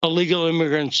illegal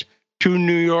immigrants to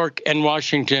New York and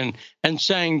Washington and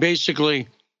saying basically,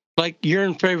 like, you're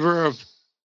in favor of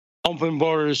open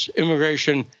borders,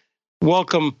 immigration,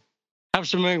 welcome, have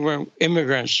some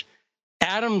immigrants.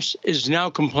 Adams is now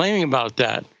complaining about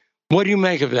that. What do you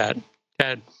make of that,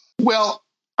 Ted? Well,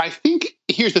 I think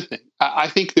here's the thing. I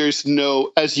think there's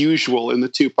no, as usual in the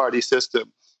two-party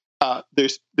system,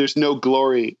 there's no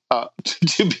glory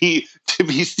to be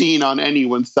seen on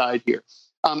anyone's side here.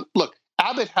 Look,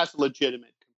 Abbott has a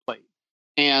legitimate complaint,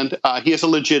 and he has a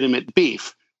legitimate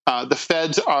beef. The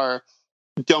feds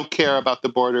don't care about the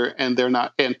border, and they're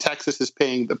not. And Texas is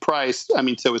paying the price. I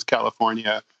mean, so is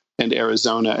California and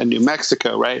Arizona and New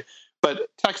Mexico, right? But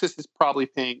Texas is probably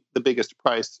paying the biggest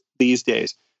price these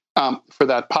days for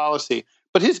that policy.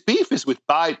 But his beef is with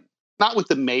Biden, not with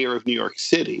the mayor of New York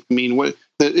City. I mean,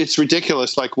 it's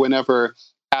ridiculous. Like, whenever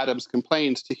Adams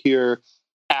complains, to hear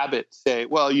Abbott say,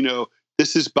 "Well,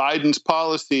 this is Biden's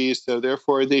policy, so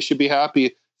therefore they should be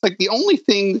happy." Like, the only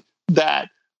thing that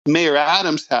Mayor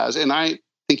Adams has, and I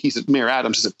think Mayor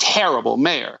Adams is a terrible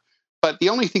mayor, but the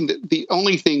only thing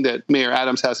that Mayor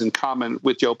Adams has in common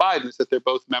with Joe Biden is that they're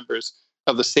both members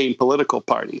of the same political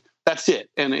party. That's it.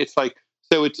 And it's like,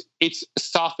 so it's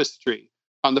sophistry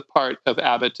on the part of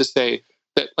Abbott to say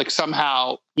that, like,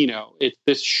 somehow,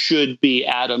 this should be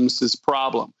Adams's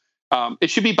problem. It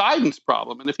should be Biden's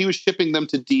problem. And if he was shipping them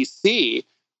to D.C.,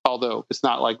 although it's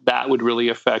not like that would really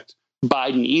affect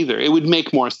Biden either, it would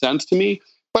make more sense to me.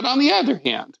 But on the other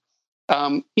hand,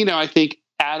 I think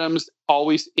Adams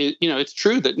always, it's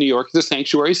true that New York is a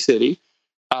sanctuary city.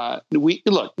 New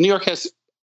York has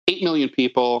 8 million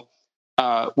people.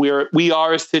 We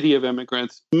are a city of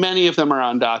immigrants. Many of them are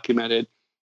undocumented.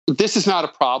 This is not a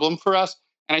problem for us.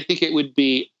 And I think it would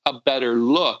be a better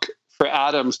look for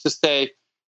Adams to say,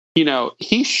 he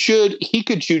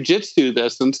could jujitsu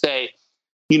this and say,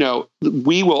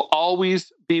 we will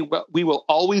always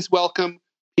welcome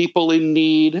people in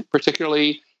need,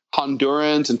 particularly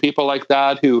Hondurans and people like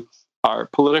that who are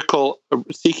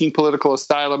seeking political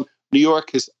asylum. New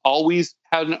York has always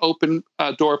had an open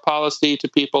door policy to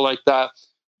people like that.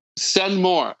 Send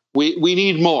more. We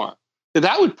need more.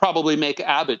 That would probably make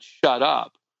Abbott shut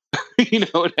up. You know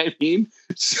what I mean?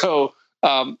 So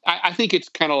I think it's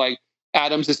kind of like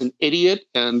Adams is an idiot,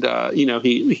 and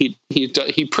he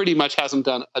pretty much hasn't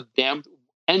done a damn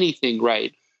anything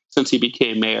right since he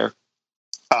became mayor.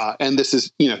 And this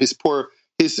is,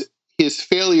 his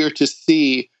failure to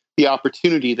see the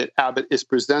opportunity that Abbott is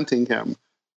presenting him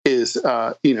is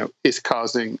kind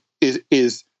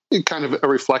of a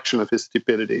reflection of his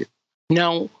stupidity.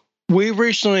 Now, we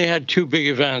recently had two big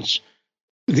events,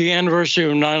 the anniversary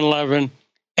of 9/11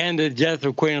 and the death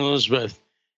of Queen Elizabeth.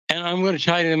 And I'm going to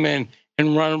tie them in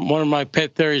and run one of my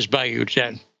pet theories by you,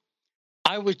 Ted.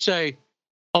 I would say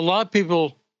a lot of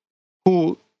people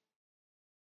who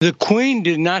the Queen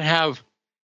did not have,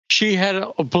 she had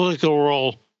a political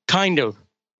role, kind of,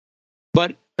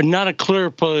 but not a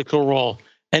clear political role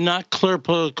and not clear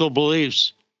political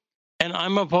beliefs. And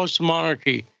I'm opposed to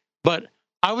monarchy, but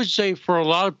I would say for a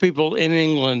lot of people in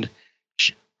England,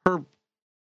 her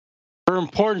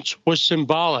importance was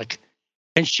symbolic,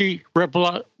 and she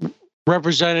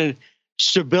represented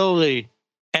stability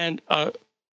and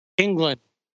England.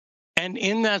 And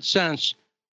in that sense,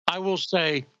 I will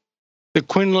say that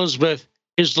Queen Elizabeth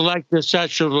is like the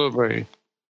Statue of Liberty.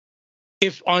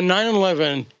 If on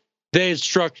 9/11 they had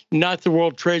struck not the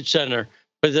World Trade Center,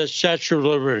 but the Statue of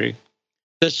Liberty,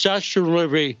 the Statue of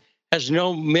Liberty has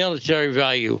no military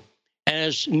value and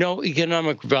has no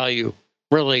economic value,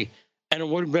 really, and it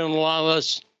would have been a lot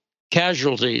less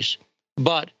casualties.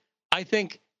 But I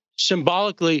think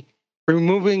symbolically,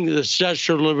 removing the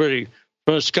Statue of Liberty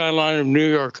from the skyline of New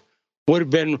York would have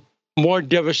been more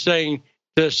devastating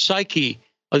to the psyche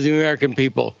of the American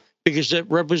people, because it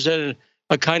represented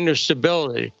a kind of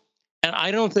stability. And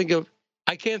I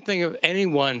can't think of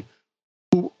anyone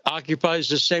who occupies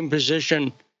the same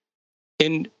position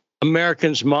in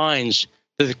Americans' minds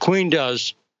that the Queen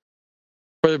does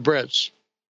for the Brits.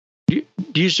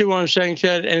 Do you see what I'm saying,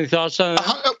 Ted? Any thoughts on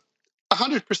that?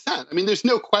 100%. I mean, there's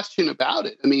no question about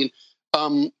it. I mean,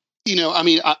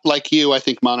 like you, I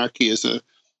think monarchy is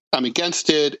I'm against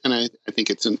it, and I think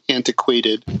it's an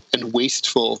antiquated and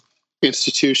wasteful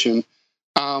institution.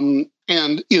 And,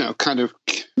 kind of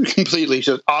completely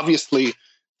just obviously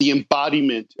the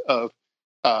embodiment of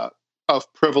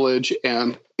privilege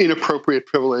and inappropriate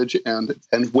privilege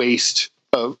and waste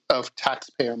of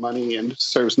taxpayer money, and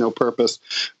serves no purpose.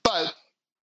 But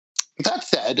that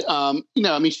said,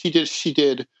 she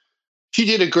did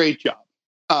a great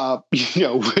job.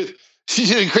 She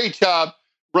did a great job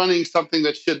running something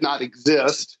that should not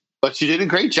exist, but she did a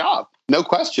great job, no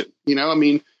question.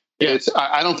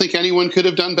 I don't think anyone could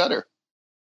have done better.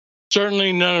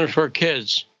 Certainly none of her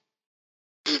kids.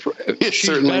 It's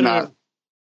certainly not.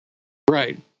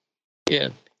 Right. Yeah.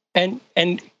 And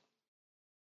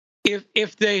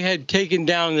if they had taken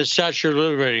down the Statue of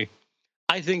Liberty,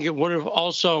 I think it would have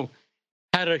also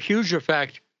had a huge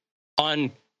effect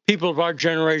on people of our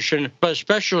generation, but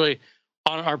especially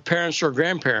on our parents or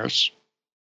grandparents.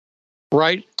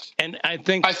 Right? And I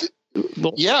think it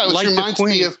reminds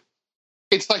me of,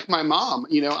 it's like my mom.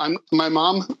 My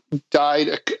mom died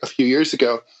a few years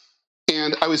ago,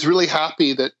 and I was really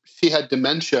happy that she had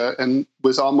dementia and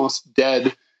was almost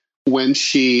dead when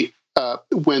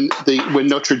when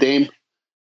Notre Dame,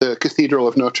 the Cathedral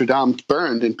of Notre Dame,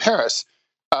 burned in Paris.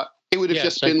 It would have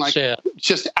just been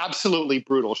just absolutely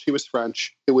brutal. She was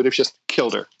French. It would have just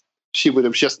killed her. She would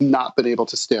have just not been able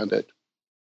to stand it.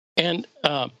 And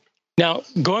now,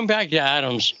 going back to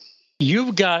Adams,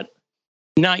 you've got,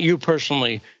 not you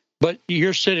personally, but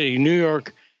your city, New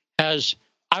York, has,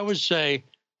 I would say,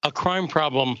 a crime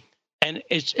problem. And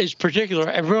it's particular.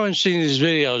 Everyone's seen these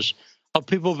videos of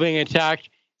people being attacked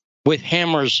with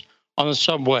hammers on the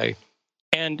subway.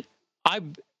 And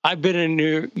I've been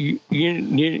in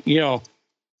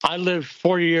I lived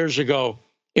 40 years ago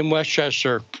in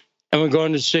Westchester, and we're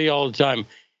going to see all the time.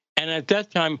 And at that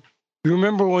time, you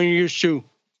remember when you used to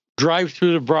drive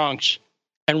through the Bronx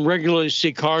and regularly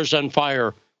see cars on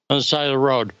fire on the side of the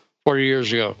road 40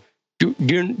 years ago?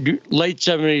 Late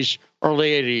 70s,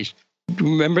 early 80s. Do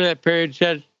you remember that period,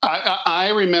 Ted? I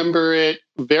remember it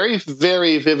very,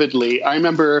 very vividly. I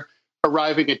remember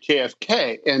arriving at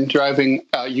JFK and driving.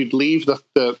 You'd leave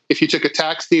if you took a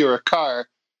taxi or a car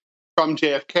from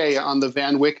JFK on the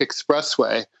Van Wyck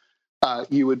Expressway,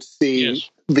 you would see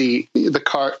the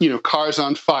car, cars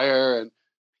on fire, and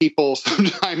people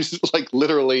sometimes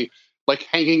literally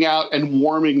hanging out and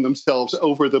warming themselves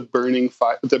over the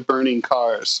burning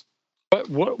cars. But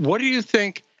what do you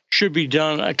think should be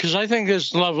done? Because I think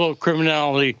this level of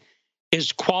criminality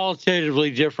is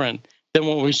qualitatively different than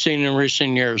what we've seen in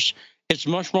recent years. It's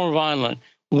much more violent.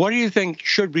 What do you think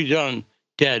should be done,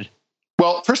 Ted?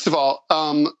 Well, first of all,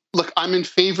 look, I'm in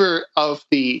favor of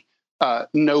the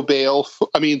no bail.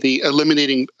 The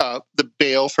eliminating the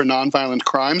bail for nonviolent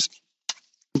crimes.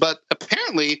 But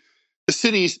apparently, the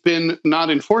city's been not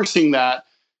enforcing that,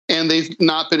 and they've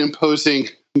not been imposing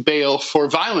bail for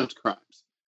violent crimes.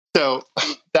 So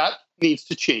that needs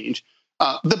to change.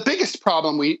 The biggest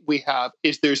problem we have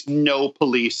is there's no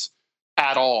police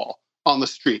at all on the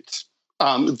streets.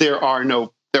 There are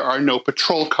no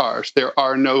patrol cars. There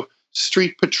are no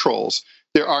street patrols.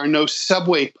 There are no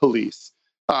subway police.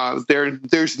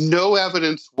 There's no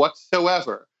evidence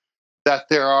whatsoever that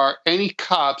there are any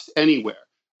cops anywhere.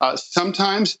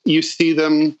 Sometimes you see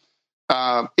them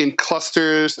in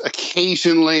clusters,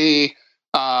 occasionally,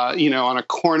 on a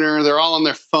corner. They're all on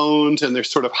their phones and they're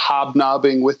sort of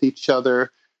hobnobbing with each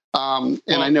other. And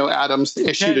I know Adams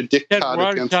issued a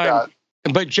dictat against that.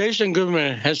 But Jason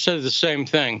Goodman has said the same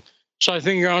thing. So I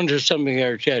think you're onto something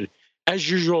there, Ted. As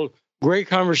usual, great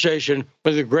conversation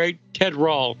with the great Ted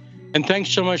Rall. And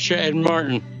thanks so much to Ed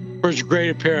Martin for his great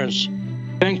appearance.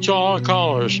 Thanks to all our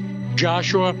callers,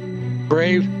 Joshua,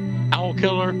 Brave, Owl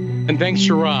Killer, and thanks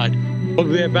to Rod. We'll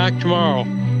be back tomorrow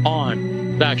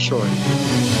on Backstory.